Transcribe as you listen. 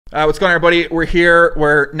What's going on, everybody? We're here.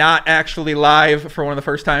 We're not actually live for one of the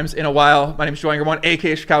first times in a while. My name is Joey Ingerman,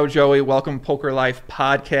 aka Chicago Joey. Welcome, Poker Life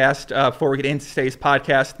Podcast. Before we get into today's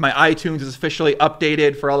podcast, my iTunes is officially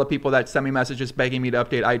updated for all the people that send me messages begging me to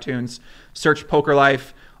update iTunes. Search Poker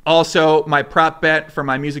Life. Also, my prop bet for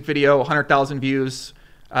my music video, 100,000 views.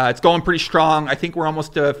 It's going pretty strong. I think we're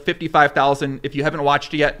almost to 55,000. If you haven't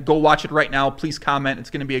watched it yet, go watch it right now. Please comment. It's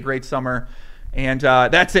going to be a great summer. And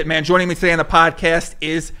that's it, man. Joining me today on the podcast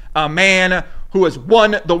is a man who has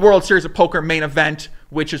won the World Series of Poker Main Event,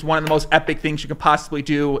 which is one of the most epic things you can possibly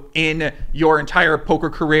do in your entire poker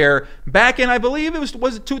career. Back in, I believe it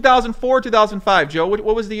was it 2004, 2005, Joe?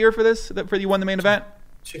 What was the year for this, for you won the main event?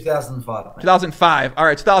 2005. Man. 2005. All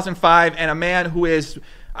right, 2005. And a man who is,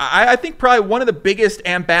 I think, probably one of the biggest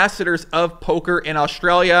ambassadors of poker in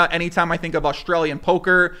Australia. Anytime I think of Australian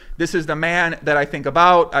poker, this is the man that I think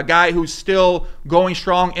about. A guy who's still going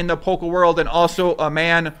strong in the poker world, and also a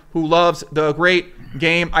man who loves the great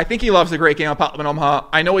game. I think he loves the great game of Pot Limit Omaha.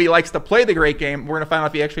 I know he likes to play the great game. We're going to find out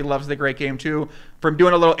if he actually loves the great game too. From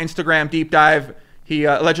doing a little Instagram deep dive, he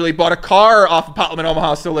allegedly bought a car off of Pot Limit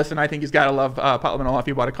Omaha. So listen, I think he's got to love Pot Limit Omaha if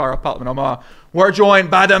he bought a car off Pot Limit Omaha. We're joined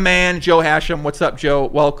by the man, Joe Hachem. What's up, Joe?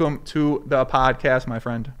 Welcome to the podcast, my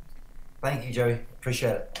friend. Thank you, Joey.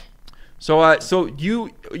 Appreciate it. So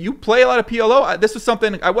you play a lot of PLO. This was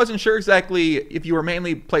something I wasn't sure exactly if you were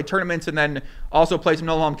mainly play tournaments and then also play some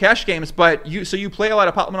no-lom cash games. But you play a lot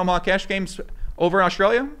of Pot Limit Omaha cash games over in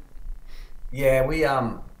Australia? Yeah, we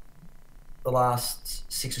the last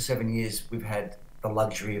 6 or 7 years we've had the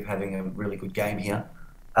luxury of having a really good game here.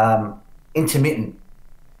 Intermittent,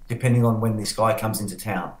 depending on when this guy comes into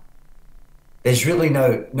town. There's really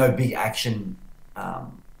no big action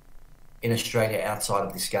in Australia outside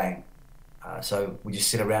of this game. So we just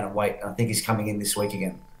sit around and wait. I think he's coming in this week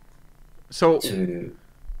again. So to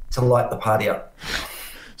light the party up.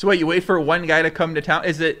 So wait, you wait for one guy to come to town?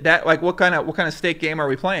 Is it that, like, what kind of stake game are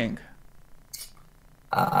we playing?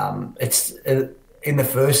 It's in the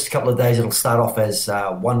first couple of days it'll start off as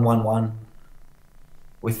 1-1-1.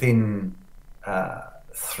 Within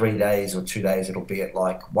 3 days or 2 days it'll be at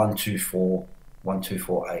like 1-2-4,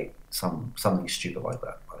 1-2-4-8, something stupid like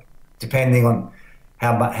that. Like, depending on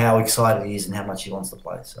how excited he is and how much he wants to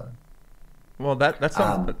play. So, well, that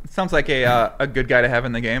sounds like a good guy to have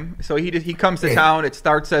in the game. So he comes to town. It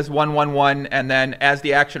starts as 1-1-1, and then as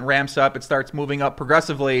the action ramps up, it starts moving up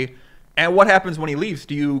progressively. And what happens when he leaves?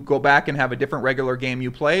 Do you go back and have a different regular game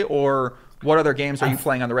you play, or what other games are you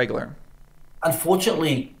playing on the regular?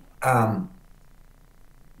 Unfortunately, the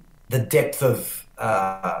depth of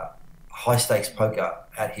high stakes poker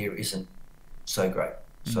out here isn't so great.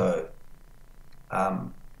 So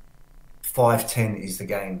 5-10 is the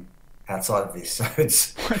game outside of this. So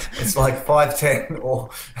it's like 5-10 or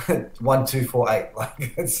 1-2-4-8.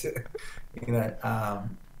 Like it's,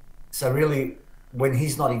 so really, when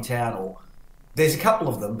he's not in town, or there's a couple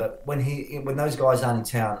of them, but when those guys aren't in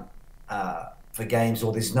town for games,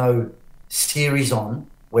 or there's no series on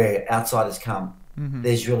where outsiders come,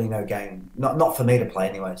 there's really no game. Not for me to play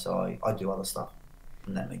anyway. So I do other stuff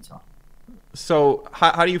in that meantime. So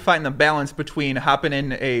how do you find the balance between hopping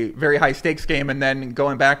in a very high stakes game and then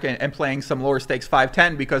going back and playing some lower stakes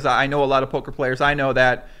 5-10? Because I know a lot of poker players I know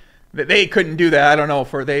that they couldn't do that. I don't know,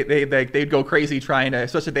 they'd go crazy trying to,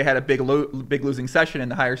 especially if they had a big losing session in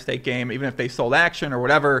the higher stake game. Even if they sold action or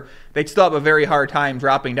whatever, they'd still have a very hard time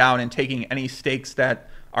dropping down and taking any stakes that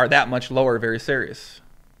are that much lower very serious.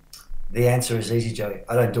 The answer is easy, Joey.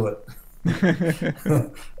 I don't do it. I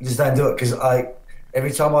just don't do it because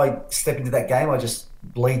every time I step into that game, I just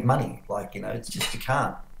bleed money. Like, it's just, you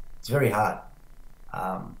can't. It's very hard.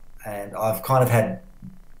 And I've kind of had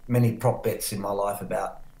many prop bets in my life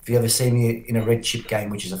about, if you ever see me in a red chip game,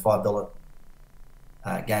 which is a $5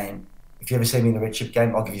 game, if you ever see me in a red chip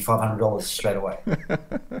game, I'll give you $500 straight away.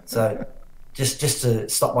 So just to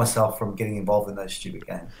stop myself from getting involved in those stupid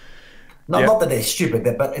games. Not that they're stupid,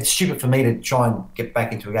 but it's stupid for me to try and get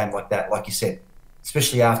back into a game like that, like you said,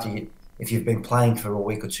 especially if you've been playing for a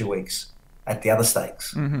week or 2 weeks at the other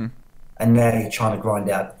stakes, and now you're trying to grind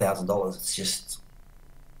out $1,000.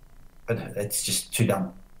 It's just too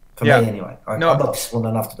dumb for me anyway. I'm not disciplined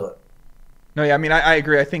enough to do it. No, yeah, I mean, I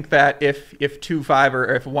agree. I think that if 2-5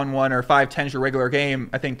 or if 1-1 or 5-10 is your regular game,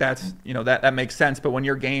 I think that's that makes sense. But when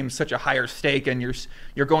your game's such a higher stake and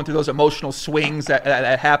you're going through those emotional swings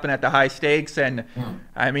that happen at the high stakes, and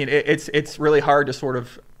I mean, it's really hard to sort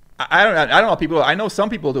of. I don't know people. I know some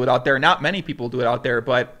people do it out there. Not many people do it out there,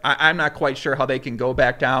 but I'm not quite sure how they can go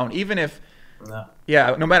back down, even if.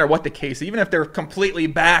 No matter what the case, even if they're completely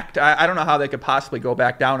backed, I don't know how they could possibly go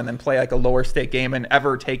back down and then play like a lower stake game and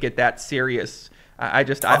ever take it that serious. I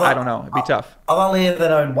don't know. It'd be tough. I've only ever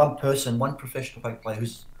known one person, one professional poker player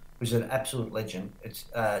who's an absolute legend. It's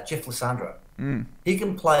Jeff Lissandro. He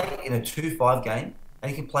can play in a 2-5 game,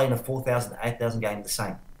 and he can play in a 4,000, 8,000 game the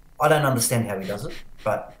same. I don't understand how he does it,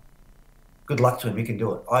 but good luck to him. He can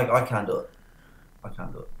do it. I can't do it. I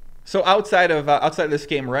can't do it. So outside of this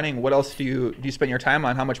game running, what else do you spend your time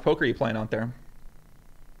on? How much poker are you playing out there?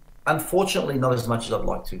 Unfortunately, not as much as I'd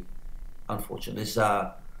like to. Unfortunately, there's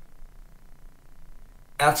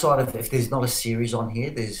outside of, if there's not a series on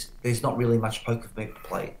here, there's not really much poker for me to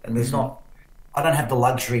play, and there's not. I don't have the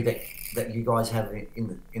luxury that you guys have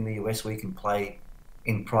in the US, where you can play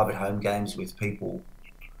in private home games with people,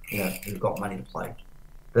 who've got money to play.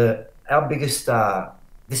 Our biggest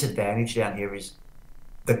disadvantage down here is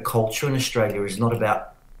the culture in Australia is not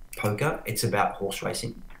about poker; it's about horse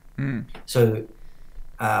racing. So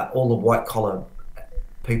all the white collar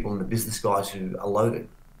people and the business guys who are loaded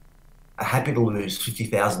are happy to lose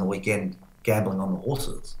 $50,000 a weekend gambling on the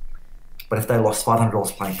horses, but if they lost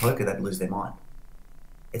 $500 playing poker, they'd lose their mind.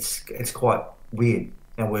 It's quite weird.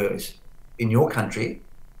 And whereas in your country,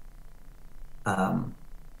 everyone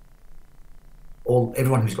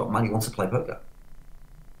who's got money wants to play poker.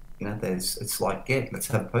 It's like, yeah, let's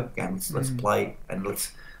have a poker game. Let's play, and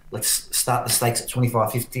let's start the stakes at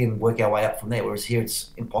 25, 50 and work our way up from there. Whereas here,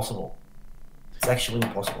 it's impossible. It's actually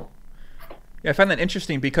impossible. Yeah, I find that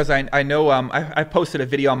interesting because I know I posted a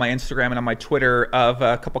video on my Instagram and on my Twitter of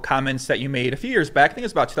a couple comments that you made a few years back. I think it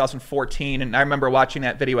was about 2014, and I remember watching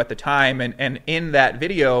that video at the time. And in that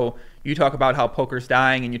video, you talk about how poker's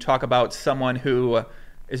dying, and you talk about someone who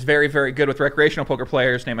is very, very good with recreational poker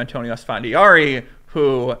players named Antonio Sfandiari,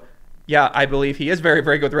 who, yeah, I believe he is very,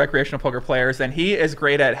 very good with recreational poker players, and he is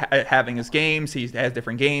great at having his games. He has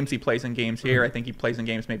different games. He plays in games here. I think he plays in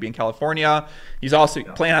games maybe in California. He's also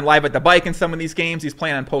playing on Live at the Bike in some of these games. He's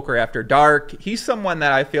playing on Poker After Dark. He's someone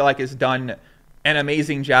that I feel like has done an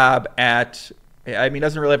amazing job at, I mean, he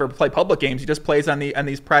doesn't really ever play public games. He just plays on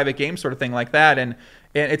these private games sort of thing like that. And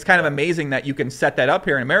it's kind of amazing that you can set that up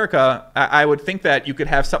here in America. I would think that you could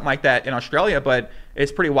have something like that in Australia, but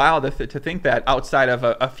it's pretty wild to think that outside of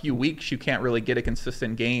a few weeks, you can't really get a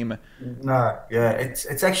consistent game. No, yeah,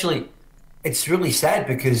 it's actually, it's really sad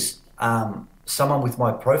because someone with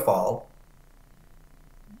my profile,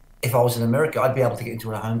 if I was in America, I'd be able to get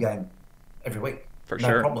into a home game every week. For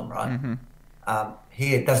sure. No problem, right?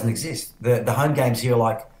 Here it doesn't exist. The home games here are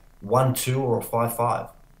like 1-2 or 5-5.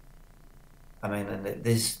 I mean, and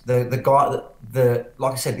there's the guy,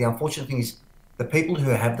 like I said, the unfortunate thing is the people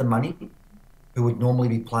who have the money, who would normally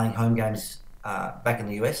be playing home games back in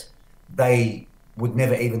the US, they would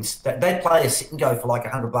never even, they'd play a sit and go for like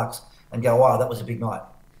 $100 and go, wow, that was a big night.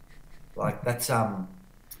 Like that's how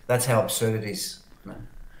absurd it is.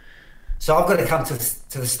 So I've got to come to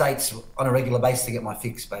the States on a regular basis to get my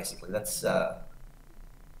fix, basically. That's the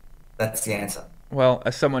answer. Well,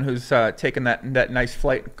 as someone who's taken that nice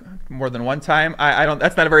flight more than one time, I don't.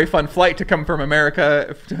 That's not a very fun flight to come from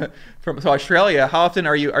America to Australia. How often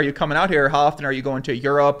are you coming out here? How often are you going to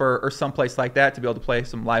Europe or someplace like that to be able to play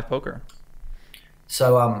some live poker?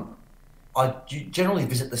 So I generally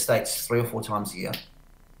visit the States 3 or 4 times a year,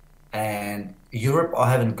 and Europe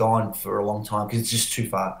I haven't gone for a long time because it's just too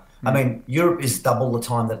far. I mean, Europe is double the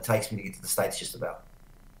time that it takes me to get to the States, just about.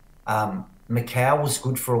 Macau was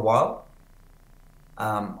good for a while.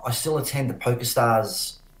 I still attend the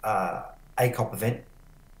PokerStars ACOP event.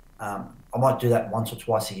 I might do that once or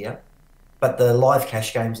twice a year. But the live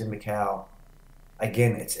cash games in Macau,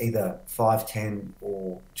 again, it's either 5, 10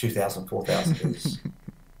 or 2,000, 4,000.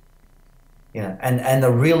 And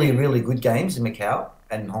the really, really good games in Macau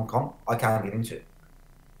and Hong Kong, I can't get into.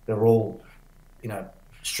 They're all,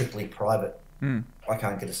 strictly private. I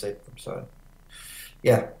can't get a seat for them. So,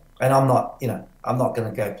 yeah. And I'm not going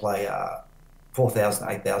to go play 4,000,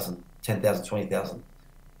 8,000, 10,000, 20,000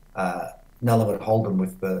 no limit hold'em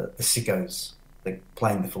with the sickos that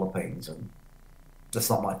play in the Philippines, and that's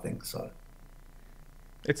not my thing. So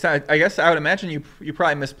it's, I guess I would imagine you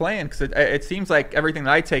probably miss playing, because it seems like everything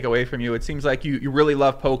that I take away from you, it seems like you really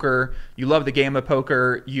love poker. You love the game of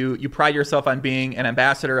poker. You pride yourself on being an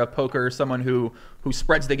ambassador of poker, someone who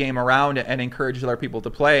spreads the game around and encourages other people to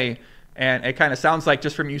play. And it kind of sounds like,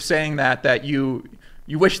 just from you saying that you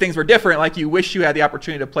wish things were different, like you wish you had the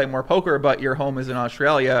opportunity to play more poker, but your home is in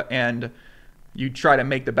Australia, and you try to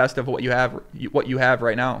make the best of what you have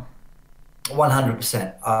right now.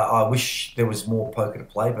 100%. I wish there was more poker to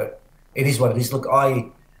play, but it is what it is. Look,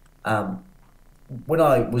 when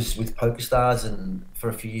I was with PokerStars and for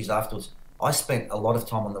a few years afterwards, I spent a lot of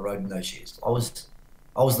time on the road in those years. I was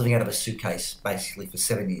living out of a suitcase basically for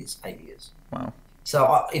 7 years, 8 years. Wow. So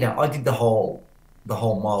I did the whole the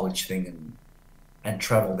whole mileage thing and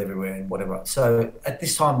traveled everywhere and whatever. So at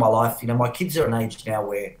this time in my life, you know, my kids are at an age now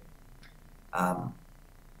where um,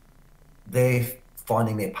 they're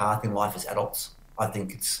finding their path in life as adults. I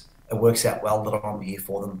think it works out well that I'm here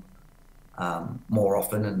for them more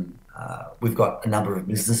often, and we've got a number of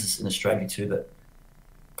businesses in Australia too that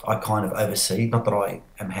I kind of oversee. Not that I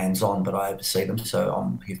am hands-on, but I oversee them. So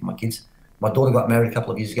I'm here for my kids. My daughter got married a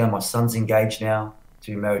couple of years ago. My son's engaged now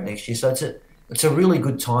to be married next year. So it's a really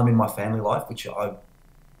good time in my family life, which I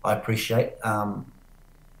appreciate. And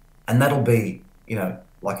that'll be, you know,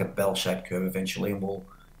 like a bell-shaped curve eventually, and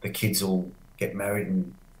the kids will get married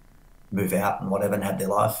and move out and whatever and have their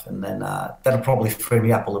life, and then that'll probably free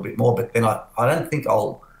me up a little bit more. But then I don't think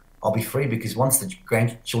I'll be free, because once the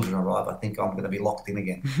grandchildren arrive, I think I'm going to be locked in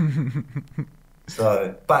again.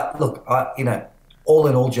 So, but look, you know, all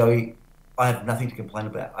in all, Joey, I have nothing to complain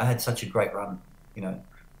about. I had such a great run. You know,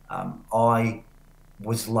 I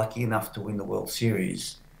was lucky enough to win the World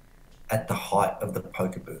Series at the height of the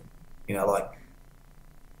poker boom. You know,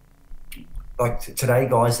 like today,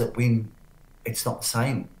 guys that win, it's not the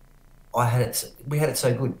same. We had it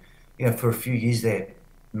so good. You know, for a few years there,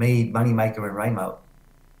 me, Moneymaker, and Ramo,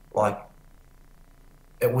 like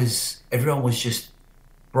everyone was just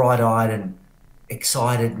bright-eyed and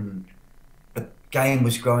excited, and the game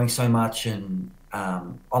was growing so much, and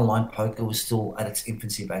online poker was still at its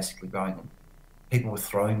infancy, basically growing. And people were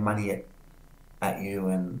throwing money at you,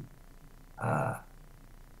 and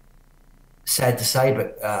sad to say,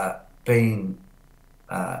 but being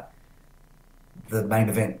the main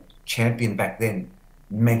event champion back then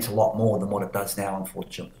meant a lot more than what it does now,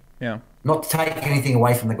 unfortunately. Yeah. Not to take anything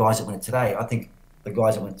away from the guys that win it today. I think the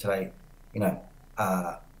guys that win it today, you know,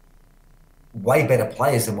 are way better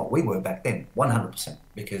players than what we were back then, 100%,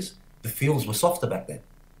 because the fields were softer back then.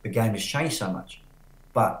 The game has changed so much.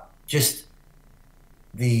 But just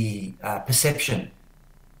the perception,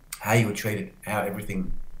 how you were treated, how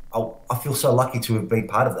everything, I feel so lucky to have been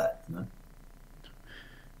part of that, you know.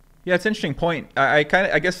 Yeah, it's an interesting point. I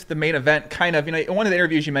guess the main event kind of, you know, in one of the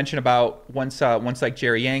interviews you mentioned about once like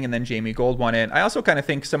Jerry Yang and then Jamie Gold won it. I also kind of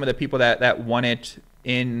think some of the people that won it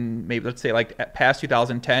in maybe, let's say, like past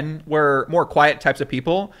 2010 were more quiet types of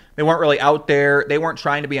people. They weren't really out there. They weren't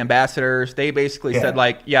trying to be ambassadors. They basically said,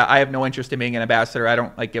 like, yeah, I have no interest in being an ambassador. I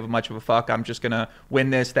don't like give much of a fuck. I'm just going to win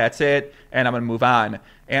this. That's it. And I'm going to move on.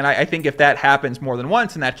 And I think if that happens more than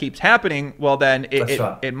once and that keeps happening, well, then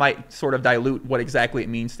it might sort of dilute what exactly it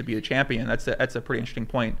means to be a champion. That's a pretty interesting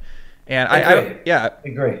point. And I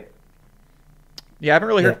agree. Yeah, I haven't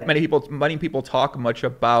really heard many people talk much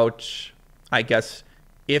about, I guess,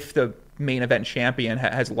 if the main event champion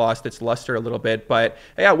has lost its luster a little bit. But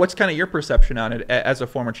yeah, what's kind of your perception on it as a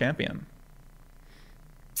former champion?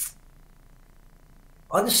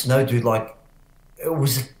 I just know, dude, like, it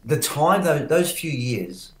was the time, those few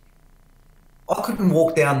years, I couldn't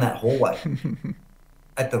walk down that hallway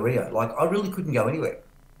at the Rio. Like, I really couldn't go anywhere.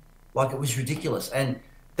 Like, it was ridiculous. And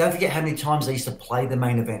don't forget how many times they used to play the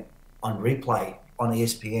main event on replay on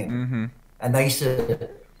ESPN. Mm-hmm. And they used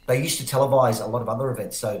to televise a lot of other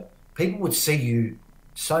events. So people would see you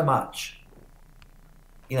so much,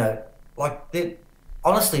 you know, like,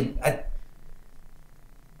 honestly,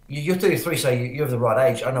 you're 33, so you're of the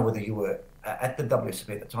right age. I don't know whether you were at the WSOP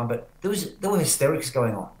at the time, but there were hysterics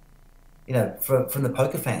going on, you know, from the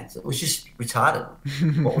poker fans. It was just retarded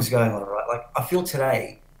what was going on, right? Like, I feel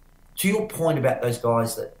today, to your point about those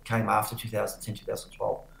guys that came after 2010,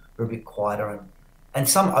 2012, were a bit quieter, and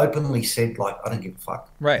some openly said, like, I don't give a fuck.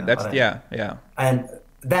 Right. You know, That's yeah. And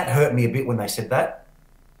that hurt me a bit when they said that.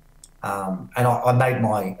 And I made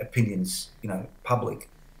my opinions, you know, public.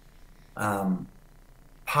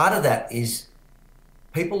 Part of that is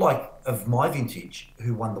people like of my vintage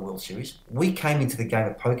who won the World Series. We came into the game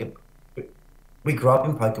of poker. We grew up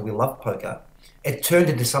in poker. We loved poker. It turned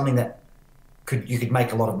into something that you could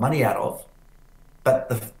make a lot of money out of, but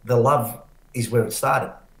the love is where it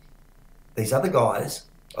started. These other guys,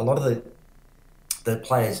 a lot of the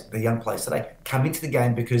players, the young players today, come into the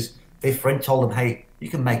game because their friend told them, hey, you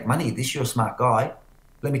can make money. You're a smart guy.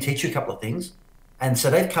 Let me teach you a couple of things. And so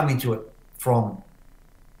they've come into it from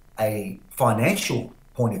a financial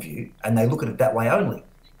point of view, and they look at it that way only.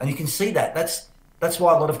 And you can see that. That's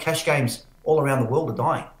why a lot of cash games all around the world are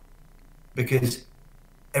dying, because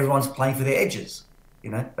everyone's playing for their edges.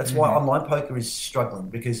 You know, that's why online poker is struggling,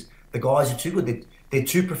 because the guys are too good. They're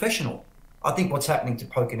too professional. I think what's happening to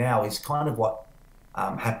poker now is kind of what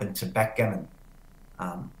happened to backgammon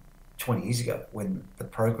 20 years ago, when the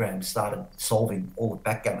program started solving all of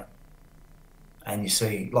backgammon. And you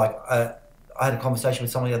see, like, I had a conversation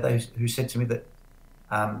with someone the other day who said to me that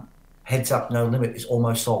heads up, no limit is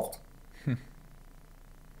almost solved.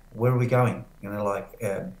 Where are we going? I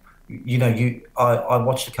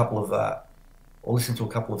watched a couple of, or listened to a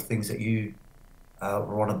couple of things that you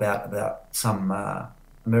were on about some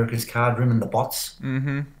America's card room and the bots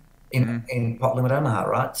in Pot Limit Omaha,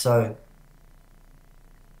 right? So,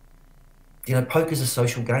 poker's a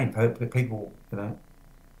social game. People, I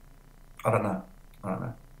don't know.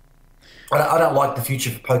 I don't like the future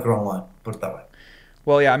for poker online, put it that way.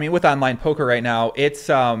 Well, yeah, I mean, with online poker right now, it's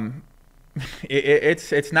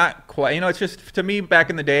it's not quite, it's just, to me, back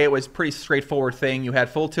in the day, it was a pretty straightforward thing. You had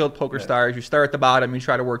full tilt poker stars. You start at the bottom, you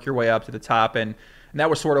try to work your way up to the top, and that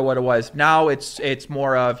was sort of what it was. Now it's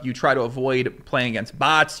more of, you try to avoid playing against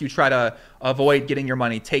bots. You try to avoid getting your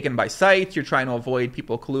money taken by sites. You're trying to avoid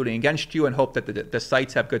people colluding against you and hope that the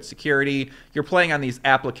sites have good security. You're playing on these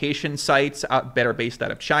application sites that are based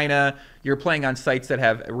out of China. You're playing on sites that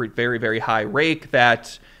have a very, very high rake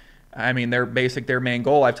that, I mean, their main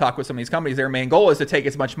goal, I've talked with some of these companies, their main goal is to take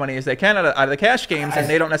as much money as they can out of the cash games, and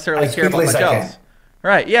they don't necessarily care about much else.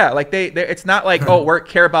 Right, yeah, like they it's not like, oh, we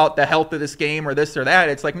care about the health of this game or this or that.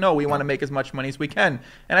 It's like, no, we want to make as much money as we can.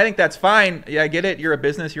 And I think that's fine. Yeah, I get it. You're a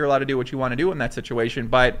business. You're allowed to do what you want to do in that situation.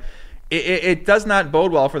 But it does not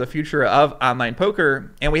bode well for the future of online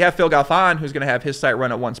poker. And we have Phil Galfon, who's going to have his site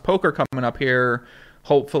Run At Once Poker coming up here,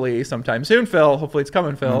 hopefully sometime soon, Phil. Hopefully it's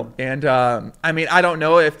coming, Phil. And I mean, I don't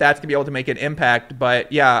know if that's going to be able to make an impact.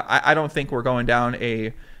 But yeah, I don't think we're going down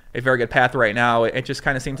a very good path right now. It just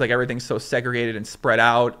kind of seems like everything's so segregated and spread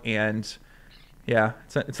out, and yeah,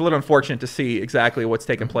 it's a little unfortunate to see exactly what's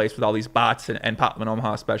taking place with all these bots and Pot Limit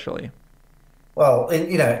Omaha especially. Well,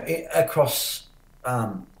 across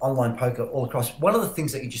online poker, all across, one of the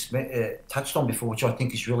things that you just touched on before, which I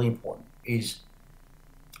think is really important, is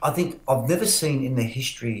I think I've never seen in the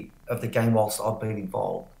history of the game whilst I've been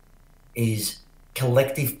involved, is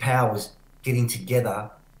collective powers getting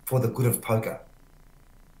together for the good of poker.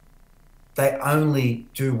 They only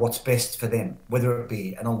do what's best for them, whether it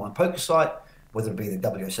be an online poker site, whether it be the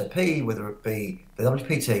WSOP, whether it be the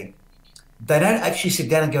WPT. They don't actually sit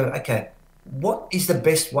down and go, okay, what is the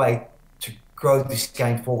best way to grow this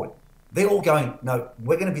game forward? They're all going, no,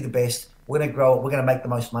 we're going to be the best. We're going to grow it. We're going to make the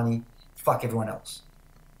most money. Fuck everyone else.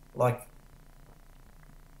 Like,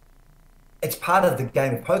 it's part of the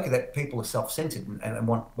game of poker that people are self-centered and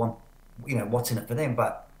want what's in it for them.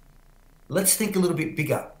 But let's think a little bit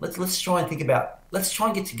bigger. Let's try and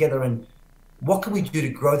get together and what can we do to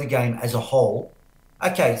grow the game as a whole?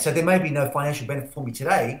 Okay, so there may be no financial benefit for me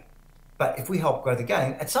today, but if we help grow the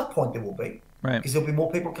game, at some point there will be, right? Because there'll be more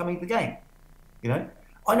people coming to the game.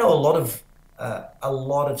 I know a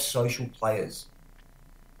lot of social players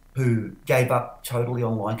who gave up totally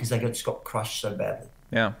online because they just got crushed so badly.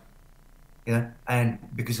 Yeah. And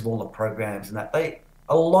because of all the programs and that,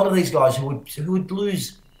 a lot of these guys who would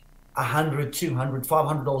lose $100, $200,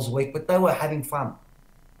 $500 a week, but they were having fun.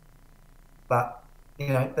 But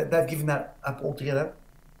they've given that up altogether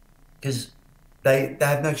because they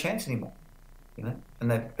have no chance anymore. And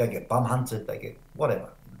they get bum hunted, they get whatever.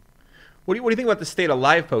 What do you think about the state of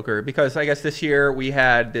live poker? Because I guess this year we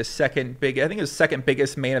had this second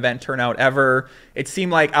biggest main event turnout ever. It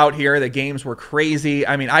seemed like out here the games were crazy.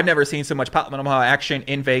 I mean, I've never seen so much Pot Limit Omaha action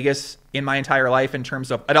in Vegas in my entire life in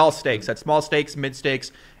terms of at all stakes, at small stakes, mid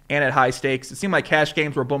stakes, and at high stakes. It seemed like cash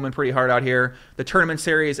games were booming pretty hard out here. The tournament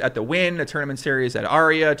series at the Wynn, the tournament series at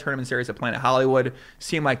Aria, tournament series at Planet Hollywood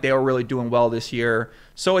seemed like they were really doing well this year.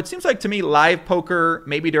 So it seems like to me live poker,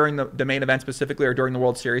 maybe during the main event specifically or during the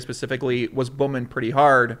World Series specifically, was booming pretty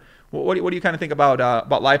hard. What do you kind of think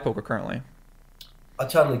about live poker currently? I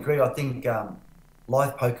totally agree. I think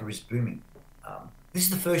live poker is booming. This is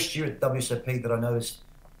the first year at WSOP that I noticed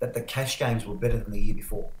that the cash games were better than the year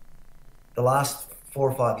before. The last 4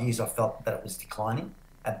 or 5 years, I felt that it was declining,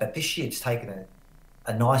 but this year it's taken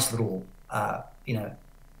a nice little,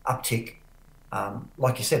 uptick.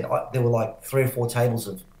 Like you said, there were like 3 or 4 tables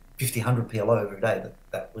of 50, 100 PLO every day.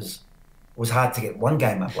 That was hard to get one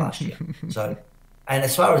game up last year. So, and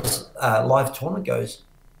as far as live tournament goes,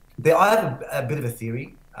 I have a bit of a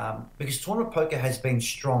theory because tournament poker has been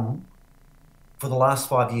strong for the last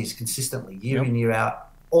 5 years consistently, year in, year out,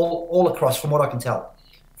 all across, from what I can tell,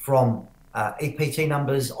 from EPT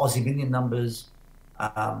numbers, Aussie Million numbers,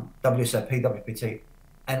 WSOP, WPT.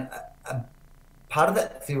 And part of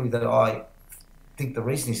that theory that I think the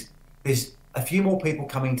reason is there's a few more people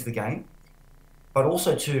coming into the game, but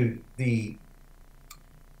also to the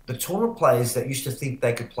tournament players that used to think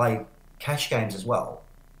they could play cash games as well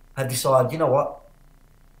have decided, you know what,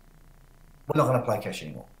 we're not going to play cash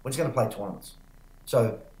anymore. We're just going to play tournaments.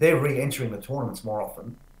 So they're re-entering the tournaments more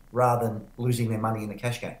often rather than losing their money in the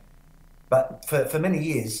cash game. But for many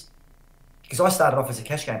years, because I started off as a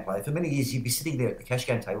cash game player, for many years you'd be sitting there at the cash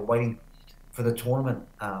game table waiting for the tournament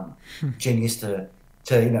genius to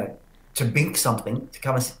bink something to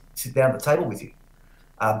come and sit down at the table with you.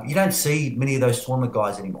 You don't see many of those tournament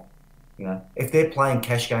guys anymore. You know, if they're playing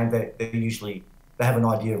cash game, they have an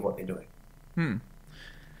idea of what they're doing.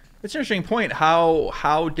 That's an interesting point.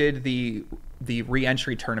 How did the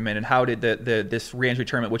re-entry tournament and how did this re-entry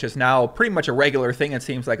tournament, which is now pretty much a regular thing, it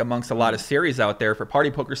seems like, amongst a lot of series out there for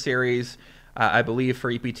party poker series, I believe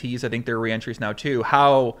for EPTs, I think there are re-entries now too.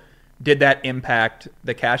 How did that impact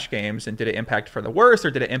the cash games, and did it impact for the worse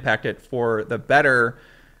or did it impact it for the better?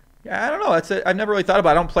 Yeah, I don't know. I've never really thought about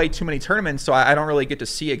it. I don't play too many tournaments, so I don't really get to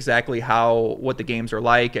see exactly what the games are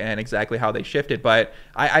like and exactly how they shifted. But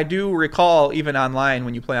I do recall, even online,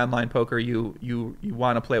 when you play online poker, you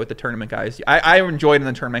want to play with the tournament guys. I enjoyed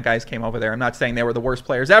when the tournament guys came over there. I'm not saying they were the worst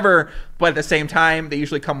players ever, but at the same time, they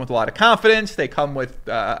usually come with a lot of confidence. They come with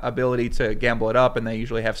ability to gamble it up, and they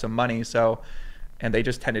usually have some money. And they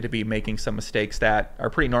just tended to be making some mistakes that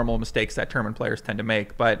are pretty normal mistakes that tournament players tend to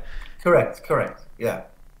make. But correct, yeah.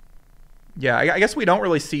 Yeah, I guess we don't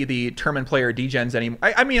really see the tournament player degens anymore.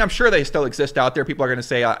 I mean, I'm sure they still exist out there. People are going to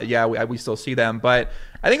say, yeah, we still see them. But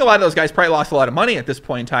I think a lot of those guys probably lost a lot of money at this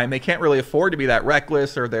point in time. They can't really afford to be that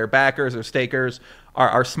reckless, or their backers or stakers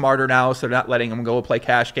are smarter now, so they're not letting them go play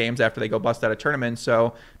cash games after they go bust out of tournaments.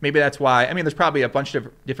 So maybe that's why. I mean, there's probably a bunch of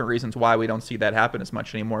different reasons why we don't see that happen as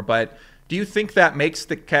much anymore. But do you think that makes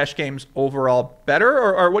the cash games overall better,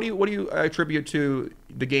 or what do you attribute to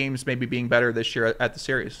the games maybe being better this year at the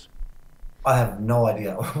series? I have no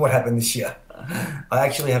idea what happened this year. I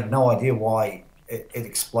actually have no idea why it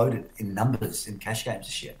exploded in numbers in cash games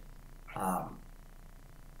this year.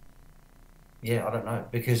 Yeah, I don't know,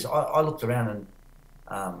 because I looked around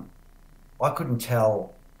and I couldn't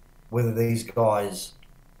tell whether these guys,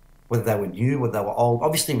 whether they were new, whether they were old.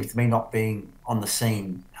 Obviously, with me not being on the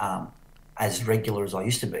scene as regular as I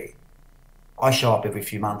used to be, I show up every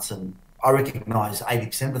few months and I recognise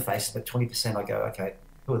 80% of the faces, but 20% I go, okay,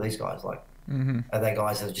 who are these guys? Like, are they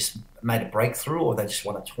guys that have just made a breakthrough, or they just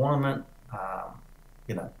won a tournament? But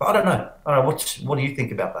I don't know. What do you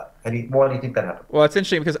think about that? Why do you think that happened? Well, it's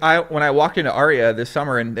interesting because when I walked into Aria this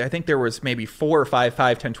summer, and I think there was maybe 4 or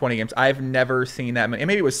 5, 10, 20 games. I've never seen that many. And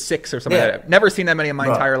maybe it was 6 or something like that. I've never seen that many in my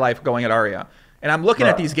entire life going at Aria. And I'm looking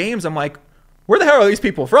at these games. I'm like, where the hell are these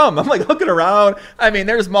people from? I'm like looking around. I mean,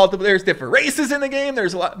 there's different races in the game.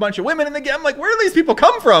 There's a bunch of women in the game. I'm like, where do these people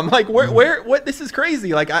come from? Like, what? This is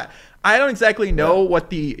crazy. Like, I don't exactly know what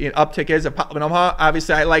the uptick is at Pot Limit Omaha.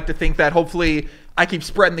 Obviously, I like to think that hopefully I keep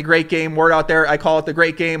spreading the great game word out there. I call it the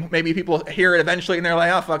great game. Maybe people hear it eventually and they're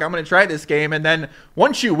like, oh, fuck, I'm going to try this game. And then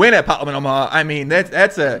once you win at Pot Limit Omaha, I mean,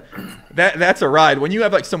 that's a ride. When you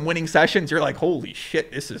have like some winning sessions, you're like, holy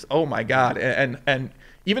shit, this is, oh my God. And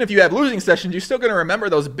even if you have losing sessions, you're still going to remember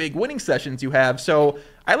those big winning sessions you have. So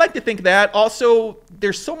I like to think that. Also,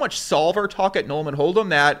 there's so much solver talk at Nolan Hold'em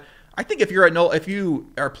that I think if you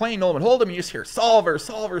are playing Nolan Hold'em, you just hear solver,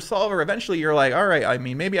 eventually you're like, all right, I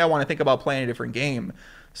mean, maybe I want to think about playing a different game.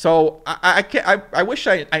 So I wish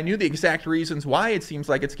I knew the exact reasons why it seems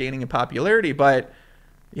like it's gaining in popularity, but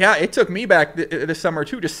yeah, it took me back this summer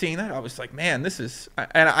too, just seeing that. I was like, man, this is,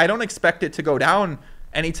 and I don't expect it to go down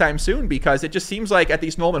anytime soon, because it just seems like at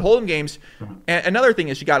these Nolan Hold'em games, and another thing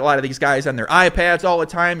is you got a lot of these guys on their iPads all the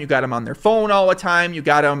time, you got them on their phone all the time, you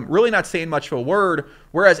got them really not saying much of a word,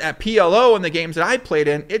 whereas at PLO and the games that I played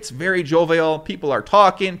in, it's very jovial, people are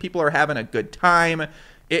talking, people are having a good time.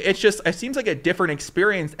 It seems like a different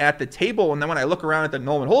experience at the table. And then when I look around at the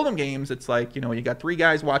Nolan Hold'em games, it's like, you got 3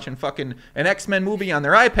 guys watching fucking an X-Men movie on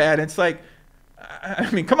their iPad, and it's like, I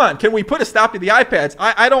mean, come on. Can we put a stop to the iPads?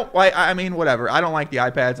 I mean, whatever. I don't like the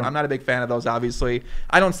iPads. I'm not a big fan of those, obviously.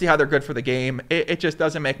 I don't see how they're good for the game. It just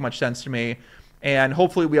doesn't make much sense to me. And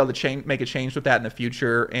hopefully we'll be able to make a change with that in the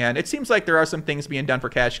future. And it seems like there are some things being done for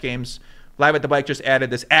cash games. Live at the Bike just added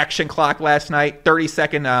this action clock last night,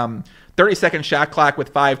 30-second shot clock with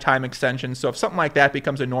 5 time extensions. So if something like that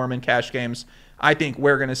becomes a norm in cash games, I think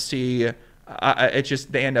we're going to see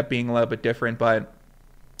they end up being a little bit different. But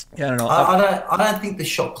yeah, I don't know. I don't think the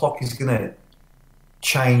shot clock is going to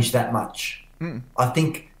change that much. I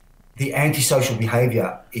think the antisocial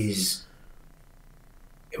behaviour is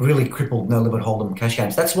really crippled No Limit Hold'em cash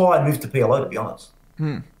games. That's why I moved to PLO, to be honest.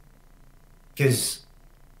 Because,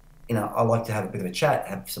 I like to have a bit of a chat,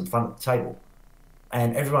 have some fun at the table.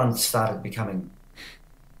 And everyone started becoming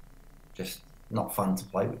just not fun to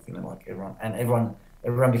play with, like everyone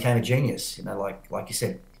became a genius, like you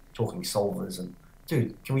said, talking solvers and,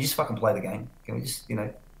 dude, can we just fucking play the game? Can we just,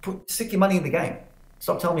 stick your money in the game?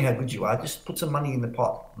 Stop telling me how good you are. Just put some money in the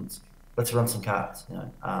pot. let's run some cards, you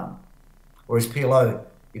know. Whereas PLO,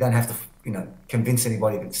 you don't have to, you know, convince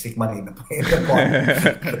anybody to stick money in the pot.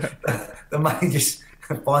 The money just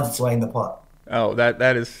finds its way in the pot. Oh,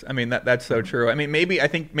 that is, I mean, that's so true. I mean, I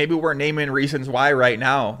think maybe we're naming reasons why right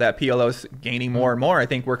now that PLO's gaining more and more. I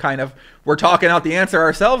think we're talking out the answer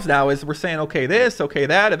ourselves now, is we're saying, okay, this, okay,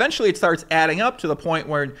 that. Eventually it starts adding up to the point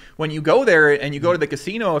where when you go there and you go to the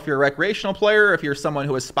casino, if you're a recreational player, if you're someone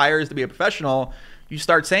who aspires to be a professional, you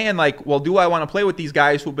start saying like, well, do I want to play with these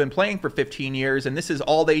guys who've been playing for 15 years and this is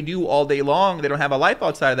all they do all day long? They don't have a life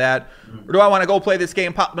outside of that. Or do I want to go play this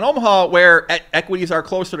game, Pot Limit Omaha, where equities are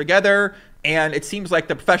closer together and it seems like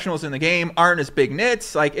the professionals in the game aren't as big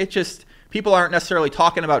nits? Like, it just, people aren't necessarily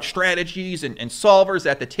talking about strategies and solvers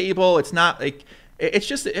at the table. It's not like, it's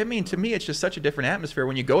just, I mean, to me, it's just such a different atmosphere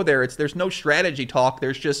when you go there. There's no strategy talk.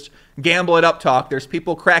 There's just gamble it up talk. There's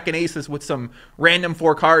people cracking aces with some random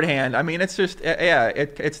 4-card hand. I mean, it's just, yeah,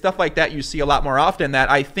 it's stuff like that you see a lot more often that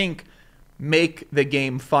I think make the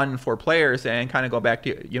game fun for players. And kind of go back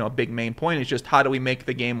to, you know, a big main point is just, how do we make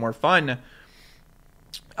the game more fun?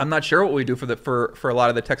 I'm not sure what we do for a lot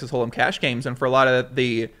of the Texas Hold'em cash games, and for a lot of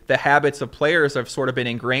the habits of players have sort of been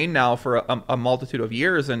ingrained now for a multitude of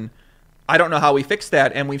years. And I don't know how we fix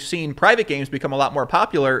that. And we've seen private games become a lot more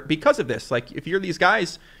popular because of this. Like, if you're these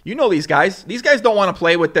guys, you know, these guys don't want to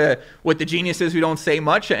play with the geniuses who don't say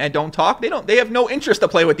much and don't talk. They have no interest to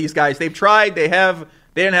play with these guys. They've tried, they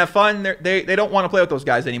didn't have fun. They don't want to play with those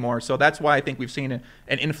guys anymore. So that's why I think we've seen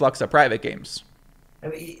an influx of private games.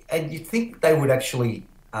 And you'd think they would actually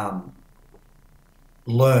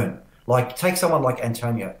learn. Like, take someone like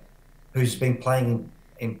Antonio, who's been playing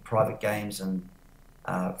in private games and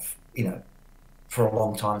you know, for a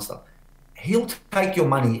long time and stuff. He'll take your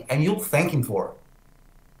money and you'll thank him for it,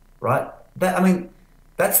 right? I mean,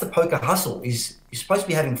 that's the poker hustle. Is you're supposed to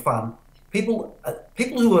be having fun. People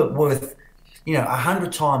who are worth, you know,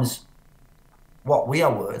 100 times what we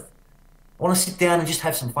are worth want to sit down and just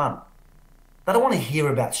have some fun. They don't want to hear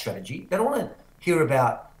about strategy. They don't want to hear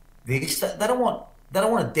about this. They don't want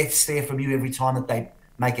a death stare from you every time that they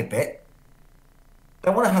make a bet. They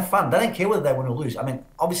want to have fun. They don't care whether they win or lose. I mean,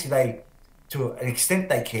 obviously they, to an extent,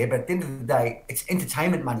 they care, but at the end of the day, it's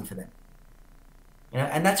entertainment money for them. You know,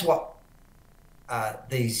 and that's what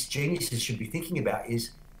these geniuses should be thinking about: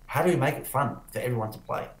 is how do we make it fun for everyone to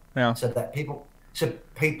play? Yeah. So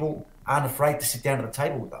people aren't afraid to sit down at the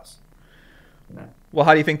table with us. You know? Well,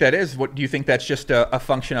 how do you think that is? What do you think that's just a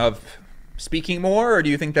function of speaking more, or do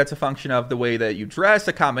you think that's a function of the way that you dress,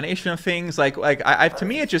 a combination of things? Like to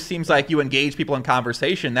me, it just seems like you engage people in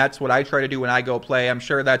conversation. That's what I try to do when I go play. I'm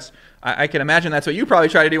sure I can imagine that's what you probably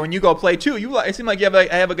try to do when you go play too. It seems like you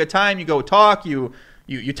have a good time. You go talk, you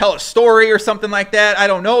tell a story or something like that. I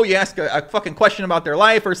don't know. You ask a fucking question about their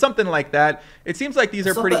life or something like that. It seems like these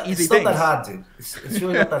are pretty easy things. It's not that hard, dude. It's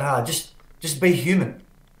really not that hard. Just be human.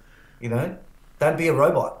 You know, don't be a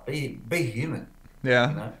robot. Be human. Yeah.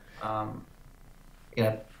 You know. You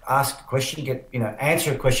know, ask a question,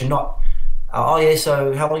 answer a question, not, oh yeah,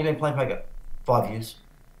 so how long have you been playing poker? 5 years.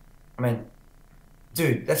 I mean,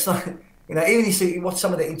 dude, that's not, you know, even you see what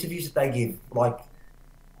some of the interviews that they give, like,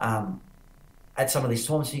 at some of these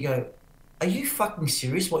tournaments, you go, are you fucking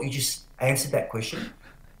serious what you just answered that question?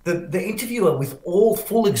 The interviewer, with all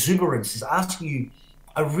full exuberance, is asking you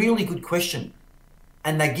a really good question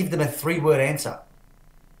and they give them a 3-word answer.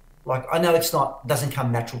 Like, I know doesn't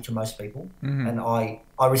come natural to most people, and I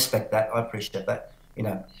respect that. I appreciate that. You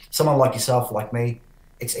know, someone like yourself, like me,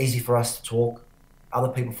 it's easy for us to talk. Other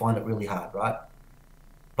people find it really hard, right?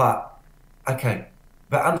 But, okay,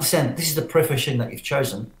 but understand this is the profession that you've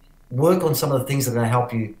chosen. Work on some of the things that are going to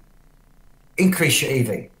help you increase your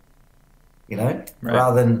EV, you know, right,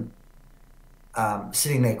 rather than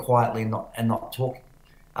sitting there quietly and not talking.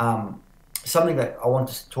 Something that I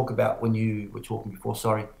wanted to talk about when you were talking before,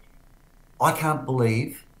 sorry, I can't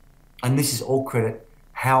believe, and this is all credit,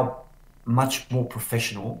 how much more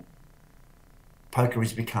professional poker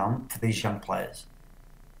has become for these young players.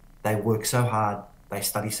 They work so hard, they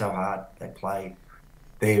study so hard, they play.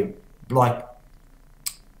 They're like,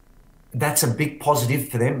 that's a big positive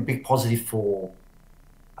for them, big positive for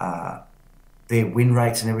their win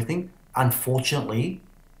rates and everything. Unfortunately,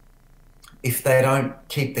 if they don't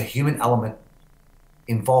keep the human element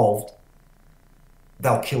involved,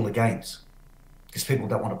 they'll kill the games because people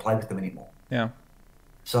don't want to play with them anymore. Yeah.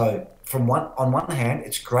 So on one hand,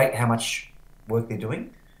 it's great how much work they're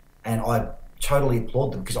doing, and I totally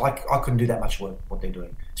applaud them because I couldn't do that much work what they're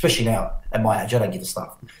doing, especially now at my age. I don't give a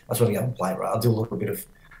stuff. I just want to go and play, right? I'll do a little bit of,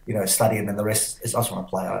 you know, study, and then the rest is I just want to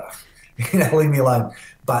play. You know, leave me alone.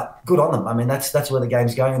 But good on them. I mean, that's where the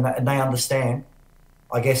game's going, and they understand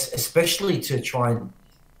I guess, especially to try and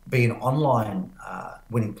be an online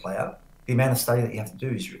winning player, the amount of study that you have to do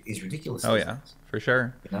is ridiculous. Oh yeah, for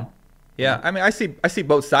sure. You know? Yeah, I mean, I see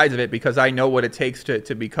both sides of it because I know what it takes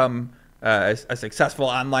to become a successful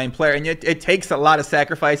online player, and it takes a lot of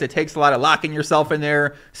sacrifice. It takes a lot of locking yourself in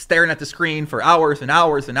there, staring at the screen for hours and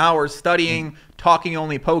hours and hours, studying, talking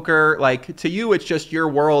only poker. Like, to you, it's just your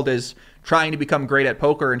world is trying to become great at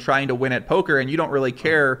poker and trying to win at poker, and you don't really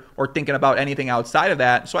care or thinking about anything outside of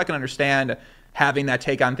that. So I can understand having that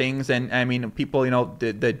take on things. And I mean, people, you know,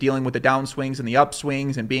 the dealing with the downswings and the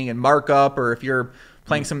upswings and being in markup, or if you're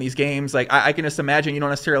playing some of these games, like I can just imagine you don't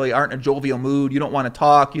necessarily aren't in a jovial mood. You don't want to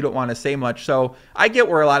talk. You don't want to say much. So I get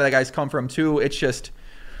where a lot of the guys come from too. It's just,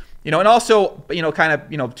 you know, and also, you know, kind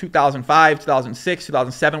of, you know, 2005, 2006,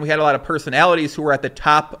 2007, we had a lot of personalities who were at the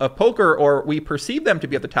top of poker, or we perceived them to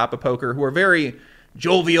be at the top of poker, who were very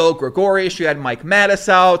jovial, gregarious. You had Mike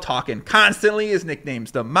Matisow talking constantly. His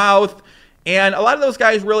nickname's the Mouth. And a lot of those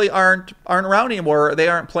guys really aren't around anymore. They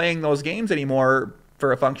aren't playing those games anymore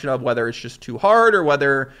for a function of whether it's just too hard or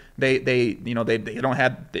whether they don't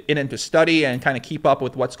have it in to study and kind of keep up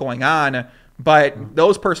with what's going on. But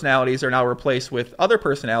those personalities are now replaced with other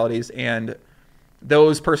personalities, and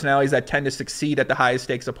those personalities that tend to succeed at the highest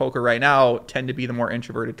stakes of poker right now tend to be the more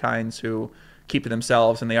introverted kinds who keep to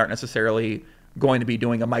themselves, and they aren't necessarily going to be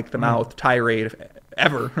doing a Mike the Mouth tirade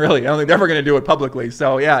ever, really. I don't think they're ever going to do it publicly.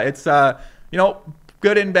 So yeah, it's you know,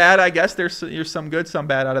 good and bad, I guess. There's some good, some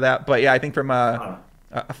bad out of that. But yeah, I think from a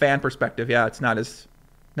fan perspective, yeah, it's not as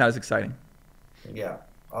exciting. Yeah,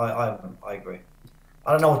 I agree.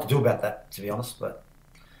 I don't know what to do about that, to be honest. But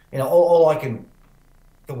you know, all I can,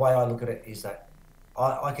 the way I look at it is that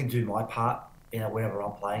I can do my part, you know, whenever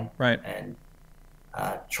I'm playing, right, and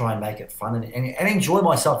try and make it fun and enjoy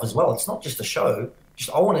myself as well. It's not just a show. Just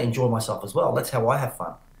I want to enjoy myself as well. That's how I have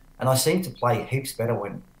fun, and I seem to play heaps better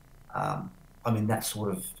when I'm in that sort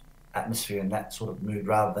of atmosphere and that sort of mood,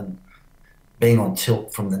 rather than being on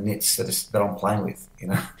tilt from the nits that I'm playing with. You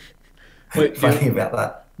know, funny about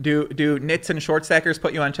that. Do nits and short stackers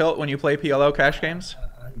put you on tilt when you play PLO cash games?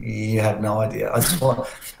 You have no idea.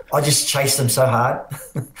 I just chase them so hard,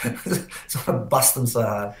 so I bust them so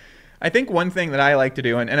hard. I think one thing that I like to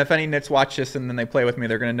do, and if any nits watch this and then they play with me,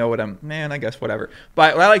 they're gonna know what I guess whatever.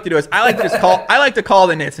 But what I like to do is I like to call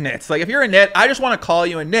the nits nits. Like if you're a nit, I just want to call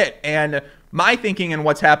you a nit. And my thinking and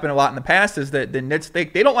what's happened a lot in the past is that the nits, they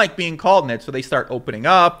don't like being called nits, so they start opening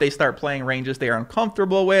up, they start playing ranges they are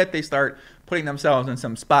uncomfortable with, they start putting themselves in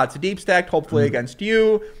some spots deep stacked, hopefully against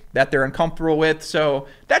you, that they're uncomfortable with. So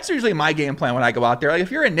that's usually my game plan when I go out there. Like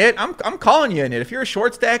if you're a nit, I'm calling you a nit. If you're a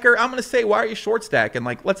short stacker, I'm gonna say, why are you short stacking?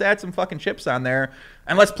 Like let's add some fucking chips on there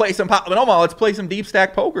and let's play some Pot Limit Omaha. Let's play some deep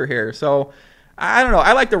stack poker here. So I don't know.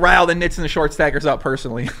 I like to rile the nits and the short stackers up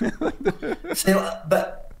personally. See,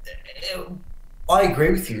 but I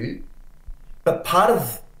agree with you. But part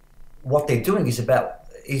of what they're doing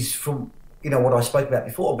is from, you know, what I spoke about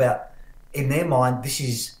before, about in their mind, this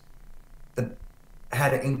is how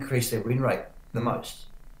to increase their win rate the most.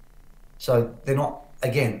 So they're not,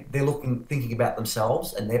 again, they're thinking about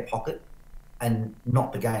themselves and their pocket and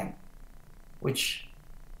not the game, which,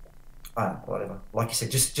 I don't know, whatever. Like you said,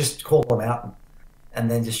 just call them out and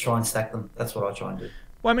then just try and stack them. That's what I try and do.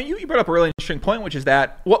 Well, I mean, you brought up a really interesting point, which is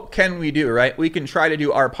that what can we do, right? We can try to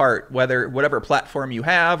do our part, whatever platform you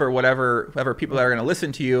have or whatever people that are going to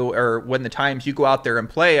listen to you, or when the times you go out there and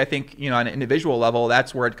play. I think, you know, on an individual level,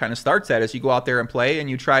 that's where it kind of starts at, is you go out there and play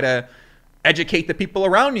and you try to educate the people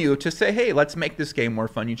around you to say, hey, let's make this game more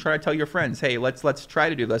fun. You try to tell your friends, hey, let's try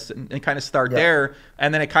to do this, and kind of start there.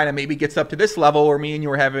 And then it kind of maybe gets up to this level where me and you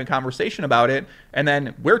were having a conversation about it, and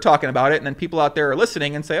then we're talking about it, and then people out there are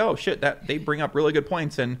listening and say, oh shit, that they bring up really good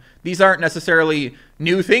points. And these aren't necessarily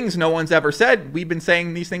new things no one's ever said. We've been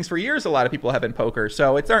saying these things for years. A lot of people have in poker.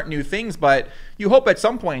 So it aren't new things, but you hope at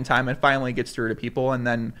some point in time it finally gets through to people, and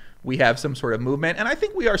then we have some sort of movement. And I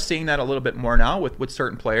think we are seeing that a little bit more now with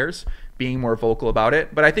certain players being more vocal about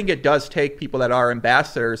it. But I think it does take people that are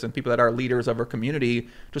ambassadors and people that are leaders of our community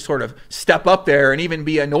to sort of step up there and even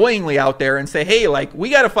be annoyingly out there and say, hey, like,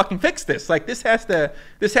 we got to fucking fix this. Like, this has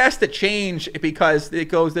to change because it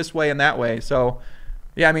goes this way and that way. So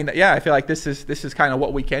yeah, I mean, yeah, I feel like this is kind of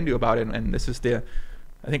what we can do about it. And this is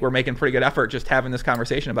I think we're making pretty good effort just having this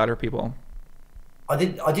conversation about our people. I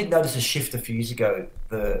did notice a shift a few years ago.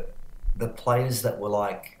 The players that were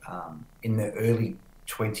like in their early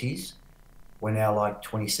 20s were now like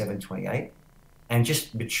 27, 28, and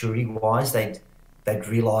just maturity wise, they'd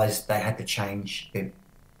realised they had to change their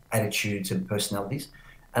attitudes and personalities.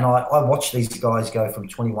 And I watched these guys go from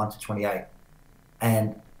 21 to 28,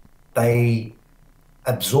 and they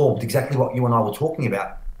absorbed exactly what you and I were talking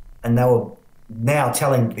about, and they were now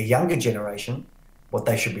telling the younger generation what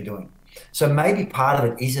they should be doing. So maybe part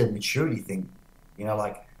of it is a maturity thing,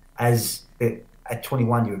 like at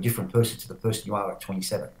 21 you're a different person to the person you are at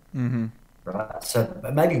 27, right? So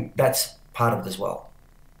maybe that's part of it as well.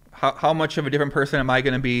 How much of a different person am I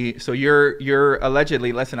going to be? So you're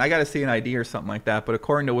allegedly, listen, I got to see an ID or something like that, but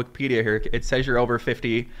according to Wikipedia here, it says you're over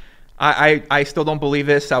 50. I still don't believe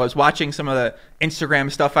this. I was watching some of the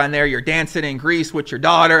Instagram stuff on there. You're dancing in Greece with your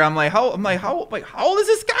daughter. I'm like, how old is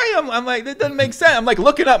this guy? I'm like, that doesn't make sense. I'm like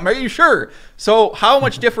looking up. Are you sure? So how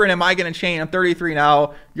much different am I going to change? I'm 33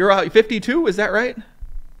 now. You're 52. Is that right?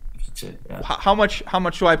 52, yeah. How much am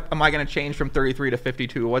I going to change from 33 to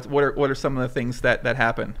 52? What are some of the things that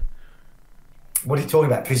happen? What are you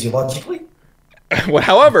talking about? Physiologically? Well,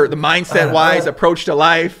 however, the mindset wise, approach to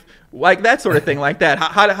life, like that sort of thing, like that.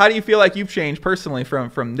 How do you feel like you've changed personally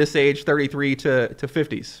from this age, 33 to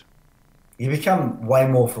 50s? You become way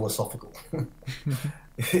more philosophical.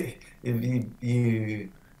 you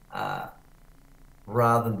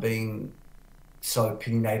rather than being so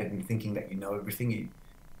opinionated and thinking that you know everything,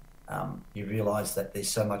 you realize that there's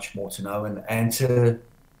so much more to know, and to,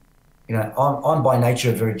 I'm by nature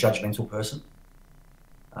a very judgmental person.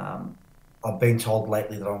 I've been told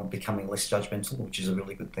lately that I'm becoming less judgmental, which is a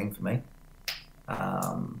really good thing for me.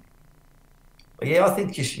 But yeah, I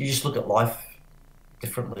think you just look at life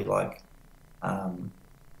differently. Like, I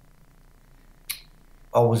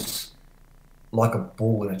was like a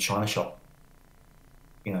bull in a china shop,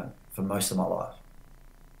 for most of my life.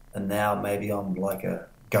 And now maybe I'm like a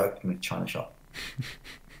goat in a china shop,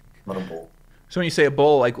 not a bull. So when you say a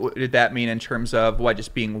bull, like, what did that mean in terms of what,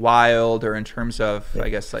 just being wild, or in terms of, I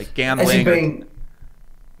guess, like gambling? As in being,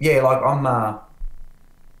 yeah, like I'm not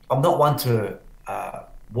one to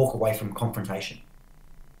walk away from confrontation.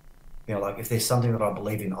 Like if there's something that I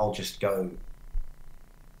believe in, I'll just go,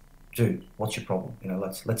 dude, what's your problem?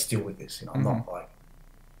 Let's deal with this. I'm not like,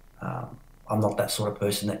 I'm not that sort of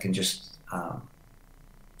person that can just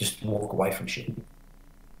walk away from shit.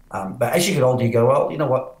 But as you get older, you go, well, you know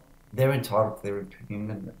what? They're entitled to their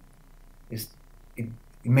opinion, and it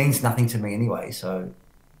means nothing to me anyway, so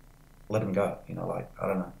let them go. Like, I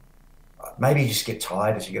don't know. Maybe you just get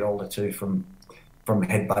tired as you get older too from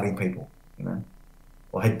headbutting people,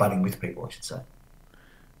 or headbutting with people, I should say.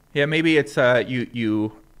 Yeah, maybe it's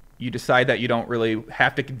you decide that you don't really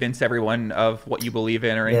have to convince everyone of what you believe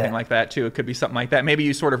in or anything like that too. It could be something like that. Maybe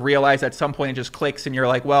you sort of realize at some point it just clicks and you're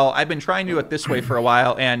like, well, I've been trying to do it this way for a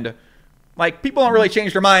while, and like people don't really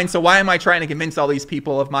change their minds, so why am I trying to convince all these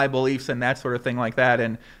people of my beliefs and that sort of thing like that?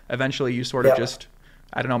 And eventually you sort of just,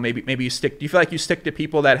 I don't know, maybe you stick. Do you feel like you stick to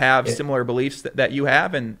people that have similar beliefs that you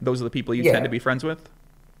have, and those are the people you tend to be friends with?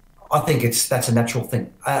 I think that's a natural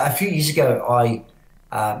thing. A few years ago,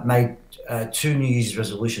 I made 2 New Year's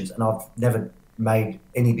resolutions, and I've never made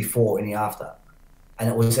any before, any after. And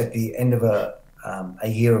it was at the end of a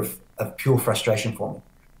year of pure frustration for me.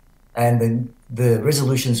 And then the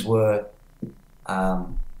resolutions were,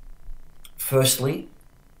 firstly,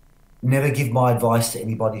 never give my advice to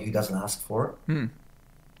anybody who doesn't ask for it.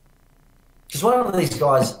 Because I was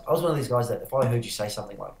one of these guys that if I heard you say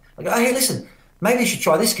something like, oh, hey, listen, maybe you should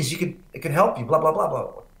try this because it could help you, blah, blah, blah,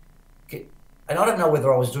 blah. Okay. And I don't know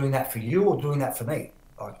whether I was doing that for you or doing that for me.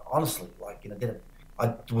 Like, honestly, like,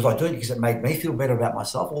 was I doing it because it made me feel better about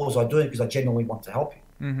myself, or was I doing it because I genuinely want to help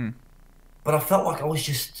you? But I felt like I was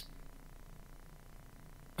just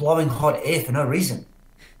blowing hot air for no reason,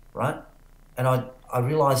 right? And I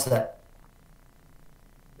realized that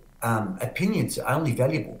opinions are only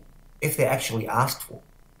valuable if they're actually asked for.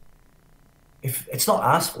 If it's not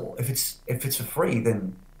asked for, if it's for free,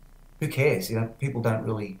 then who cares? People don't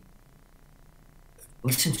really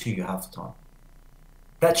listen to you half the time.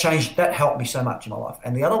 That helped me so much in my life.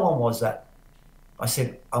 And the other one was that I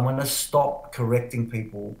said, I'm going to stop correcting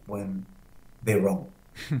people when they're wrong.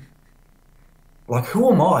 Like,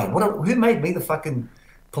 who am I? Who made me the fucking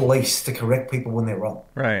police to correct people when they're wrong?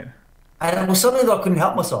 Right. And it was something that I couldn't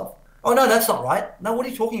help myself. Oh, no, that's not right. No, what are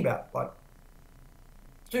you talking about? Like,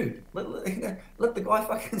 dude, let the guy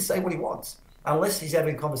fucking say what he wants. Unless he's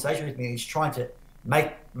having a conversation with me and he's trying to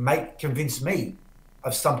convince me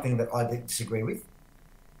of something that I disagree with.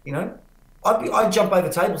 I'd jump over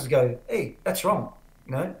tables and go, hey, that's wrong.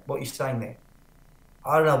 What you're saying there.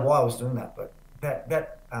 I don't know why I was doing that, but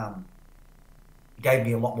that gave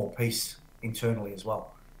me a lot more peace internally as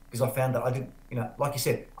well. Because I found that I didn't, like you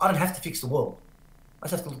said, I don't have to fix the world. I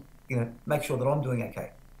just have to, make sure that I'm doing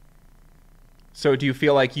okay. So do you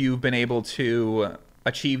feel like you've been able to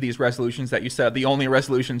achieve these resolutions that you said, the only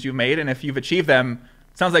resolutions you've made? And if you've achieved them,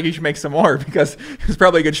 Sounds like you should make some more, because it's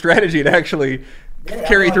probably a good strategy to actually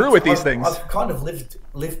carry through with these things. I've kind of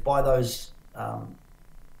lived by those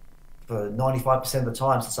for 95% of the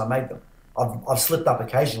time since I made them. I've slipped up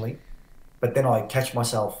occasionally, but then I catch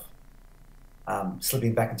myself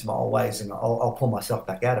slipping back into my old ways, and I'll pull myself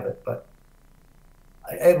back out of it. But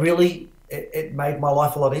it really made my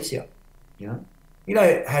life a lot easier. You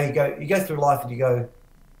know how you go through life and you go,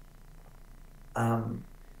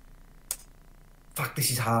 fuck,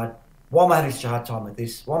 this is hard. Why am I having such a hard time with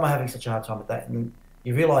this? Why am I having such a hard time with that? And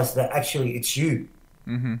you realize that actually it's you.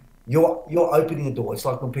 Mm-hmm. You're opening the door. It's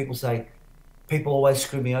like when people say, people always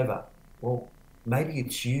screw me over. Well, maybe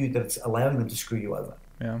it's you that's allowing them to screw you over.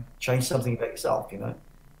 Yeah. Change something about yourself,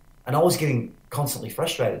 And I was getting constantly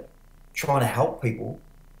frustrated, trying to help people,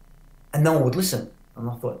 and no one would listen. And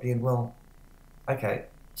I thought at the end, well, okay,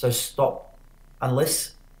 so stop.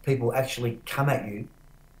 Unless people actually come at you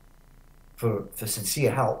for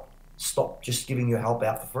sincere help, stop just giving your help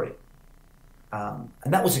out for free. And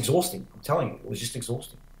that was exhausting. I'm telling you, it was just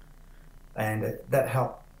exhausting. And that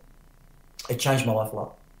helped. It changed my life a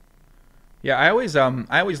lot. Yeah, I always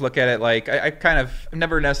look at it like I've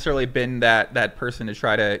never necessarily been that person to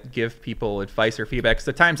try to give people advice or feedback. 'Cause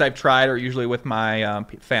the times I've tried are usually with my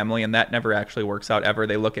family, and that never actually works out ever.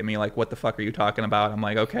 They look at me like, "What the fuck are you talking about?" I'm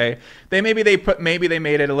like, "Okay." Maybe they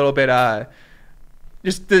made it a little bit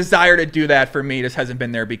just desire to do that for me just hasn't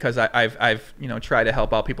been there, because I've tried to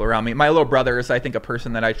help out people around me. My little brother is, I think, a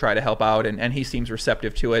person that I try to help out, and he seems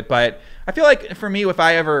receptive to it. But I feel like for me, if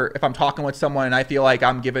I'm talking with someone and I feel like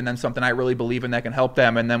I'm giving them something I really believe in that can help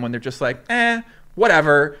them, and then when they're just like,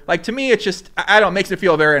 whatever, like, to me, it's just, I don't, it makes me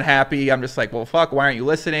feel very unhappy. I'm just like, well, fuck, why aren't you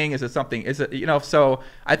listening? Is it something, so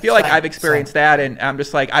I feel like I've experienced that, and I'm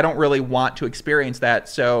just like, I don't really want to experience that.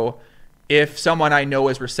 So if someone I know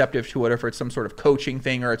is receptive to it, or if it's some sort of coaching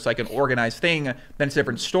thing, or it's like an organized thing, then it's a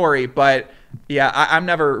different story. But yeah, I'm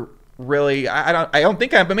never really, I don't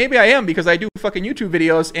think I am, but maybe I am, because I do fucking YouTube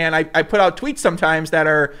videos, and I put out tweets sometimes that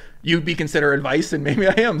are, you'd be considered advice, and maybe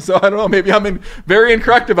I am. So I don't know, maybe I'm very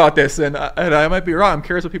incorrect about this, and I might be wrong. I'm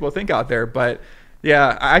curious what people think out there. But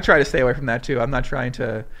yeah, I try to stay away from that too. I'm not trying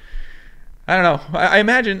to, I don't know. I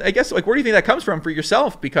imagine, I guess, like, where do you think that comes from for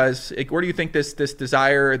yourself? Because where do you think this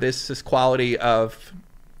desire, this quality of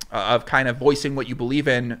kind of voicing what you believe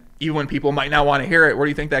in, even when people might not want to hear it, where do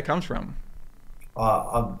you think that comes from?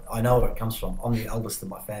 I know where it comes from. I'm the eldest of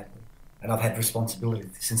my family, and I've had responsibility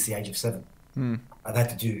since the age of 7. I've had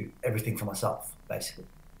to do everything for myself, basically.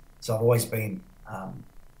 So I've always been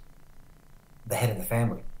the head of the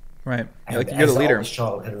family. Right. And you're the leader. As the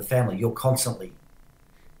child, head of the family, you're constantly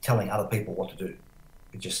telling other people what to do.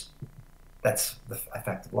 That's a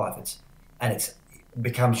fact of life. It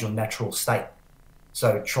becomes your natural state.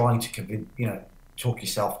 So trying to talk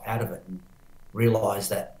yourself out of it and realize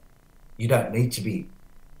that you don't need to be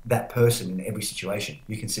that person in every situation.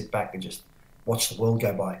 You can sit back and just watch the world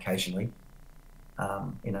go by occasionally.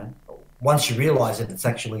 Once you realize it, it's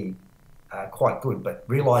actually quite good. But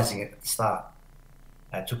realizing it at the start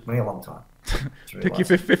took me a long time. Took you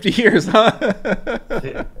 50 years, huh?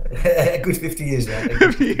 A good 50 years, man.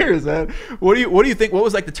 50 years, man. What do you think? What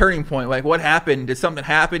was like the turning point? Like, what happened? Did something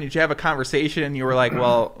happen? Did you have a conversation and you were like,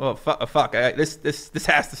 well, fuck, this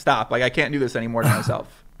has to stop. Like, I can't do this anymore to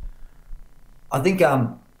myself. I think,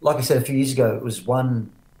 like I said a few years ago, it was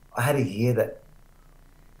I had a year that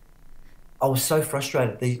I was so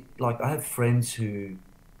frustrated. I have friends who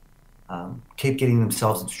keep getting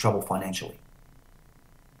themselves into trouble financially.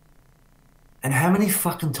 And how many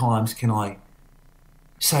fucking times can I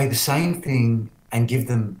say the same thing and give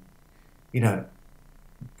them,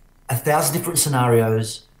 1,000 different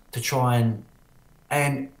scenarios to try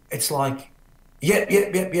and it's like, yep.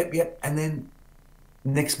 And then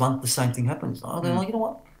next month, the same thing happens. They're like, you know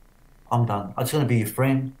what? I'm done. I'm just going to be your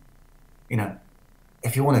friend.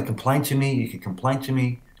 If you want to complain to me, you can complain to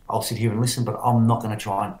me. I'll sit here and listen, but I'm not going to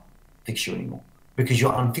try and fix you anymore because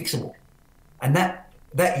you're unfixable. And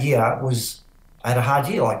that year I had a hard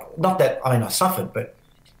year. Like, not that, I suffered, but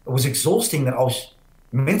it was exhausting that I was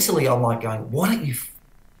mentally, I'm like going, why don't you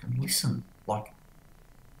listen? Like,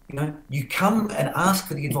 you come and ask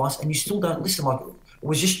for the advice and you still don't listen. Like, it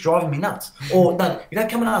was just driving me nuts. Or no, you don't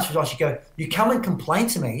come and ask for advice. You come and complain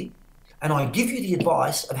to me and I give you the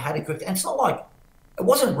advice of how to correct it. And it's not like, it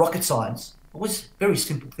wasn't rocket science. It was very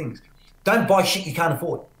simple things. Don't buy shit you can't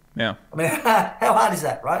afford. Yeah. How hard is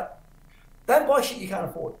that, right? Don't buy shit you can't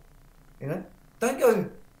afford. Don't go,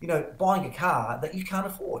 buying a car that you can't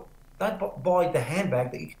afford. Don't buy the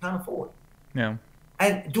handbag that you can't afford. Yeah.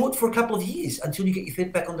 And do it for a couple of years until you get your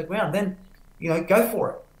feet back on the ground. Then, go for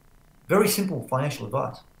it. Very simple financial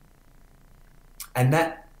advice. And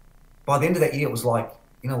that, by the end of that year, it was like,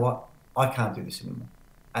 you know what? I can't do this anymore.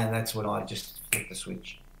 And that's when I just flipped the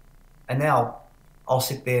switch. And now I'll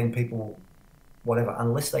sit there and people, whatever,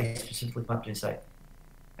 unless they specifically come up to me and say,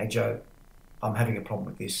 hey, Joe, I'm having a problem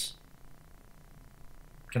with this.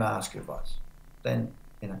 Can I ask your advice? Then,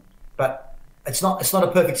 you know, but it's not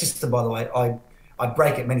a perfect system, by the way. I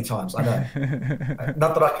break it many times. I know.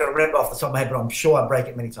 Not that I can remember off the top of my head, but I'm sure I break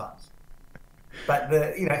it many times. But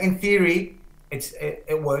in theory,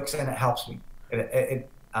 it works and it helps me.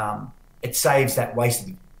 It saves that waste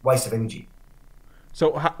of energy.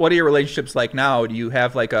 So what are your relationships like now? Do you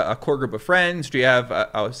have like a core group of friends? Do you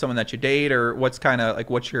have someone that you date, or what's kind of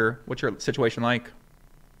like, what's your situation like?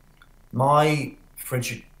 My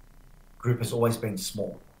friendship group has always been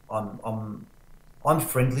small. I'm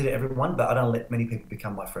friendly to everyone, but I don't let many people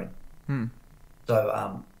become my friend.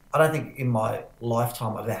 So I don't think in my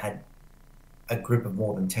lifetime I've ever had a group of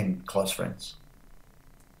more than 10 close friends.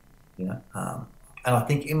 And I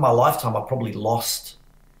think in my lifetime I probably lost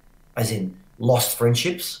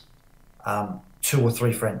friendships, 2 or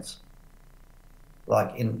 3 friends.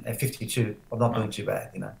 Like at 52, I'm not doing too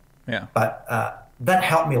bad, Yeah. But that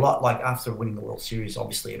helped me a lot. Like after winning the World Series,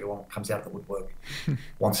 obviously everyone comes out of the woodwork,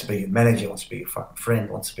 wants to be your manager, wants to be your fucking friend,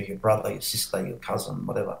 wants to be your brother, your sister, your cousin,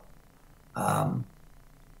 whatever.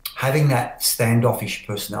 Having that standoffish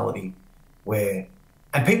personality and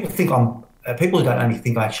people who don't know me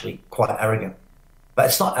think I'm actually quite arrogant, but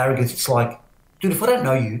it's not arrogance. It's like, dude, if I don't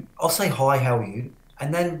know you, I'll say hi, how are you?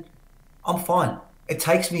 And then I'm fine. It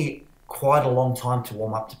takes me quite a long time to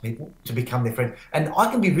warm up to people, to become their friend. And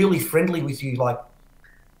I can be really friendly with you. Like,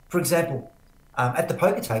 for example, at the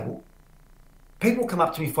poker table, people come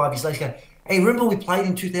up to me 5 years later and go, hey, remember we played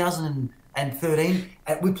in 2013?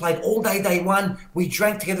 We played all day one. We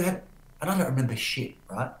drank together. And I don't remember shit,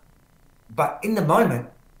 right? But in the moment,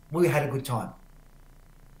 we had a good time.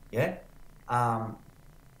 Yeah?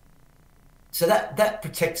 So that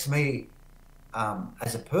protects me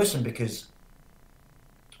as a person, because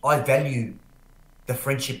I value the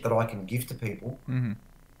friendship that I can give to people. Mm-hmm.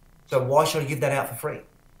 So why should I give that out for free?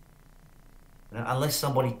 Unless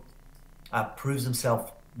somebody proves themselves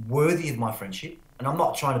worthy of my friendship, and I'm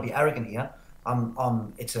not trying to be arrogant here.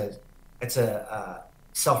 It's a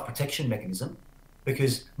self-protection mechanism,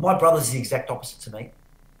 because my brother's the exact opposite to me,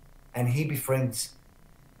 and he'll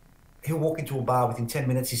walk into a bar within 10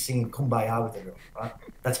 minutes, he's singing Kumbaya with everyone, right?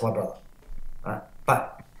 That's my brother, right?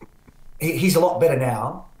 But he's a lot better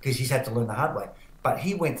now because he's had to learn the hard way. But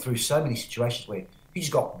he went through so many situations where he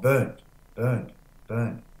just got burned by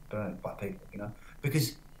people,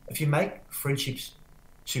 because if you make friendships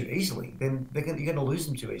too easily, then you're going to lose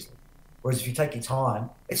them too easily. Whereas if you take your time,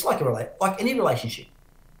 it's like any relationship.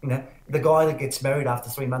 The guy that gets married after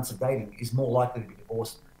 3 months of dating is more likely to be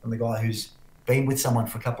divorced than the guy who's been with someone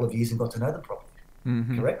for a couple of years and got to know them properly.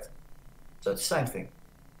 Mm-hmm. Correct? So it's the same thing.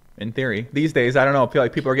 In theory. These days, I don't know, I feel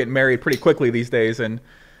like people are getting married pretty quickly these days. And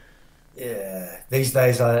yeah, these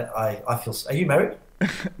days I feel... Are you married?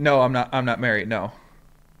 No, I'm not married, no.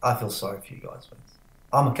 I feel sorry for you guys, man.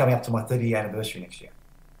 I'm coming up to my 30th anniversary next year.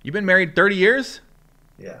 You've been married 30 years?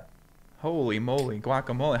 Yeah. Holy moly,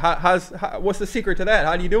 guacamole. What's the secret to that?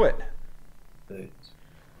 How do you do it? Dude,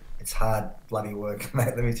 it's hard bloody work,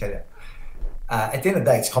 mate, let me tell you. At the end of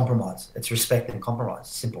the day, it's compromise. It's respect and compromise.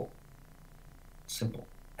 Simple.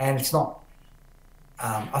 And it's not...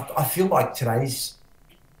 I feel like today's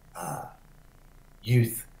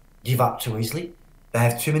youth give up too easily. They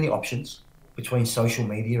have too many options between social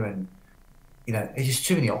media and, there's just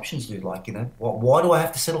too many options, dude. Like, why do I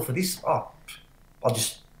have to settle for this? Oh, I'll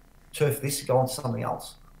just turf this and go on to something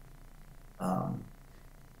else.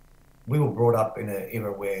 We were brought up in an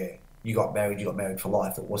era where you got married for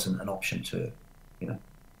life. It wasn't an option to,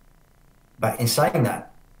 But in saying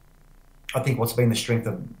that, I think what's been the strength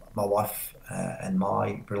of my wife and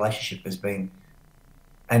my relationship has been,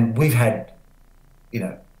 and we've had,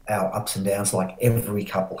 our ups and downs like every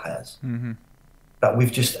couple has. Mm-hmm. But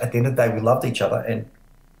we've just, at the end of the day, we loved each other, and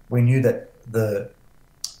we knew that the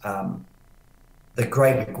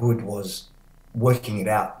greater good was working it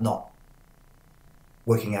out, not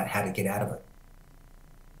working out how to get out of it.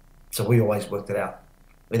 So we always worked it out.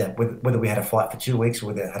 Whether we had a fight for 2 weeks or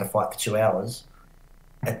whether we had a fight for 2 hours,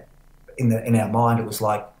 in our mind it was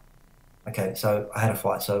like, okay, so I had a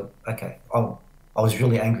fight, so okay, I was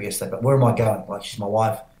really angry yesterday, but where am I going? Like, she's my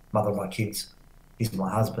wife, mother of my kids, he's my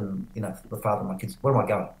husband, the father of my kids. Where am I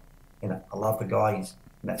going? I love the guy.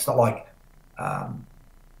 It's not like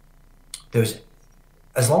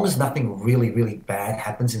as long as nothing really, really bad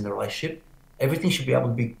happens in the relationship, everything should be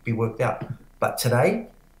able to be worked out. But today,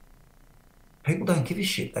 people don't give a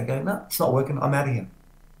shit. They go, no, it's not working. I'm out of here.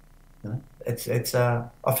 You know,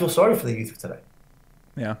 I feel sorry for the youth of today.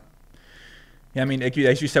 Yeah. Yeah, I mean,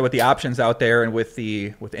 as you said, with the options out there, and with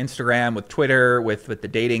Instagram, with Twitter, with the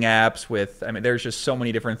dating apps, I mean, there's just so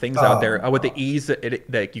many different things out there. With the ease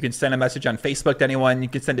that you can send a message on Facebook to anyone, you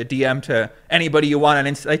can send a DM to anybody you want, and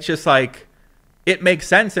it's just like, it makes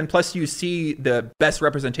sense. And plus, you see the best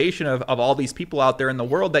representation of all these people out there in the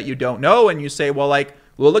world that you don't know, and you say, well,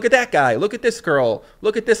 look at that guy, look at this girl,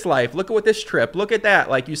 look at this life, look at what this trip, look at that.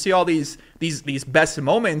 Like, you see all these best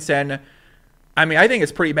moments, and I mean, I think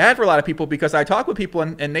it's pretty bad for a lot of people, because I talk with people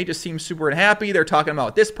and they just seem super unhappy. They're talking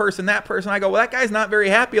about this person, that person. I go, well, that guy's not very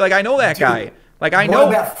happy. Like, I know that guy. Like, I know.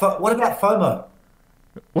 What about FOMO?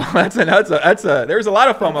 Well, there's a lot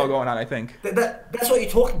of FOMO going on, I think. That's what you're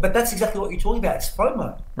talking, but that's exactly what you're talking about. It's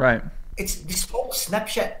FOMO. Right. It's this whole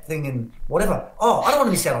Snapchat thing and whatever. Oh, I don't want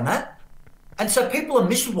to miss out on that. And so people are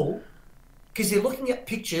miserable because they're looking at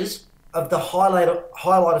pictures of the highlight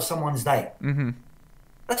of someone's day. Mm-hmm.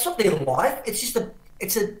 That's not their life. It's just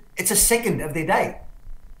it's a second of their day.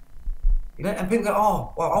 You know, and people go,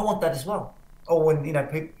 oh, well, I want that as well. Or when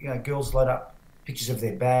girls load up pictures of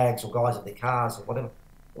their bags, or guys of their cars, or whatever.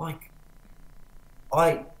 Like,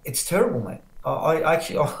 it's terrible, mate. I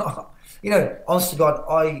actually, honest to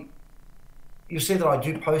God, you'll see that I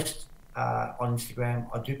do post on Instagram,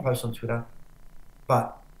 I do post on Twitter,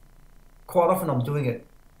 but quite often I'm doing it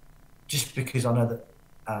just because I know that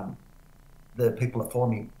the people that follow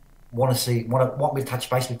me want me to touch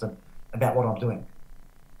base with them about what I'm doing.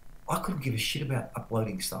 I couldn't give a shit about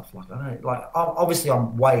uploading stuff. Like, I don't obviously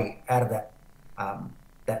I'm way out of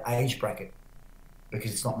that age bracket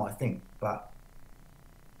because it's not my thing. But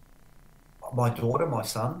my daughter, my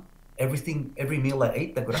son, every meal they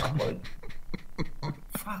eat, they've got to upload.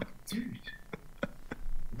 Fuck, dude.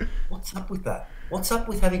 What's up with that? What's up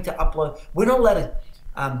with having to upload? We're not allowed to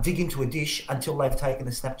dig into a dish until they've taken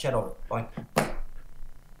a Snapchat of it. Like,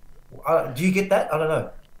 do you get that? I don't know.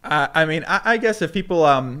 I mean, I guess if people,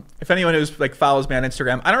 if anyone who's like follows me on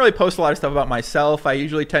Instagram, I don't really post a lot of stuff about myself. I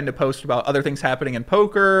usually tend to post about other things happening in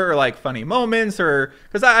poker, or like funny moments, or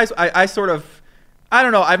because I sort of, I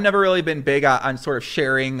don't know, I've never really been big on sort of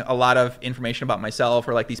sharing a lot of information about myself,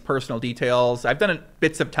 or like these personal details. I've done it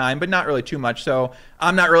bits of time, but not really too much. So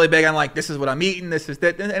I'm not really big on like, this is what I'm eating, this is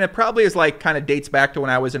that. And it probably is like kind of dates back to when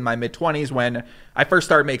I was in my mid-20s, when I first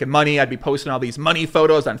started making money. I'd be posting all these money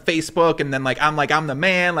photos on Facebook, and then I'm the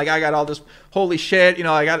man, like I got all this, holy shit,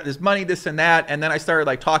 I got this money, this and that. And then I started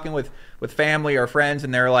like talking with family or friends,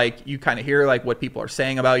 and they're like, you kind of hear like what people are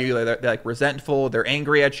saying about you. They're like resentful, they're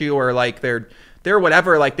angry at you, or like they're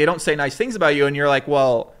whatever, like they don't say nice things about you, and you're like,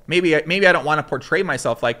 well, maybe I don't want to portray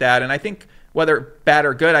myself like that. And I think whether bad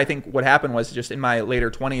or good, I think what happened was just in my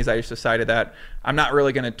later 20s, I just decided that I'm not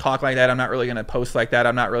really going to talk like that. I'm not really going to post like that.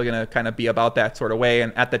 I'm not really going to kind of be about that sort of way.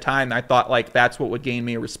 And at the time, I thought like that's what would gain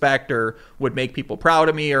me respect, or would make people proud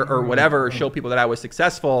of me, or whatever, or show people that I was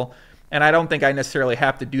successful. And I don't think I necessarily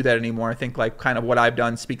have to do that anymore. I think like kind of what I've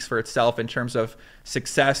done speaks for itself in terms of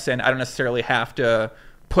success, and I don't necessarily have to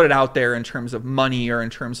put it out there in terms of money, or in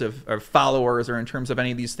terms of followers, or in terms of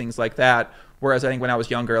any of these things like that. Whereas I think when I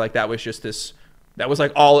was younger, like that was just that was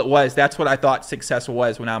like all it was. That's what I thought success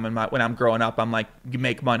was when I'm growing up. I'm like, you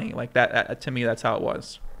make money, like that to me, that's how it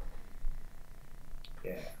was.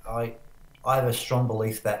 Yeah, I have a strong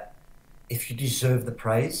belief that if you deserve the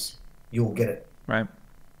praise, you'll get it. Right.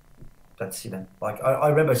 That's, like I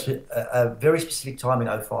remember a very specific time in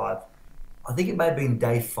 2005. I think it may have been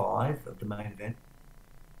day 5 of the main event.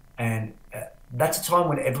 And that's a time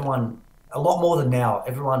when everyone, a lot more than now,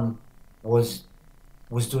 everyone was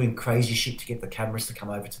doing crazy shit to get the cameras to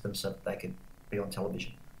come over to them so that they could be on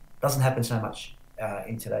television. Doesn't happen so much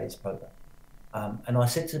in today's poker. And I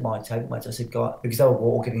said to my table mates, I said, guys, because they were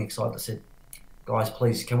all getting excited, I said, guys,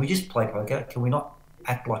 please, can we just play poker? Can we not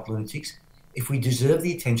act like lunatics? If we deserve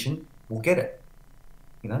the attention, we'll get it.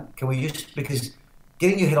 Can we just, because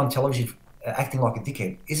getting your head on television acting like a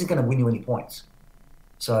dickhead isn't going to win you any points.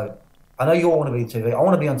 So I know you all want to be on TV. I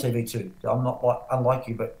want to be on TV too. I'm not unlike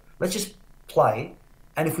you, but let's just play.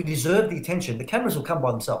 And if we deserve the attention, the cameras will come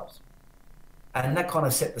by themselves. And that kind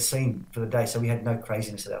of set the scene for the day. So we had no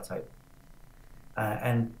craziness at our table.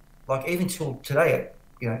 And like even till today,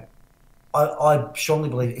 I strongly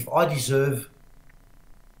believe if I deserve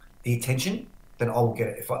the attention, then I will get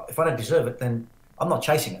it. If I don't deserve it, then I'm not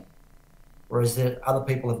chasing it. Whereas other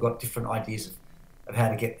people have got different ideas of how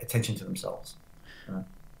to get attention to themselves.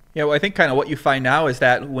 Yeah, well, I think kind of what you find now is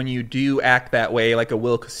that when you do act that way, like a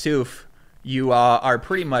Will Kassouf, you are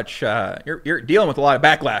pretty much you're dealing with a lot of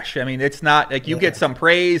backlash. I mean, it's not like you get some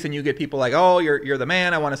praise and you get people like, oh, you're the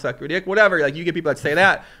man, I want to suck your dick, whatever. Like you get people that say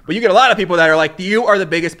that, but you get a lot of people that are like, you are the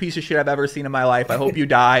biggest piece of shit I've ever seen in my life. I hope you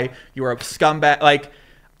die. You are a scumbag. Like,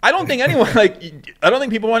 I don't think anyone I don't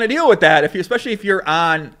think people want to deal with that. Especially if you're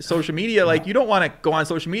on social media, like you don't want to go on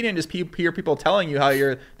social media and just hear people telling you how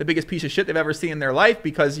you're the biggest piece of shit they've ever seen in their life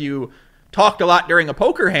because you talked a lot during a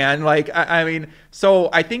poker hand. Like, I mean, so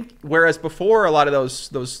I think whereas before a lot of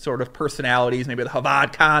those sort of personalities, maybe the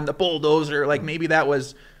Havad Khan, the bulldozer, like maybe that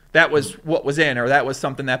was what was in, or that was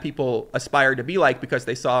something that people aspired to be like because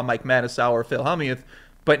they saw Mike Matusow or Phil Hellmuth.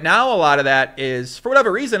 But now a lot of that is, for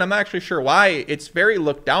whatever reason, I'm not actually sure why, it's very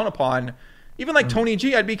looked down upon. Even like Tony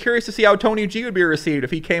G, I'd be curious to see how Tony G would be received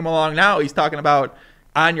if he came along now. He's talking about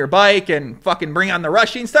on your bike and fucking bring on the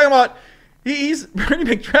rushing. He's talking about, he's a pretty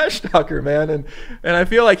big trash talker, man. And I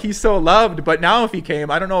feel like he's so loved. But now if he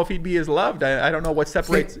came, I don't know if he'd be as loved. I don't know what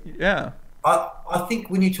separates. Yeah. I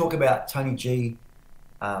think when you talk about Tony G,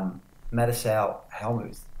 Matusow,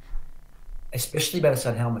 Hellmuth, especially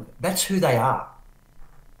Matusow and Hellmuth, that's who they are.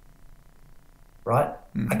 Right?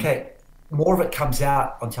 Mm-hmm. Okay, more of it comes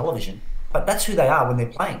out on television, but that's who they are when they're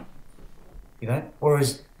playing. You know?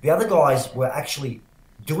 Whereas the other guys were actually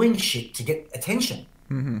doing shit to get attention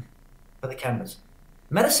for the cameras.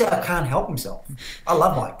 Matusow can't help himself. I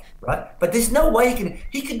love Mike, right? But there's no way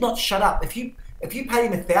he could not shut up. If you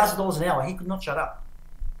paid him $1,000 an hour, he could not shut up.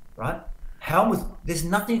 Right? Helmuth, there's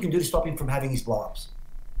nothing you can do to stop him from having his blow-ups.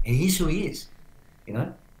 He is who he is. You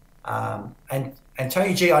know? And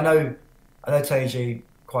Tony G, I know Tony G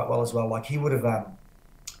quite well as well. Like he would have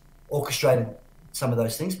orchestrated some of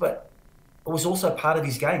those things, but it was also part of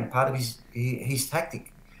his game, part of his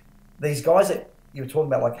tactic. These guys that you were talking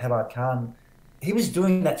about, like Havad Khan, he was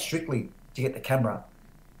doing that strictly to get the camera.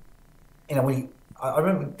 You know, I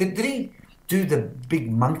remember, did he do the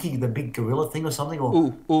big monkey, the big gorilla thing or something?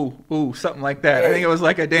 Or ooh, something like that. Yeah, I think it was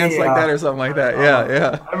like a dance like that or something like that.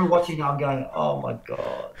 Yeah. I remember watching him, I'm going, oh my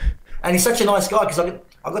God. And he's such a nice guy because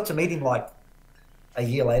I got to meet him like a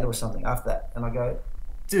year later or something after that. And I go,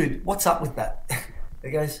 dude, what's up with that? He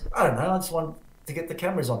goes, I don't know. I just want to get the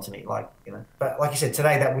cameras onto me. Like, you know, but like you said,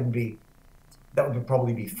 today that would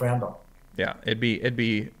probably be frowned on. Yeah, it'd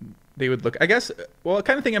be, they would look, I guess, well,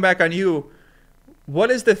 kind of thinking back on you, what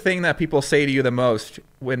is the thing that people say to you the most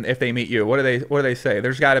if they meet you? What do they say?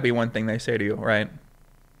 There's got to be one thing they say to you, right?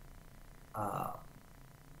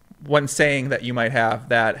 One saying that you might have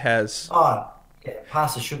that has... Oh, yeah,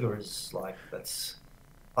 pass the sugar is like,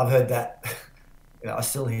 I've heard that. You know, I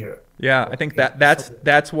still hear it. Yeah, I think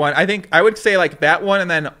that's one. I think I would say like that one,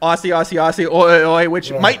 and then Aussie, oi, oi,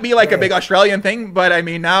 which might be like a big Australian thing, but I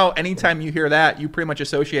mean now anytime you hear that, you pretty much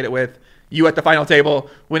associate it with you at the final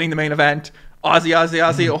table, winning the main event,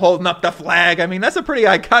 Aussie, holding up the flag. I mean, that's a pretty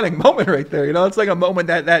iconic moment right there. You know, it's like a moment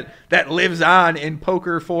that lives on in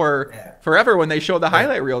poker forever when they show the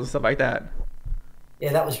highlight reels and stuff like that.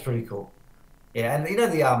 Yeah, that was pretty cool. Yeah, and you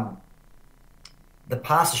know the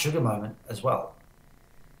pass the sugar moment as well.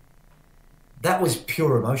 That was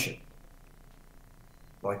pure emotion.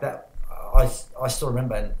 Like that, I still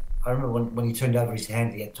remember. And I remember when he turned over his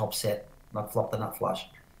hand to get top set, and I flopped the nut flush.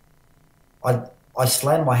 I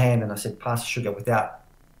slammed my hand and I said, pass the sugar, without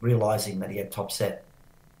realizing that he had top set.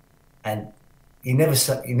 And you're never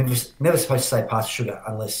supposed to say pass the sugar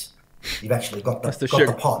unless you've actually got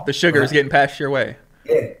the pot. The sugar is getting passed your way.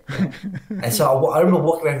 Yeah. And so I remember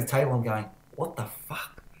walking around the table and going, what the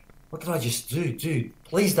fuck? What did I just do? Dude,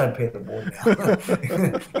 please don't pair the board now.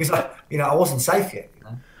 Because I wasn't safe yet, you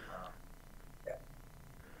know. Yeah.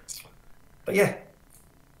 But yeah.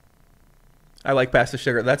 I like pass the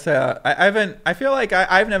sugar. That's I feel like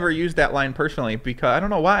I've never used that line personally because I don't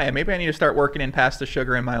know why. Maybe I need to start working in pass the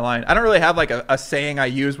sugar in my line. I don't really have like a saying I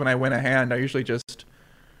use when I win a hand. I usually just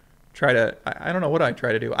try to, I don't know what I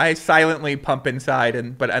try to do. I silently pump inside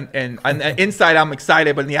and inside I'm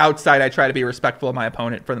excited, but on the outside I try to be respectful of my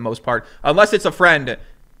opponent for the most part, unless it's a friend,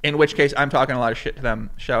 in which case I'm talking a lot of shit to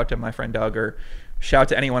them. Shout out to my friend Doug, or shout out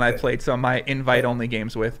to anyone I played some of my invite only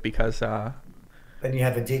games with, because then you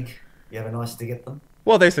have a dig. You have a nice dig at them.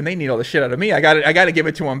 Well, they needle all the shit out of me. I got to give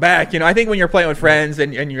it to them back. You know, I think when you're playing with friends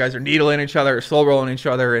and you guys are needling each other, or slow rolling each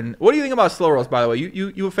other. And what do you think about slow rolls, by the way?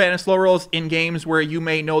 You a fan of slow rolls in games where you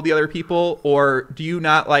may know the other people, or do you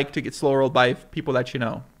not like to get slow rolled by people that you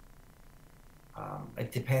know?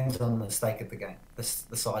 It depends on the stake of the game, the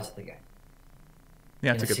size of the game.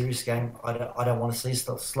 Yeah, in a serious game, I don't want to see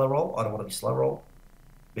slow roll. I don't want to be slow roll,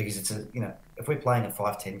 because it's if we're playing a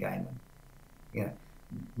 5-10 game, and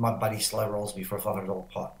my buddy slow rolls me for a $500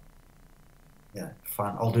 pot.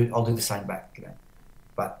 Fun. I'll do the same back.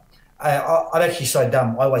 But I'm actually so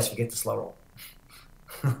dumb. I always forget to slow roll.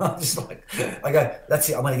 I'm just like, I go, that's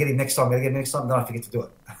it. I'm going to get him next time. I'm going to get him next time. Then I forget to do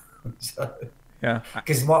it. So, Yeah.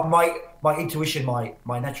 because my intuition,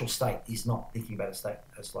 my natural state is not thinking about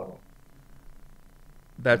a slow roll.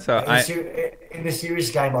 That's in a serious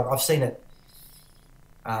game, like I've seen it.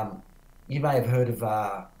 You may have heard of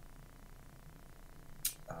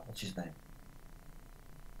what's his name?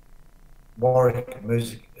 Warwick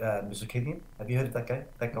Muzakinian. Have you heard of that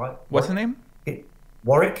guy? What's the name?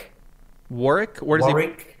 Warwick. Warwick? Where does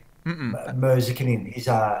Warwick Muzakinian. He's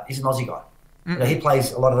an Aussie guy. You know, he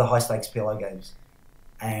plays a lot of the high stakes PLO games,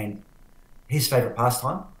 and his favourite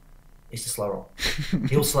pastime is to slow roll.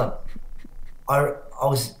 He'll slow. I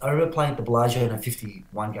remember playing at the Bellagio in a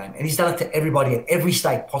 51 game, and he's done it to everybody at every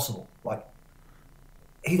stake possible. Like,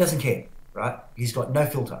 he doesn't care, right? He's got no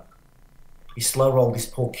filter. He slow rolled this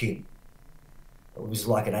poor kid. It was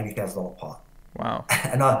like an $80,000 pot. Wow.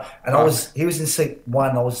 He was in seat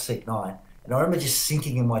 1, I was in seat 9, and I remember just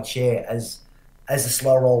sinking in my chair as the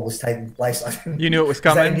slow roll was taking place. You knew it was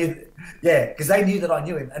coming? Because they knew that I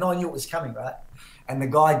knew him, and I knew it was coming, right? And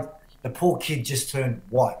the poor kid just turned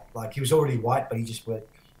white. Like, he was already white, but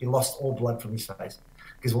he lost all blood from his face.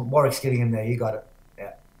 Because Warwick's getting him there, you got it.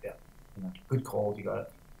 Yeah. You know, good call, you got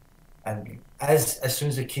it. And as soon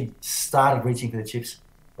as the kid started reaching for the chips,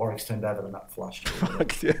 Warwick's turned over the nut flush.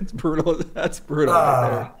 Fuck, that's brutal. That's brutal. Right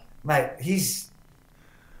there. Mate,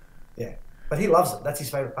 but he loves it. That's his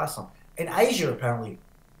favourite pastime. In Asia, apparently,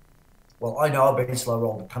 well, I know I've been slow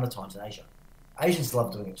rolled a ton of times in Asia. Asians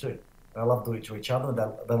love doing it too. They love doing it to each other.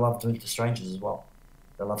 They love doing it to strangers as well.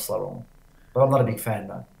 They love slow rolling. But I'm not a big fan,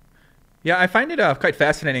 though. Yeah, I find it quite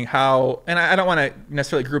fascinating how, and I don't want to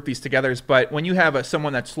necessarily group these together, but when you have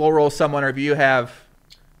someone that slow rolls someone, or if you have,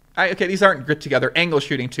 okay, these aren't grouped together, angle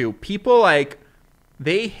shooting too. People, like,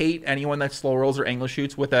 they hate anyone that slow rolls or angle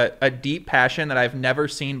shoots with a deep passion that I've never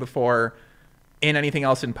seen before in anything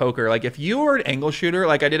else in poker. Like, if you were an angle shooter,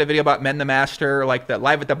 like I did a video about Men the Master, like the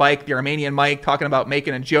Live at the Bike, the Armenian Mike, talking about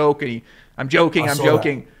making a joke, and I'm joking.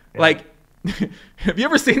 Yeah. Like, have you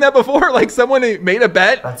ever seen that before? Like, someone made a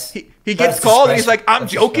bet, he gets called, and he's like, I'm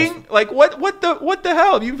joking? Like, what the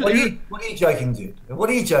hell? What are you joking, dude? What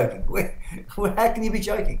are you joking? How can you be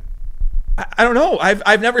joking? I don't know.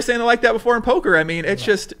 I've never seen it like that before in poker. I mean, it's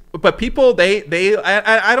just, but people,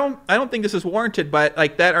 I don't think this is warranted, but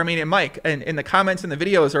like that Armenian Mike and in the comments in the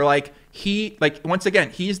videos are like, once again,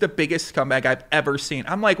 he's the biggest scumbag I've ever seen.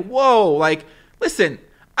 I'm like, whoa, like, listen,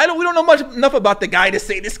 we don't know enough about the guy to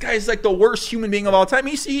say this guy's like the worst human being of all time.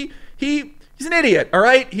 He's an idiot, all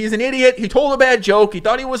right? He's an idiot. He told a bad joke. He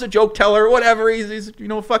thought he was a joke teller, whatever. He's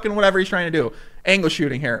fucking whatever he's trying to do. Angle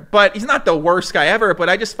shooting here. But he's not the worst guy ever. But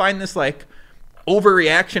I just find this like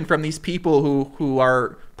overreaction from these people who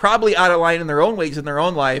are probably out of line in their own ways in their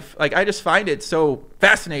own life. Like, I just find it so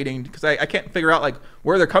fascinating because I can't figure out like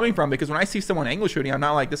where they're coming from, because when I see someone angle shooting, I'm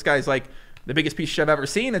not like, this guy's like the biggest piece of shit I've ever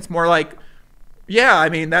seen. It's more like, yeah, I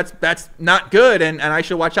mean, that's not good, and I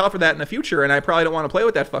should watch out for that in the future, and I probably don't want to play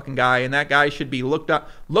with that fucking guy, and that guy should be looked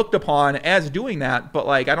upon as doing that. But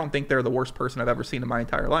like, I don't think they're the worst person I've ever seen in my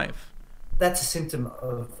entire life. That's a symptom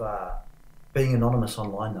of being anonymous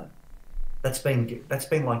online, though. That's been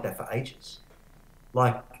like that for ages.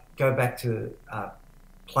 Like, go back to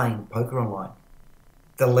playing poker online.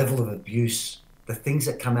 The level of abuse, the things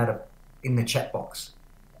that come out of in the chat box,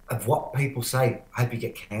 of what people say. Hope you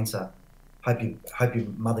get cancer. Hope your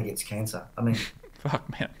mother gets cancer. I mean, fuck,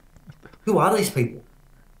 man. Who are these people?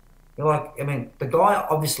 You're like, I mean, the guy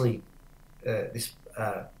obviously, this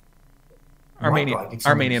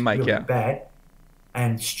Armenian Mike, really yeah, bad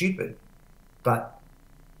and stupid, but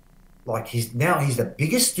like he's the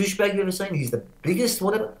biggest douchebag you've ever seen. He's the biggest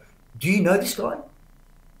whatever. Do you know this guy?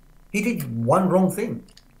 He did one wrong thing,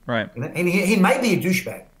 right? You know? And he may be a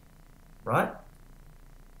douchebag, right?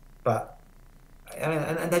 But I mean,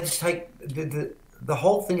 and they just take the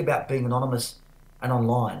whole thing about being anonymous and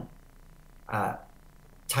online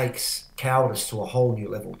takes cowardice to a whole new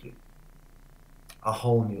level, dude. A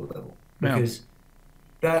whole new level. Because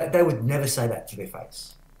they would never say that to their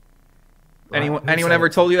face. Right? Anyone ever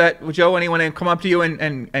told you that, Joe? Anyone come up to you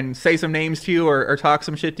and say some names to you or talk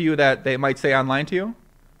some shit to you that they might say online to you?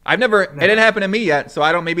 It didn't happen to me yet, so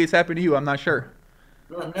I don't, maybe it's happened to you, I'm not sure.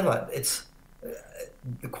 No, never. It's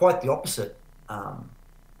quite the opposite.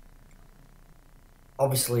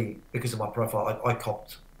 Obviously, because of my profile, I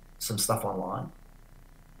copped some stuff online.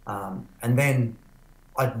 And then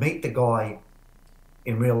I'd meet the guy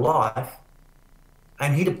in real life,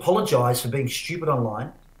 and he'd apologize for being stupid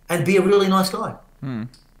online and be a really nice guy.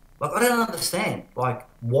 Like, I don't understand. Like,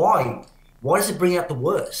 why? Why does it bring out the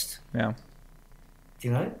worst? Yeah.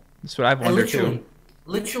 You know? That's what I've And wondered too.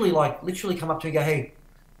 literally come up to me and go, hey,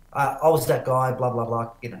 I was that guy, blah, blah,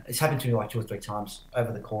 blah. You know, it's happened to me like 2 or 3 times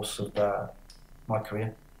over the course of my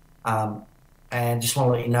career. Um, and just want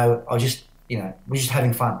to let you know, we're just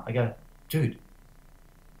having fun. I go, dude,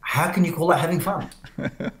 how can you call that having fun?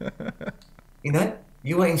 You know,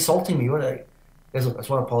 you were insulting me. Goes, look, I just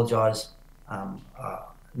want to apologize.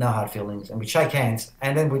 No hard feelings. And we'd shake hands,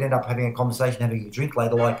 and then we'd end up having a conversation, having a drink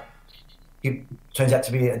later. Like, he turns out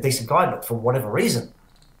to be a decent guy, but for whatever reason,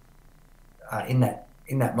 in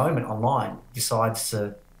that moment online, decides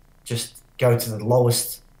to just go to the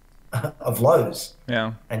lowest of lows.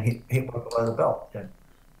 Yeah. And hit one below the belt. Yeah.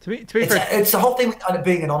 To be fair, It's the whole thing with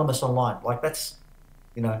being anonymous online. Like, that's,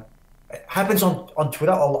 it happens on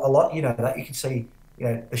Twitter a lot. You know, that you can see,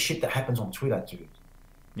 the shit that happens on Twitter, dude.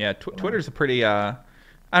 yeah, Twitter's a pretty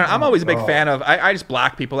I'm always a big fan of. I just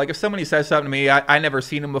block people. Like if somebody says something to me, I never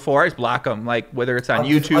seen them before. I just block them. Like whether it's on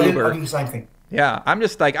YouTube or I do the same thing. yeah. I'm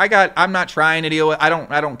just like I'm not trying to deal with. I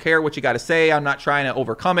don't care what you got to say. I'm not trying to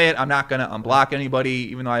overcome it. I'm not gonna unblock anybody,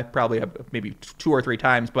 even though I probably have maybe 2 or 3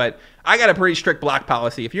 times. But I got a pretty strict block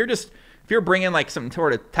policy. If you're bringing like some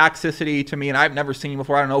sort of toxicity to me and I've never seen you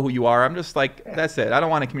before, I don't know who you are. I'm just like that's it. I don't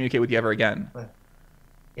want to communicate with you ever again.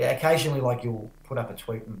 Yeah, occasionally like you'll put up a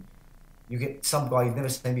tweet and you get some guy you've never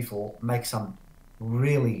seen before make some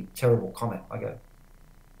really terrible comment. I go,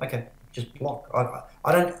 okay, just block.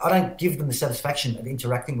 I don't give them the satisfaction of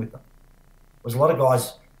interacting with them. Whereas a lot of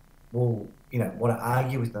guys will, want to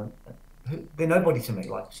argue with them. They're nobody to me.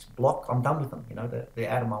 Like, just block. I'm done with them. They're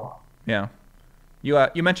out of my life. Yeah.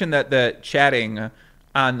 You mentioned that the chatting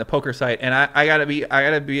on the poker site, and I gotta be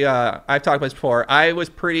I've talked about this before. I was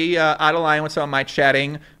pretty out of line with some of my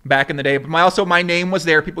chatting back in the day, but my name was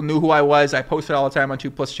there. People knew who I was. I posted all the time on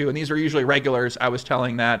 2+2, and these are usually regulars. I was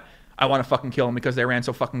telling that I want to fucking kill them because they ran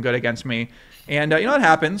so fucking good against me. And it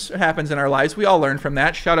happens. It happens in our lives. We all learn from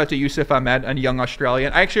that. Shout out to Yusuf Ahmed, a young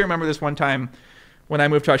Australian. I actually remember this one time when I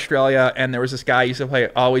moved to Australia, and there was this guy I used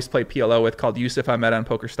to always play PLO with called Yusuf Ahmed on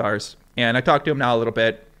Poker Stars, and I talked to him now a little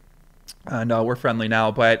bit. No, we're friendly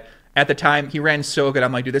now, but at the time he ran so good.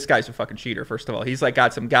 I'm like, dude, this guy's a fucking cheater. First of all, he's like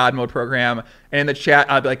got some God mode program, and in the chat,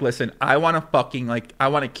 I'd be like, listen, I want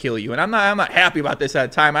to kill you, and I'm not happy about this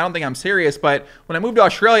at the time. I don't think I'm serious, but when I moved to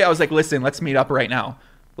Australia, I was like, listen, let's meet up right now.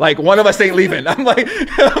 Like one of us ain't leaving. I'm like,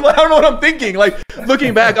 I don't know what I'm thinking. Like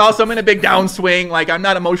looking back, also I'm in a big downswing. Like I'm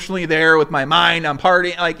not emotionally there with my mind. I'm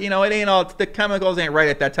partying. Like it ain't all the chemicals ain't right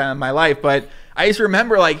at that time in my life, but I just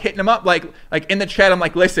remember like hitting him up like in the chat. I'm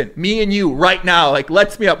like, listen, me and you right now, like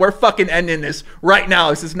let's meet up. We're fucking ending this right now.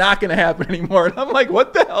 This is not gonna happen anymore. And I'm like,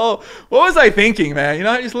 what the hell? What was I thinking, man?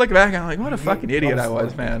 I just look back and I'm like, what a fucking idiot I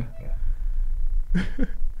was, man.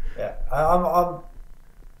 Yeah.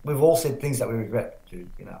 We've all said things that we regret, dude.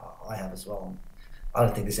 I have as well. I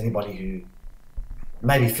don't think there's anybody who,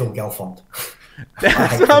 maybe Phil Gelfond.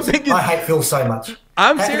 I hate Phil so much.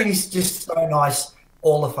 I'm serious. He's just so nice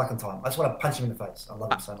all the fucking time. I just want to punch him in the face. I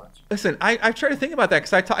love him so much. Listen, I try to think about that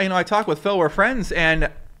because I talk with Phil. We're friends, and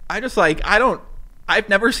I just like I've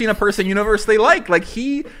never seen a person universally liked. Like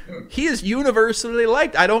he is universally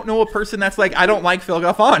liked. I don't know a person that's like I don't like Phil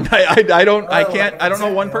Gelfond. I don't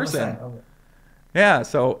know one person. Yeah,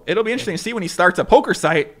 so it'll be interesting to see when he starts a poker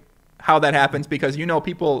site how that happens because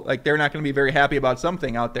people like they're not going to be very happy about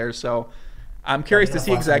something out there. So I'm curious to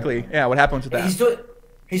see exactly what happens with that. He's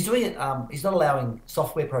doing it. He's not allowing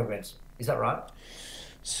software programs. Is that right?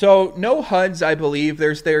 So no HUDs, I believe.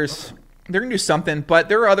 They're going to do something, but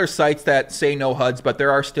there are other sites that say no HUDs, but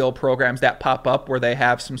there are still programs that pop up where they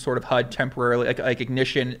have some sort of HUD temporarily, like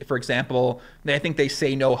Ignition, for example. I think they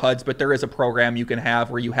say no HUDs, but there is a program you can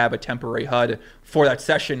have where you have a temporary HUD for that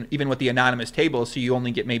session, even with the anonymous table, so you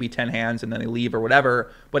only get maybe 10 hands and then they leave or whatever,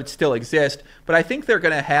 but it still exists. But I think they're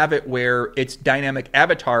going to have it where it's dynamic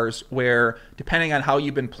avatars where, depending on how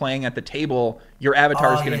you've been playing at the table, your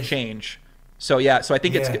avatar is going to change. So, so I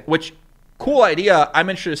think it's, cool idea. I'm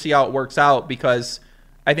interested to see how it works out because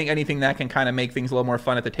I think anything that can kind of make things a little more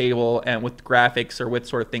fun at the table and with graphics or with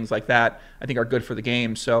sort of things like that, I think are good for the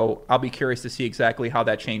game. So I'll be curious to see exactly how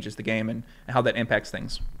that changes the game and how that impacts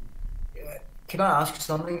things. Can I ask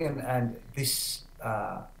something? And this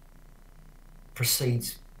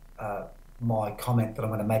precedes my comment that I'm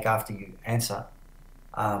going to make after you answer.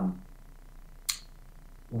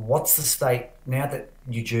 What's the state, now that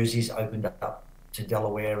New Jersey's opened up to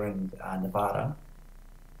Delaware and Nevada,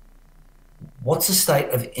 what's the state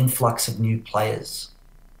of influx of new players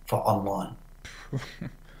for online?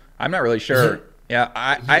 I'm not really sure.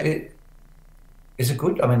 Is it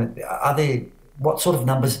good? I mean, are there, what sort of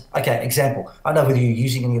numbers? Okay, example. I don't know whether you're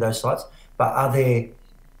using any of those sites, but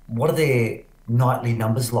what are their nightly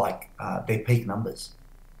numbers like their peak numbers.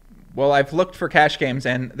 Well, I've looked for cash games,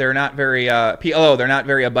 and they're not very they're not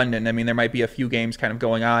very abundant. I mean, there might be a few games kind of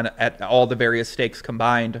going on at all the various stakes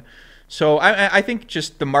combined. So I think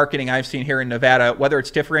just the marketing I've seen here in Nevada, whether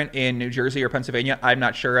it's different in New Jersey or Pennsylvania, I'm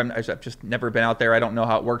not sure. I've just never been out there. I don't know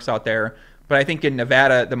how it works out there. But I think in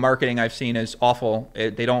Nevada, the marketing I've seen is awful.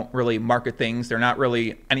 They don't really market things. They're not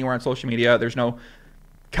really anywhere on social media. There's no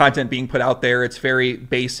content being put out there. It's very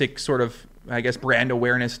basic sort of, I guess, brand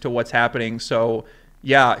awareness to what's happening. So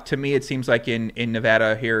yeah, to me, it seems like in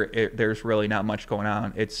Nevada here, there's really not much going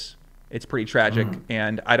on. It's pretty tragic,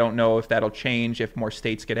 and I don't know if that'll change if more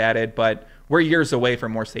states get added, but we're years away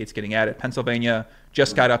from more states getting added. Pennsylvania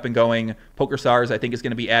just got up and going. PokerStars, I think, is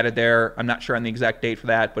going to be added there. I'm not sure on the exact date for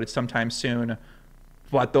that, but it's sometime soon.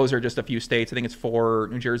 But those are just a few states. I think it's 4: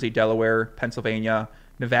 New Jersey, Delaware, Pennsylvania,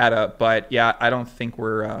 Nevada. But yeah, I don't think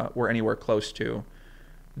we're anywhere close to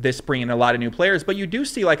this bringing a lot of new players. But you do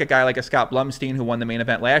see like a guy like a Scott Blumstein who won the main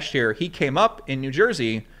event last year. He came up in New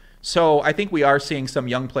Jersey. So I think we are seeing some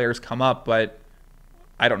young players come up, but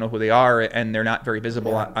I don't know who they are, and they're not very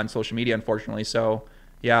visible on social media, unfortunately. So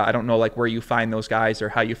yeah, I don't know like where you find those guys or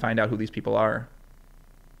how you find out who these people are.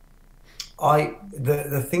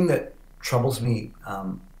 The thing that troubles me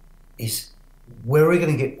is where are we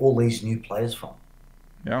going to get all these new players from?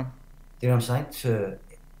 Yeah. Do you know what I'm saying?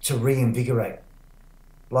 To reinvigorate.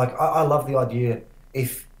 Like I love the idea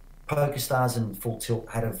if PokerStars and Full Tilt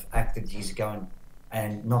had have acted years ago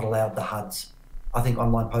and not allowed the HUDs, I think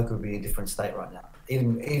online poker would be in a different state right now,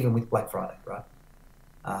 even with Black Friday, right?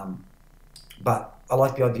 But I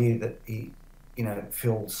like the idea that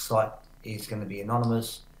Phil's site is going to be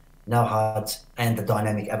anonymous, no HUDs, and the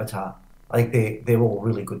dynamic avatar. I think they're all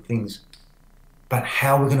really good things. But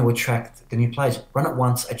how are we going to attract the new players? Run It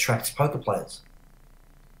Once attracts poker players.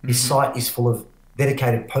 His site is full of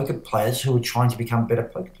dedicated poker players who are trying to become better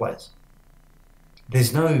poker players.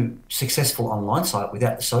 There's no successful online site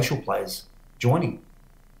without the social players joining.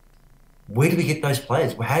 Where do we get those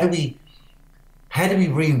players? How do we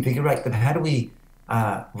reinvigorate them? How do we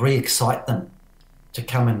re-excite them to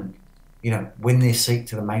come and win their seat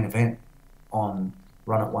to the main event on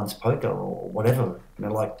Run It Once Poker or whatever?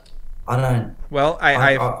 I don't. Well,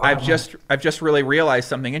 I've just really realized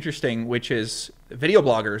something interesting, which is video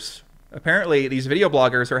bloggers. Apparently, these video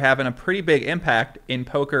bloggers are having a pretty big impact in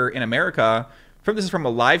poker in America. This is from a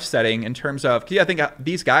live setting in terms of, I think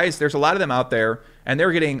these guys, there's a lot of them out there, and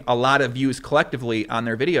they're getting a lot of views collectively on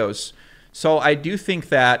their videos. So I do think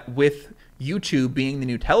that with YouTube being the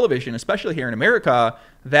new television, especially here in America,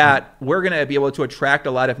 that we're going to be able to attract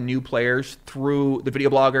a lot of new players through the video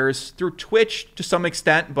bloggers, through Twitch to some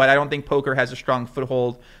extent, but I don't think poker has a strong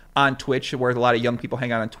foothold on Twitch, where a lot of young people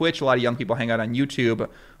hang out on Twitch, a lot of young people hang out on YouTube.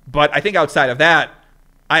 But I think outside of that,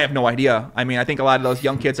 I have no idea. I mean, I think a lot of those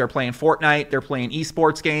young kids are playing Fortnite. They're playing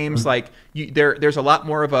esports games. There's a lot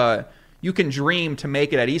more of you can dream to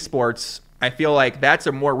make it at esports. I feel like that's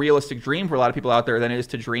a more realistic dream for a lot of people out there than it is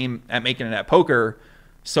to dream at making it at poker.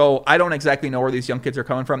 So I don't exactly know where these young kids are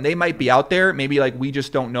coming from. They might be out there. Maybe we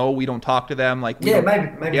just don't know. We don't talk to them. Maybe.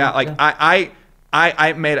 Yeah,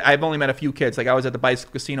 I've only met a few kids. I was at the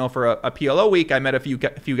Bicycle Casino for a PLO week. I met a few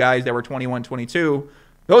guys that were 21, 22.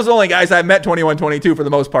 Those are the only guys I've met 21, 22 for the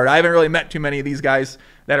most part. I haven't really met too many of these guys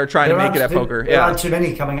that are trying to make it at poker. There aren't too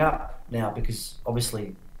many coming up now because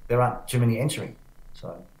obviously there aren't too many entering.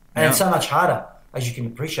 And it's so much harder, as you can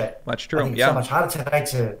appreciate. That's true. It's so much harder today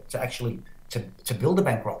to actually to build a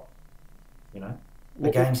bankroll.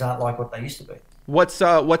 The games aren't like what they used to be. What's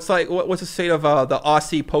the state of the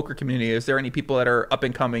Aussie poker community? Is there any people that are up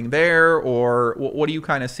and coming there, or what do you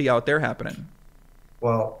kind of see out there happening?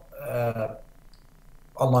 Well,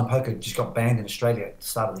 online poker just got banned in Australia at the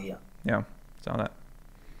start of the year. Yeah, saw that.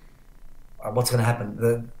 What's going to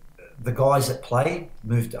happen? The guys that play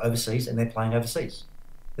moved to overseas, and they're playing overseas.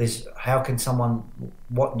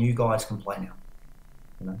 What new guys can play now?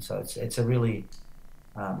 So it's a really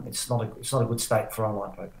it's not a good state for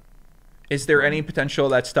online poker. Is there any potential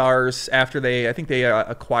that Stars, after I think they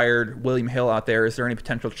acquired William Hill out there, is there any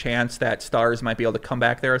potential chance that Stars might be able to come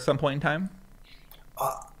back there at some point in time?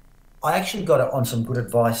 I actually got it on some good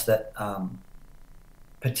advice that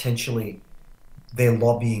potentially their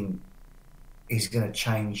lobbying is going to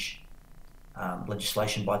change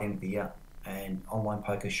legislation by the end of the year, and online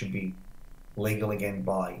poker should be legal again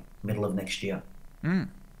by middle of next year. I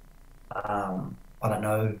don't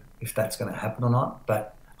know if that's going to happen or not,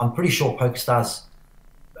 but I'm pretty sure PokerStars,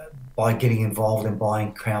 by getting involved in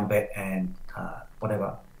buying Crown Bet and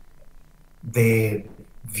whatever, their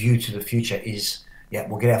view to the future is,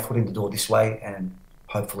 we'll get our foot in the door this way, and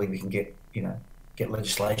hopefully we can get get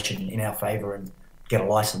legislation in our favor and get a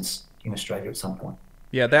license in Australia at some point.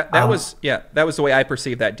 Yeah, that was the way I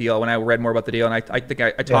perceived that deal when I read more about the deal, and I think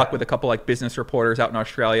I talked with a couple like business reporters out in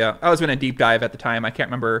Australia. I was doing a deep dive at the time. I can't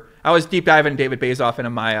remember. I was deep diving David Bezoff and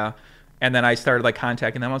Amaya, and then I started like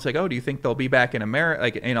contacting them. I was like, oh, do you think they'll be back in America,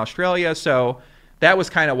 like in Australia? So that was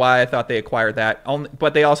kind of why I thought they acquired that.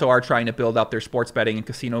 But they also are trying to build up their sports betting and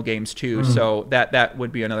casino games too. So that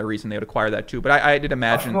would be another reason they would acquire that too. But I did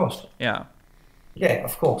imagine. Of course. Yeah. Yeah,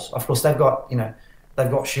 of course. They've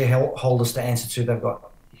got shareholders to answer to.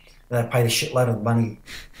 They paid a shitload of money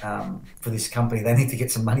for this company. They need to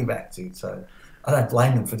get some money back too. So I don't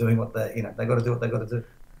blame them for doing what they got to do what they got to do.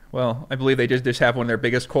 Well, I believe they just have one of their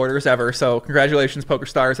biggest quarters ever. So congratulations,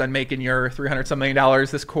 PokerStars, on making your $300-some million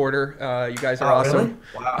this quarter. You guys are awesome.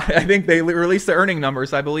 Really? Wow. I think they released the earning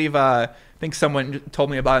numbers. I believe I think someone told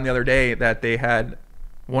me about it the other day that they had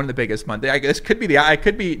one of the biggest months. This could be I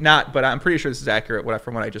could be not, but I'm pretty sure this is accurate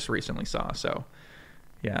from what I just recently saw. So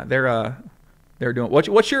yeah, they're doing.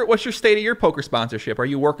 What's your state of your poker sponsorship? Are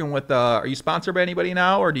you working with? Are you sponsored by anybody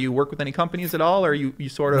now, or do you work with any companies at all, or you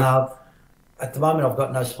sort of? No, at the moment I've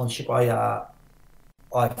got no sponsorship. I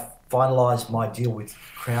finalised my deal with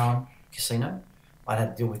Crown Casino. I had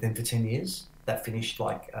a deal with them for 10 years. That finished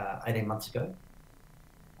like 18 months ago.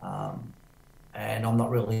 And I'm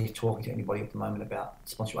not really talking to anybody at the moment about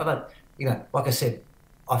sponsorship. I don't, like I said,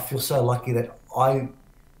 I feel so lucky that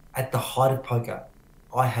at the height of poker,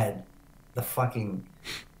 I had the fucking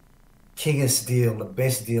kingest deal, the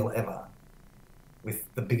best deal ever with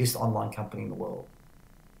the biggest online company in the world.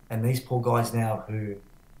 And these poor guys now who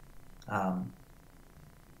are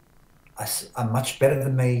much better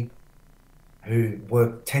than me, who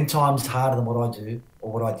work 10 times harder than what I do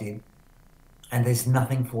or what I did, and there's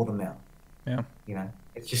nothing for them now. Yeah.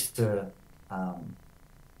 It's just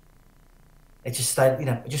just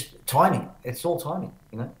timing. It's all timing,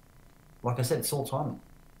 Like I said, it's all timing.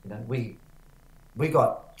 We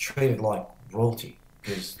got treated like royalty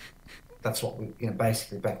because that's what we,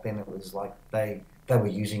 basically back then it was like they were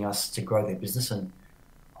using us to grow their business, and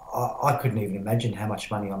I couldn't even imagine how much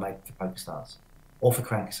money I made for PokerStars or for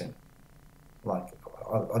Crown Casino. Like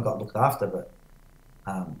I got looked after, but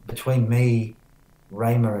between me,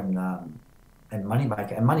 Raymer, and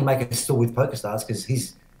Moneymaker is still with PokerStars because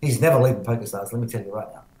he's never leaving PokerStars. Let me tell you right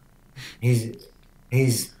now,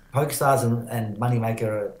 he's PokerStars and Moneymaker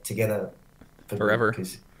are together forever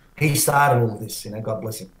because he started all of this. God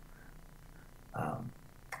bless him.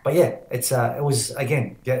 But yeah, it was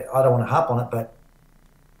again. Yeah, I don't want to harp on it, but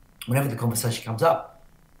whenever the conversation comes up,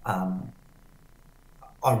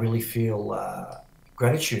 I really feel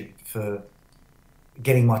gratitude for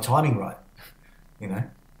getting my timing right.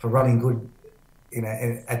 For running good,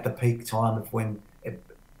 at the peak time of when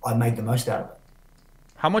I made the most out of it.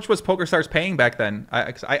 How much was PokerStars paying back then?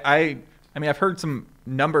 I mean, I've heard some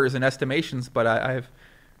numbers and estimations, but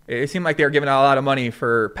it seemed like they were giving out a lot of money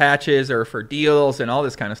for patches or for deals and all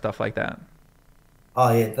this kind of stuff like that.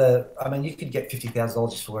 Oh yeah, you could get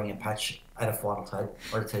 $50,000 just for wearing a patch at a final table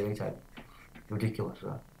or a TV table. Ridiculous,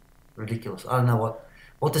 right? Ridiculous. I don't know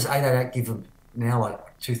what does 888 give them now,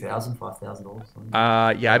 like $2,000,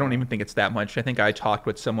 $5,000. Yeah, I don't even think it's that much. I think I talked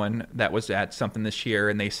with someone that was at something this year,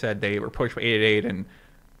 and they said they were pushed for 888, and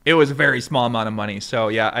it was a very small amount of money. So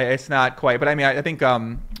yeah, it's not quite. But I mean, I think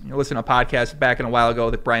listen to a podcast back in a while ago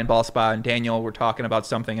that Brian Ballspa and Daniel were talking about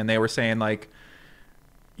something, and they were saying like,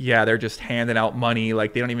 yeah, they're just handing out money,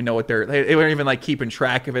 like they don't even know what they weren't even like keeping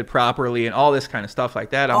track of it properly, and all this kind of stuff like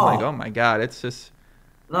that. I'm like, oh my god, it's just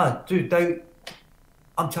no, dude.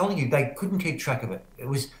 I'm telling you, they couldn't keep track of it. It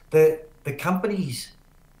was the companies,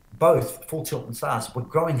 both Full Tilt and Stars, were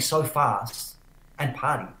growing so fast and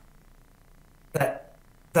party that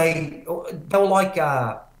they were like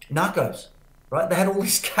narcos, right? They had all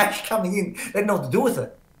this cash coming in. They didn't know what to do with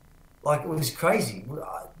it. Like, it was crazy.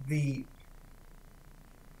 The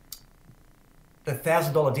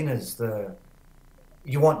 $1,000 dinners,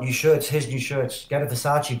 you want new shirts, here's new shirts. Go to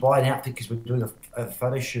Versace, buy an outfit because we're doing a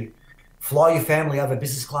photo shoot. Fly your family over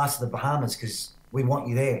business class to the Bahamas because we want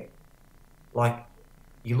you there. Like,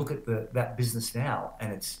 you look at that business now,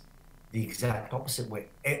 and it's the exact opposite, where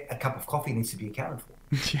a cup of coffee needs to be accounted for.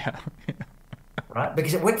 Yeah. Right?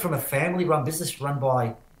 Because it went from a family-run business run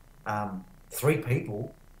by 3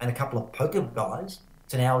 people and a couple of poker guys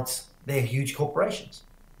to now they're huge corporations.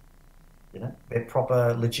 They're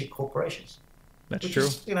proper, legit corporations. That's true.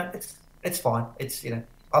 It's fine. It's, like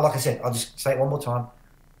I said, I'll just say it one more time.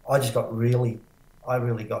 I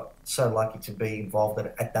really got so lucky to be involved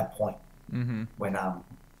at that point. Mm-hmm. When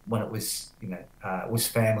it was, it was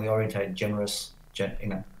family orientated, generous,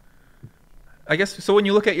 I guess so. When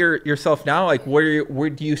you look at yourself now, like where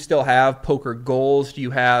do you still have poker goals? Do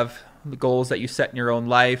you have the goals that you set in your own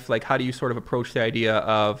life? Like how do you sort of approach the idea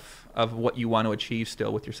of what you want to achieve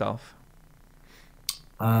still with yourself?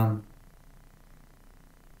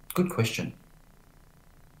 Good question.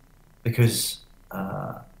 Because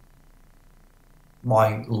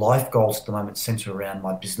my life goals at the moment center around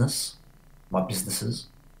my businesses,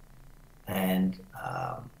 and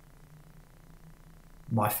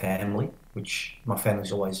my family, which my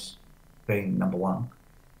family's always been number one.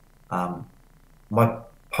 My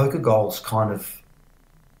poker goals kind of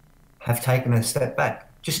have taken a step back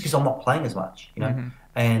just because I'm not playing as much, you know, Mm-hmm.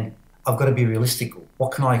 and I've got to be realistic.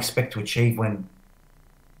 What can I expect to achieve when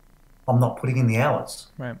I'm not putting in the hours?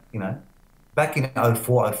 Right. You know, back in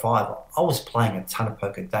 04, 05, I was playing a ton of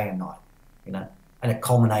poker day and night, you know, and it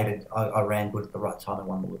culminated. I ran good at the right time and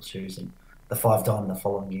won the World Series and the 5 Diamond the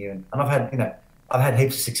following year. And I've had, you know, I've had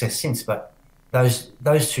heaps of success since, but those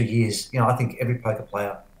 2 years, you know, I think every poker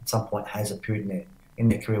player at some point has a period in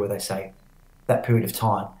their career where they say that period of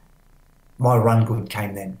time, my run good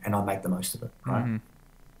came then and I make the most of it, right?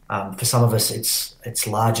 Mm-hmm. For some of us, it's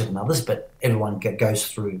larger than others, but everyone goes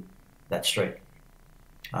through that streak.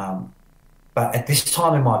 But at this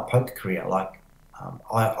time in my poker career, like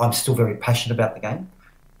I'm still very passionate about the game.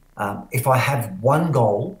 If I have one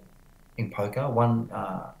goal in poker, one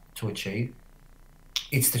to achieve,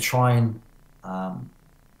 it's to try and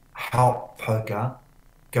help poker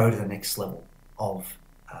go to the next level of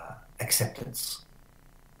acceptance.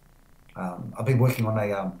 I've been working on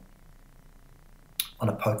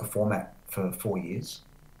a poker format for 4 years,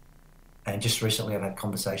 and just recently I've had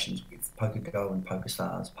conversations with Poker Go and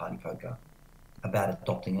PokerStars, Party Poker, about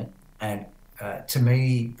adopting it. And to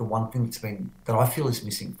me, the one thing that I feel is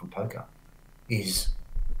missing from poker is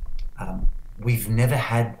we've never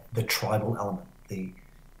had the tribal element, the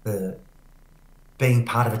being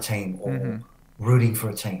part of a team or Mm-hmm. rooting for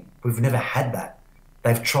a team. We've never had that.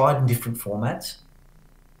 They've tried in different formats.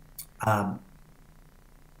 I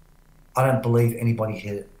don't believe anybody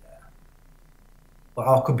here,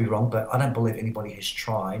 well, I could be wrong, but I don't believe anybody has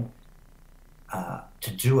tried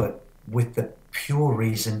to do it with the pure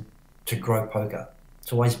reason to grow poker.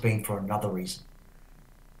 It's always been for another reason,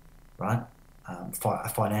 right? A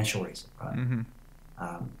financial reason, right?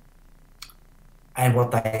 Mm-hmm. And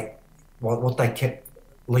what they kept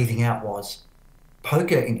leaving out was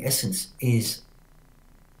poker, in essence, is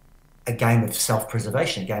a game of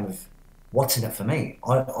self-preservation, a game of what's in it for me.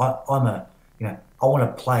 I'm a, you know, I want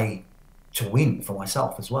to play to win for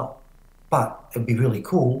myself as well. But it'd be really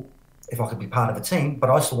cool if I could be part of a team, but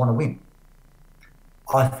I still want to win.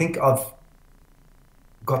 I think I've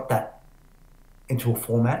got that into a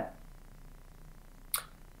format.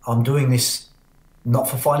 I'm doing this not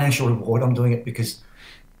for financial reward. I'm doing it because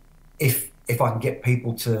if I can get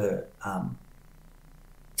people to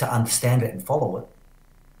understand it and follow it,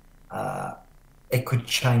 it could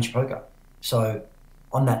change poker. So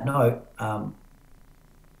on that note,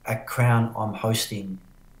 at Crown, I'm hosting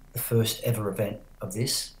the first ever event of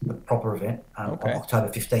this, the proper event, on October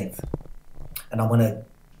 15th. And I'm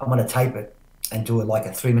gonna tape it and do it like a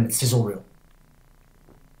 3-minute sizzle reel.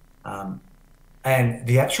 And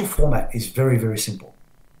the actual format is very, very simple.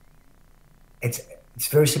 It's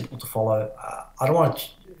very simple to follow. I don't want to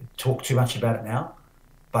talk too much about it now,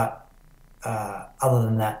 but other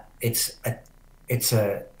than that, it's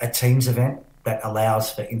a teams event that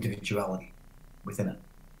allows for individuality within it.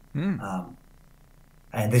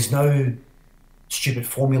 And there's no stupid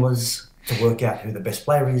formulas to work out who the best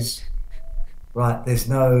player is, right? There's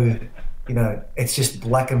no, you know, it's just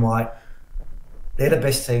black and white. They're the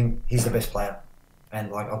best team. He's the best player. And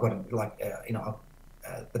like, I've got to, like, you know,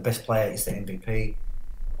 the best player is the MVP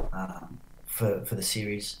for the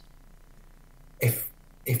series. If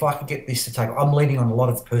I could get this to take, I'm leaning on a lot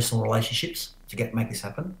of personal relationships to make this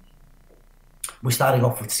happen. We're starting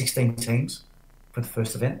off with 16 teams for the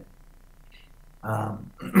first event.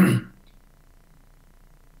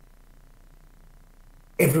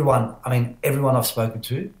 Everyone I've spoken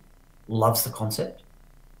to loves the concept.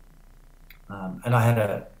 And I had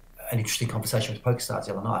an interesting conversation with PokerStars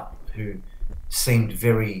the other night, who seemed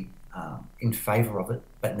very in favor of it,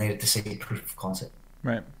 but needed to see proof of concept.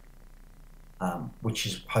 Right. Which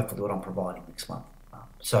is hopefully what I'm providing next month.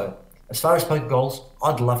 So as far as poker goals,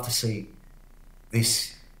 I'd love to see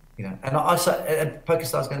this, you know, and I say, and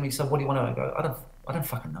PokerStars going to me, so what do you want to go? I don't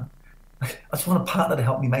fucking know. I just want a partner to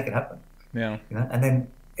help me make it happen. Yeah. You know, and then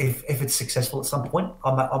if it's successful at some point,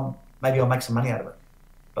 maybe I'll make some money out of it.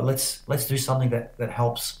 But let's do something that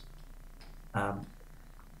helps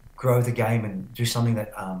grow the game and do something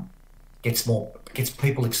that gets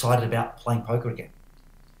people excited about playing poker again.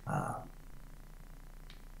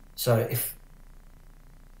 So if,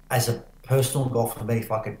 as a personal goal for me,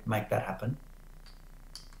 if I could make that happen,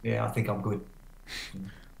 yeah, I think I'm good.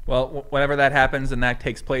 Well, whenever that happens and that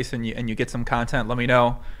takes place and you get some content, let me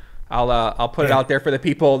know. I'll put it out there for the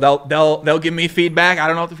people. They'll give me feedback. I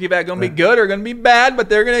don't know if the feedback gonna be good or gonna be bad, but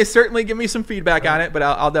they're gonna certainly give me some feedback on it. But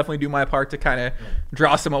I'll definitely do my part to kind of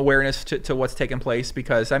draw some awareness to what's taking place,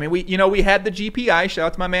 because I mean we had the GPI. Shout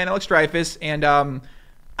out to my man Alex Dreyfus, and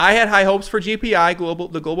I had high hopes for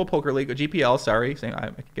GPI, the Global Poker League, or GPL. Sorry,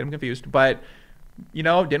 I get them confused, but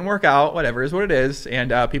didn't work out. Whatever is what it is, and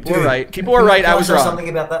people were right. People were right. I was wrong. Something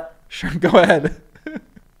about that? Sure, go ahead.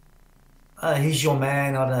 He's your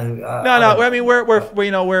man. I don't know. No. I mean, we're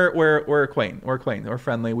acquainted. We're acquainted. We're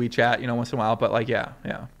friendly. We chat, once in a while. But like, yeah.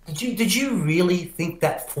 Did you really think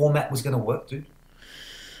that format was going to work, dude?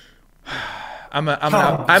 I'm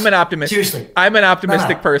an optimist. Seriously, I'm an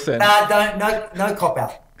optimistic person. No cop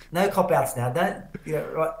out. No cop outs now. Don't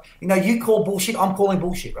right? You call bullshit. I'm calling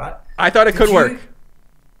bullshit, right? I thought it could work.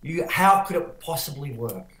 How could it possibly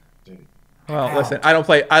work, dude? Well, listen, I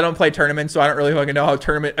don't play tournaments, so I don't really fucking know how a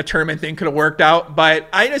tournament thing could have worked out. But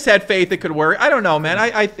I just had faith it could work. I don't know, man.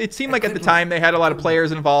 It seemed like at the time they had a lot of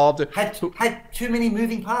players involved. Had too many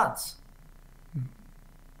moving parts.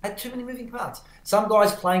 Some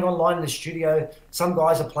guys playing online in the studio. Some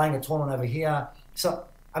guys are playing a tournament over here. So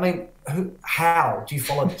I mean, how do you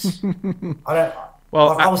follow this? I don't.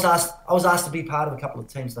 Well, I was asked to be part of a couple of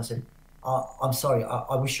teams, and I said, I'm sorry.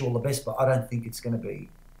 I wish you all the best, but I don't think it's going to be.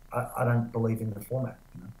 I don't believe in the format.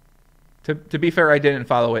 To be fair, I didn't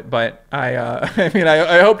follow it, but I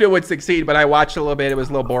hoped it would succeed, but I watched a little bit. It was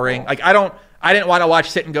a little boring. Like I didn't want to watch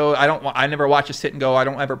sit and go. I never watch a sit and go. I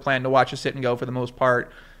don't ever plan to watch a sit and go for the most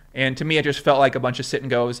part. And to me, it just felt like a bunch of sit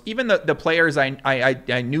and goes. Even the players,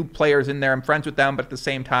 I knew players in there. I'm friends with them, but at the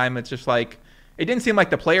same time, it's just like it didn't seem like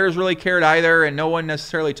the players really cared either, and no one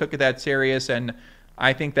necessarily took it that serious. And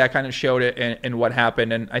I think that kind of showed it in what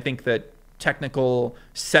happened. And I think that technical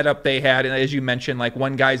setup they had, and as you mentioned, like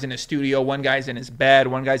one guy's in his studio, one guy's in his bed,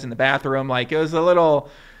 one guy's in the bathroom. Like it was a little,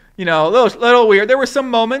 little weird. There were some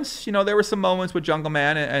moments, with Jungle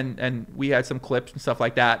Man, and we had some clips and stuff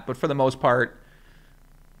like that. But for the most part,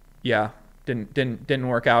 yeah, didn't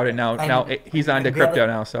work out. And now he's on to crypto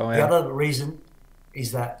now. So the other reason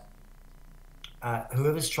is that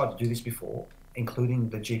whoever's tried to do this before, including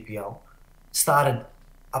the GPL, started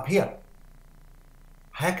up here.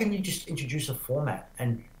 How can you just introduce a format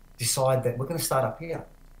and decide that we're going to start up here?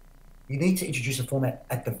 You need to introduce a format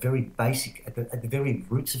at the very basic, at the very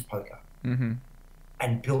roots of poker,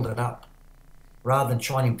 and build it up, rather than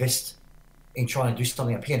try and invest in trying to do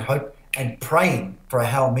something up here and hope and praying for a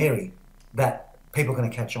Hail Mary that people are going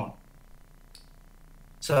to catch on.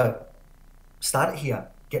 So start it here.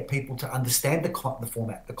 Get people to understand the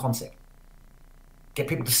format, the concept. Get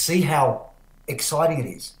people to see how exciting it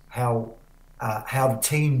is, how the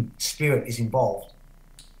team spirit is involved,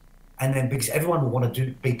 and then because everyone will want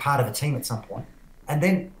to be part of a team at some point, and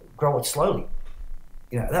then grow it slowly.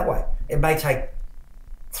 That way it may take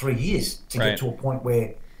 3 years to get to a point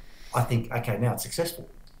where I think, okay, now it's successful.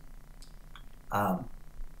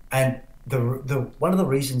 And the one of the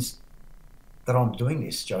reasons that I'm doing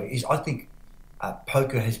this, Joe, is I think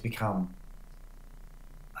poker has become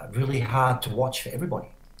really hard to watch for everybody,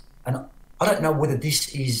 and I don't know whether this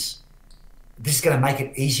is going to make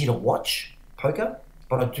it easier to watch poker,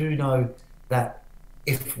 but I do know that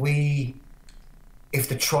if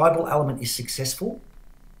the tribal element is successful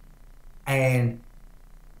and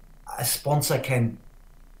a sponsor can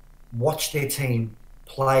watch their team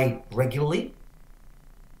play regularly,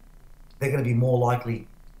 they're going to be more likely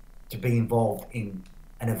to be involved in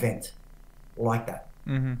an event like that.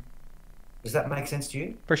 Does that make sense to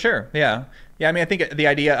you? For sure, yeah. I mean, I think the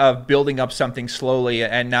idea of building up something slowly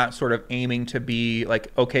and not sort of aiming to be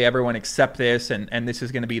like, okay, everyone accept this and this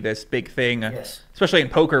is going to be this big thing, especially in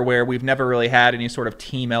poker where we've never really had any sort of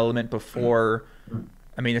team element before.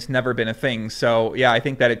 I mean, it's never been a thing. So yeah, I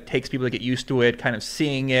think that it takes people to get used to it, kind of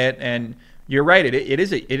seeing it. And you're right, it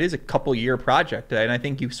is a couple year project. And I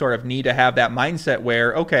think you sort of need to have that mindset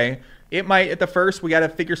where, okay, it might at the first, we got to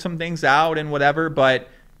figure some things out and whatever, but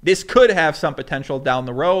this could have some potential down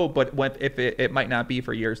the road, but if it might not be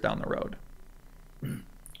for years down the road.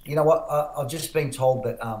 You know what? I've just been told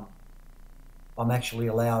that I'm actually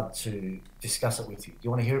allowed to discuss it with you. Do you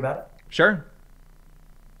want to hear about it? Sure.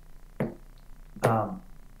 So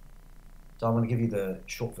I'm going to give you the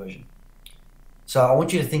short version. So I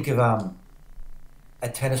want you to think of a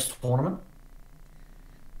tennis tournament.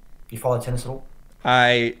 Do you follow tennis at all?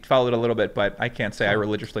 I followed it a little bit, but I can't say I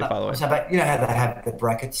religiously follow it. So, but you know how they have the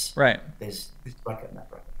brackets? Right. There's this bracket and that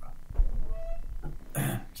bracket,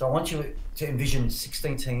 right? So I want you to envision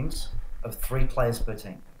 16 teams of 3 players per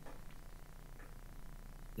team.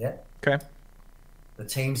 Yeah? Okay. The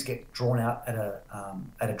teams get drawn out at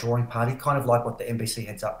a drawing party, kind of like what the NBC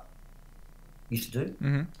Heads Up used to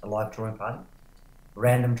do, a live drawing party.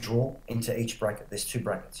 Random draw into each bracket. There's 2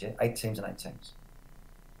 brackets, yeah? 8 teams and 8 teams.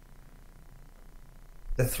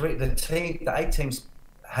 The 8 teams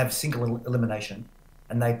have single elimination,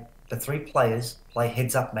 and the 3 players play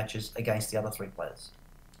heads-up matches against the other 3 players.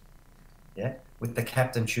 Yeah? With the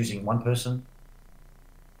captain choosing one person,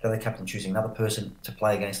 the other captain choosing another person to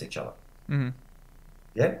play against each other.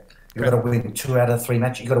 Yeah, you've got to win 2 out of 3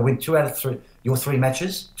 matches. You've got to win 2 out of 3 your 3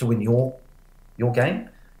 matches to win your game.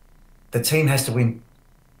 The team has to win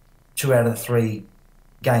 2 out of the 3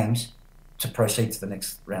 games to proceed to the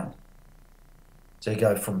next round. So you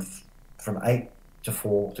go from 8 to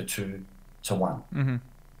 4 to 2 to 1.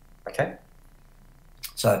 Okay.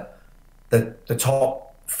 So the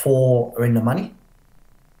top 4 are in the money.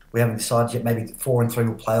 We haven't decided yet. Maybe 4 and 3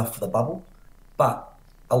 will play off for the bubble, but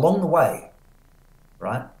along the way,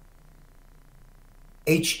 right?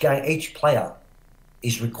 Each player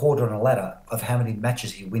is recorded on a ladder of how many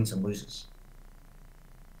matches he wins and loses.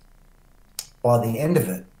 By the end of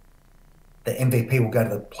it, the MVP will go to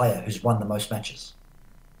the player who's won the most matches.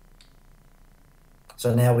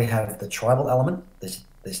 So now we have the tribal element. There's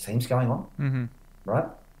teams going on, right?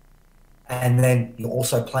 And then you're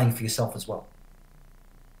also playing for yourself as well,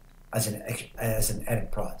 as an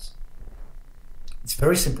added prize. It's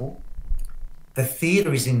very simple. The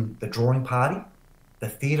theatre is in the drawing party. The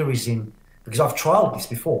theatre is in, because I've trialled this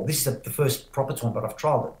before. This is the first proper tournament, but I've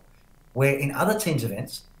trialled it. Where in other teams'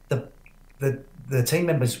 events, the team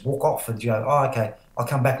members walk off and you go, oh, okay, I'll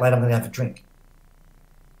come back later, I'm going to have a drink.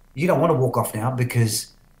 You don't want to walk off now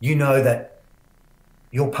because you know that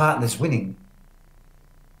your partner's winning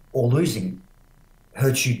or losing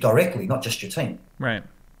hurts you directly, not just your team. Right.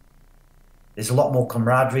 There's a lot more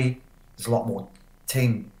camaraderie. There's a lot more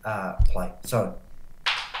team play. So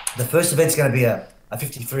the first event's going to be a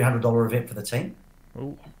 $5,300 event for the team.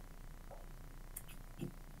 Ooh.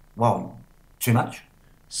 Wow, too much?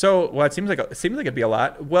 So, well, it seems like it'd be a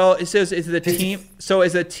lot. Well, it says is the team. So,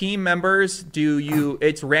 as the team members,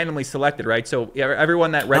 it's randomly selected, right? So,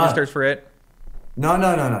 everyone that registers for it.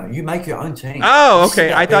 No. You make your own team. Oh,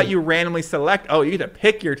 okay. I thought you randomly select. Oh, you get to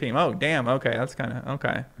pick your team. Oh, damn. Okay, that's kind of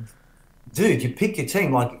okay. Dude, you pick your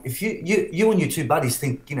team. Like if you and your 2 buddies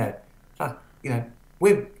think,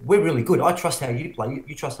 we're really good. I trust how you play.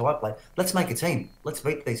 You trust how I play. Let's make a team. Let's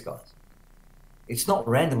beat these guys. It's not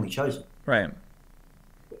randomly chosen. Right.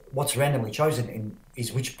 What's randomly chosen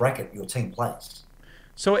is which bracket your team plays.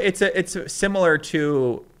 So it's similar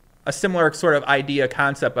to a similar sort of idea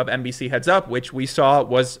concept of NBC Heads Up, which we saw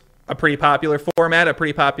was a pretty popular format, a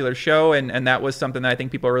pretty popular show, and that was something that I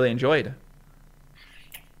think people really enjoyed.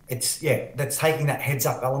 That's taking that heads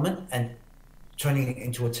up element and turning it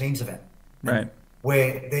into a teams event. Right.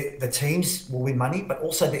 Where the teams will win money, but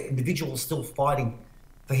also the individual is still fighting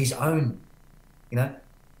for his own, you're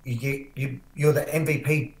the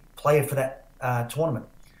MVP player for that tournament.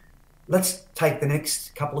 Let's take the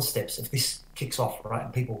next couple of steps. If this kicks off, right,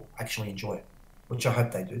 and people actually enjoy it, which I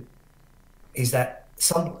hope they do, is that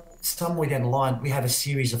somewhere down the line, we have a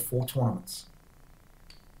series of 4 tournaments.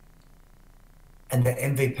 And the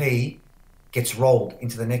MVP gets rolled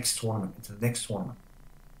into the next tournament,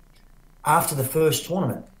 After the first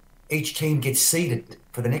tournament, each team gets seeded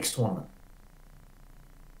for the next tournament.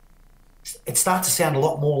 It starts to sound a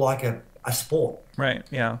lot more like a sport. Right,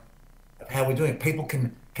 yeah. How we're doing it. People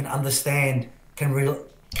can understand, can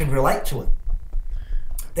relate to it.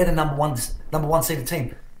 They're the number one seeded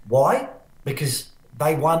team. Why? Because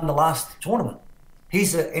they won the last tournament.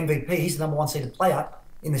 He's the MVP. He's the number 1 seeded player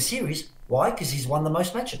in the series. Why? Because he's won the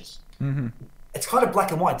most matches. It's kind of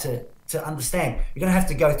black and white to understand. You don't have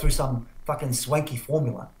to go through some fucking swanky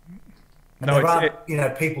formula. And there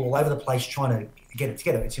are people all over the place trying to get it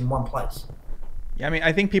together. It's in one place. Yeah, I mean,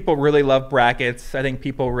 I think people really love brackets. I think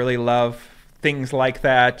people really love things like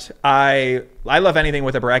that. I love anything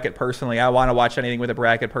with a bracket personally. I want to watch anything with a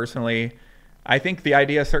bracket personally. I think the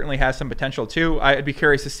idea certainly has some potential too. I'd be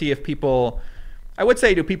curious to see if people, I would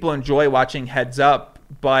say, do people enjoy watching Heads Up?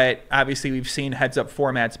 But obviously we've seen Heads Up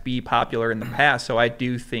formats be popular in the past. So I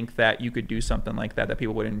do think that you could do something like that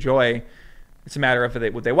people would enjoy. It's a matter of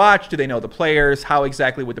would they watch? Do they know the players? How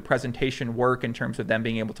exactly would the presentation work in terms of them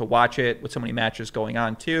being able to watch it with so many matches going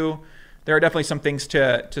on too? There are definitely some things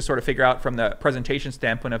to sort of figure out from the presentation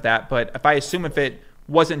standpoint of that. But if I assume if it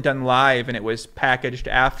wasn't done live and it was packaged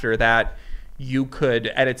after that, you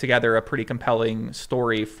could edit together a pretty compelling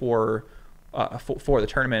story for the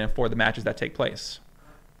tournament and for the matches that take place.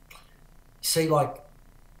 See, like,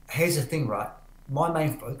 here's the thing, right? My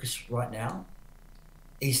main focus right now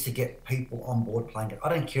is to get people on board playing it. I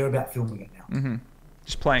don't care about filming it now. Mm-hmm.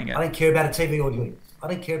 Just playing it. I don't care about a TV audience. I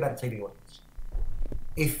don't care about a TV audience.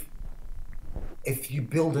 If you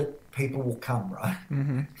build it, people will come, right?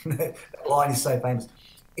 Mm-hmm. That line is so famous.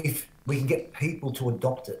 If we can get people to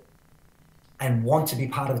adopt it and want to be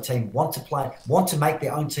part of a team, want to play, want to make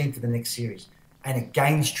their own team for the next series, and it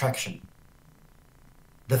gains traction,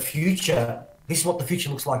 the future, this is what the future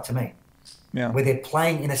looks like to me. Yeah. Where they're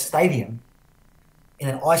playing in a stadium, in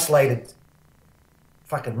an isolated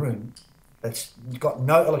fucking room that's got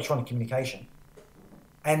no electronic communication,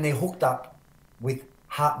 and they're hooked up with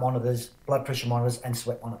heart monitors, blood pressure monitors, and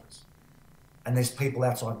sweat monitors. And there's people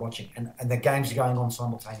outside watching, and the games are going on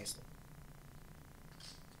simultaneously.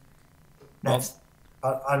 That's,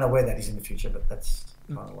 I don't know where that is in the future, but that's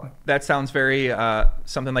kind of like... That sounds very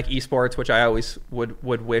something like esports, which I always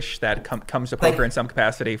would wish that comes to poker in some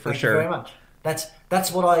capacity, for sure. Thank you very much.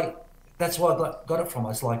 That's where I got it from.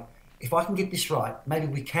 It's like, if I can get this right, maybe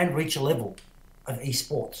we can reach a level of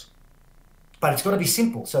esports. But it's got to be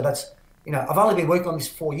simple. So that's, you know, I've only been working on this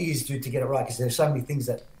 4 years to get it right, because there's so many things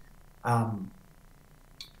that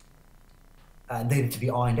needed to be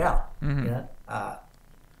ironed out. Mm-hmm. You know?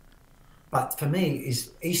 But for me,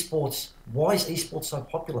 is esports, why is esports so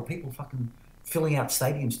popular? People fucking filling out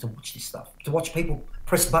stadiums to watch this stuff, to watch people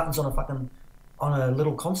press buttons on a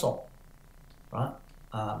little console, right?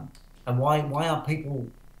 And why aren't people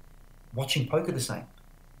watching poker the same?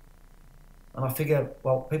 And I figure,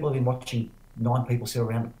 well, people have been watching 9 people sit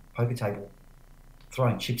around a poker table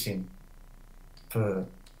throwing chips in for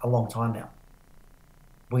a long time now.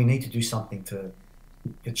 We need to do something to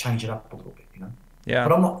change it up a little bit, you know? Yeah.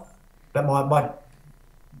 But I'm not, but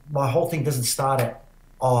my whole thing doesn't start at,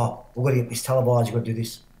 oh, we've got to get this televised, you've got to do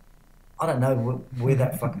this. I don't know where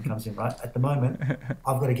that fucking comes in, right? At the moment,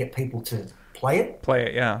 I've got to get people to play it. Play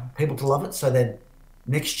it, yeah. People to love it. So then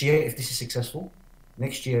next year, if this is successful,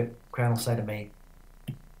 next year, Crown will say to me,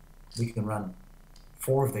 we can run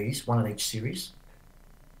 4 of these, 1 in each series.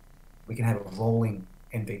 We can have a rolling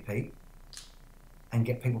MVP and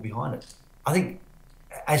get people behind it. I think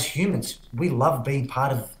as humans, we love being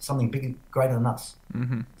part of something bigger, greater than us.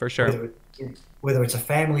 Mm-hmm, for sure. Whether it's a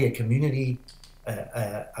family, a community,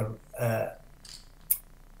 a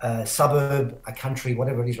suburb, a country,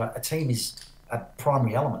 whatever it is, right? A team is a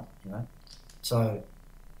primary element, you know? So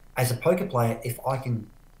as a poker player, if I can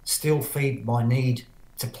still feed my need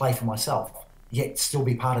to play for myself, yet still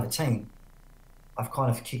be part of the team, I've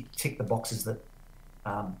kind of ticked the boxes that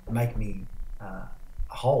make me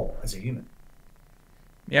whole as a human.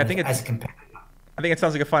 Yeah, I think as a competitor. I think it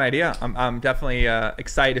sounds like a fun idea. I'm definitely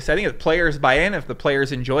excited to see. I think if players buy in, if the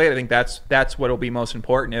players enjoy it, I think that's what will be most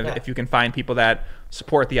important. If you can find people that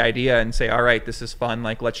support the idea and say, all right, this is fun,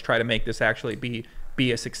 like let's try to make this actually be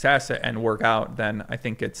a success and work out, then I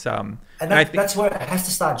think it's and that's where it has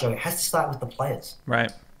to start, Joey. It has to start with the players.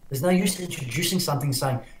 Right. There's no use introducing something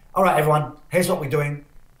saying, all right, everyone, here's what we're doing.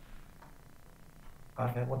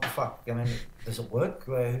 Okay, what the fuck? I mean, does it work?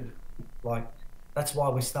 Like, that's why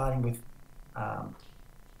we're starting with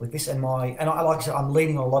this, and like I said, I'm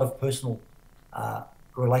leading on a lot of personal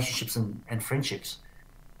relationships and friendships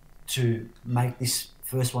to make this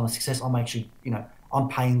first one a success. I'm actually, you know, I'm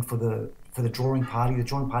paying for the drawing party. The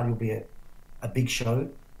drawing party will be a big show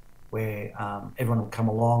where everyone will come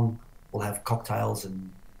along. We'll have cocktails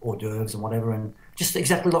and hors d'oeuvres and whatever, and just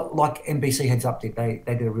exactly like NBC Heads Up did. They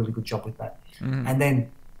did a really good job with that. Mm-hmm. And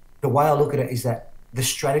then the way I look at it is that the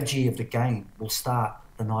strategy of the game will start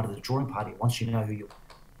the night of the drawing party. Once you know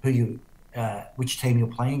which team you're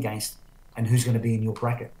playing against and who's going to be in your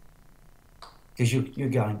bracket, because you're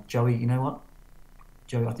going, Joey, you know what,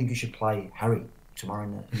 Joey, I think you should play Harry tomorrow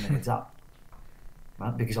in the Heads Up,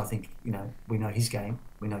 right? Because I think, you know, we know his game,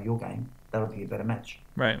 we know your game. That'll be a better match,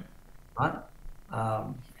 right?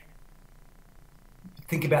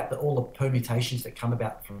 Think about all the permutations that come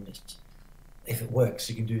about from this. If it works,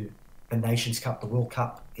 you can do the Nations Cup, the World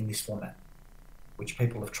Cup in this format, which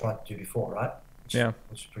people have tried to do before, right? Which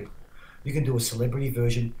is pretty cool. You can do a celebrity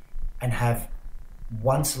version and have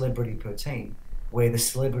 1 celebrity per team where the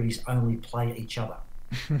celebrities only play each other.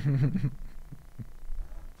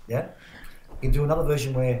 Yeah? You can do another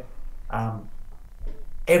version where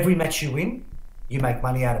every match you win, you make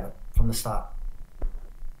money out of it from the start.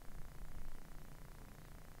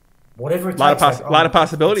 Whatever it takes. A lot of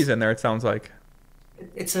possibilities in there, it sounds like.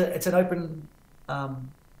 It's an open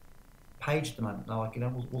page at the moment. They're like,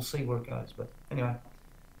 we'll see where it goes. But anyway,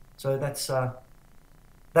 so that's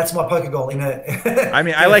my poker goal. I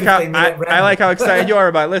mean, I like how excited you are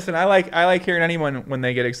about it. Listen, I like hearing anyone when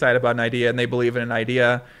they get excited about an idea and they believe in an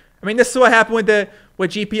idea. I mean, this is what happened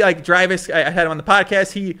with GP. Like Drivis, I had him on the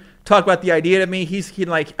podcast. He talked about the idea to me.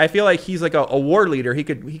 I feel like he's like a war leader. He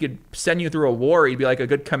could send you through a war. He'd be like a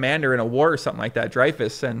good commander in a war or something like that,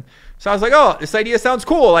 Dreyfus. And so I was like, oh, this idea sounds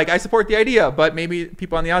cool. Like I support the idea, but maybe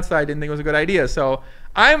people on the outside didn't think it was a good idea. So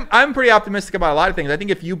I'm pretty optimistic about a lot of things. I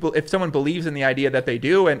think if someone believes in the idea that they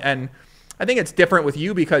do, and I think it's different with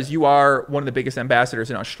you because you are one of the biggest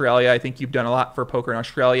ambassadors in Australia. I think you've done a lot for poker in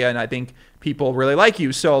Australia, and I think people really like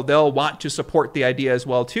you, so they'll want to support the idea as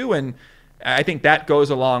well too. And I think that goes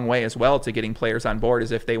a long way as well to getting players on board,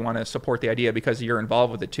 is if they want to support the idea because you're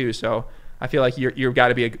involved with it too. So I feel like you've got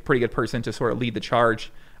to be a pretty good person to sort of lead the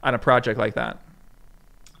charge on a project like that.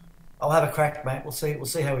 I'll have a crack, mate. We'll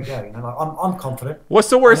see how we go. I'm confident. What's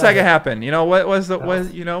the worst that could happen? What's the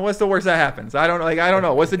worst that happens? I don't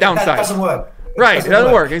know. What's the downside? That doesn't work. Right, it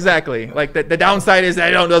doesn't work, exactly. Like the downside is that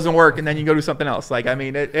it doesn't work, and then you go do something else. Like I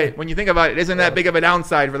mean, when you think about it, isn't that big of a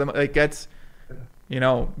downside for them? Like it's,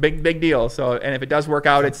 big deal. So, and if it does work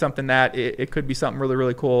out, it's something that it could be something really,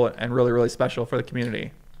 really cool and really, really special for the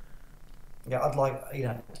community. Yeah, I'd like,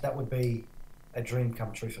 that would be a dream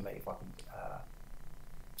come true for me if I could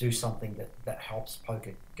do something that helps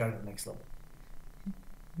poker go to the next level.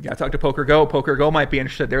 Yeah, talk to Poker Go. Poker Go might be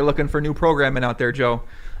interested. They're looking for new programming out there, Joe.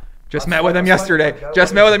 Just met with them yesterday.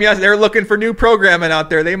 They're looking for new programming out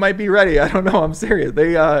there. They might be ready. I don't know. I'm serious.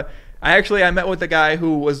 I met with the guy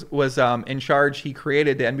who was in charge. He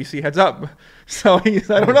created the NBC Heads Up. So I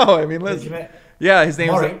don't know. I mean, listen. Yeah, his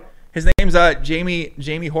name's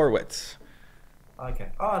Jamie Horowitz. Okay.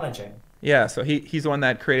 Oh, I know Jamie. Yeah, so he's the one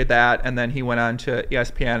that created that, and then he went on to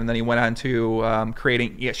ESPN, and then he went on to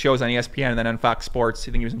creating shows on ESPN, and then on Fox Sports.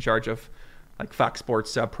 I think he was in charge of like Fox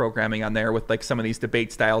Sports programming on there with like some of these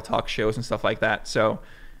debate style talk shows and stuff like that. So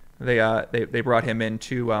they brought him in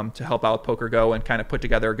to help out Poker Go and kind of put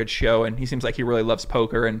together a good show. And he seems like he really loves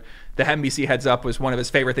poker, and the NBC Heads Up was one of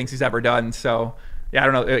his favorite things he's ever done. So yeah, I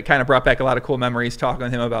don't know, it kind of brought back a lot of cool memories talking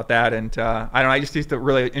with him about that. And I don't know, I just used to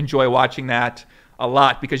really enjoy watching that a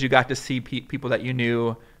lot because you got to see people that you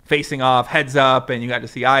knew facing off heads up, and you got to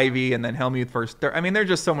see Ivy and then Helmuth first. I mean, there's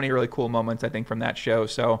just so many really cool moments I think from that show.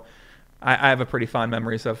 So I have a pretty fond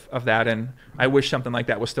memories of that, and I wish something like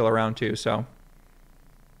that was still around too. So,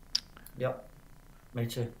 yep, me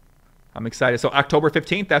too. I'm excited. So October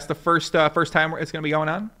 15th, that's the first time it's going to be going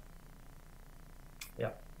on.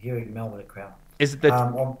 Yeah, here in Melbourne at Crown. Is it the?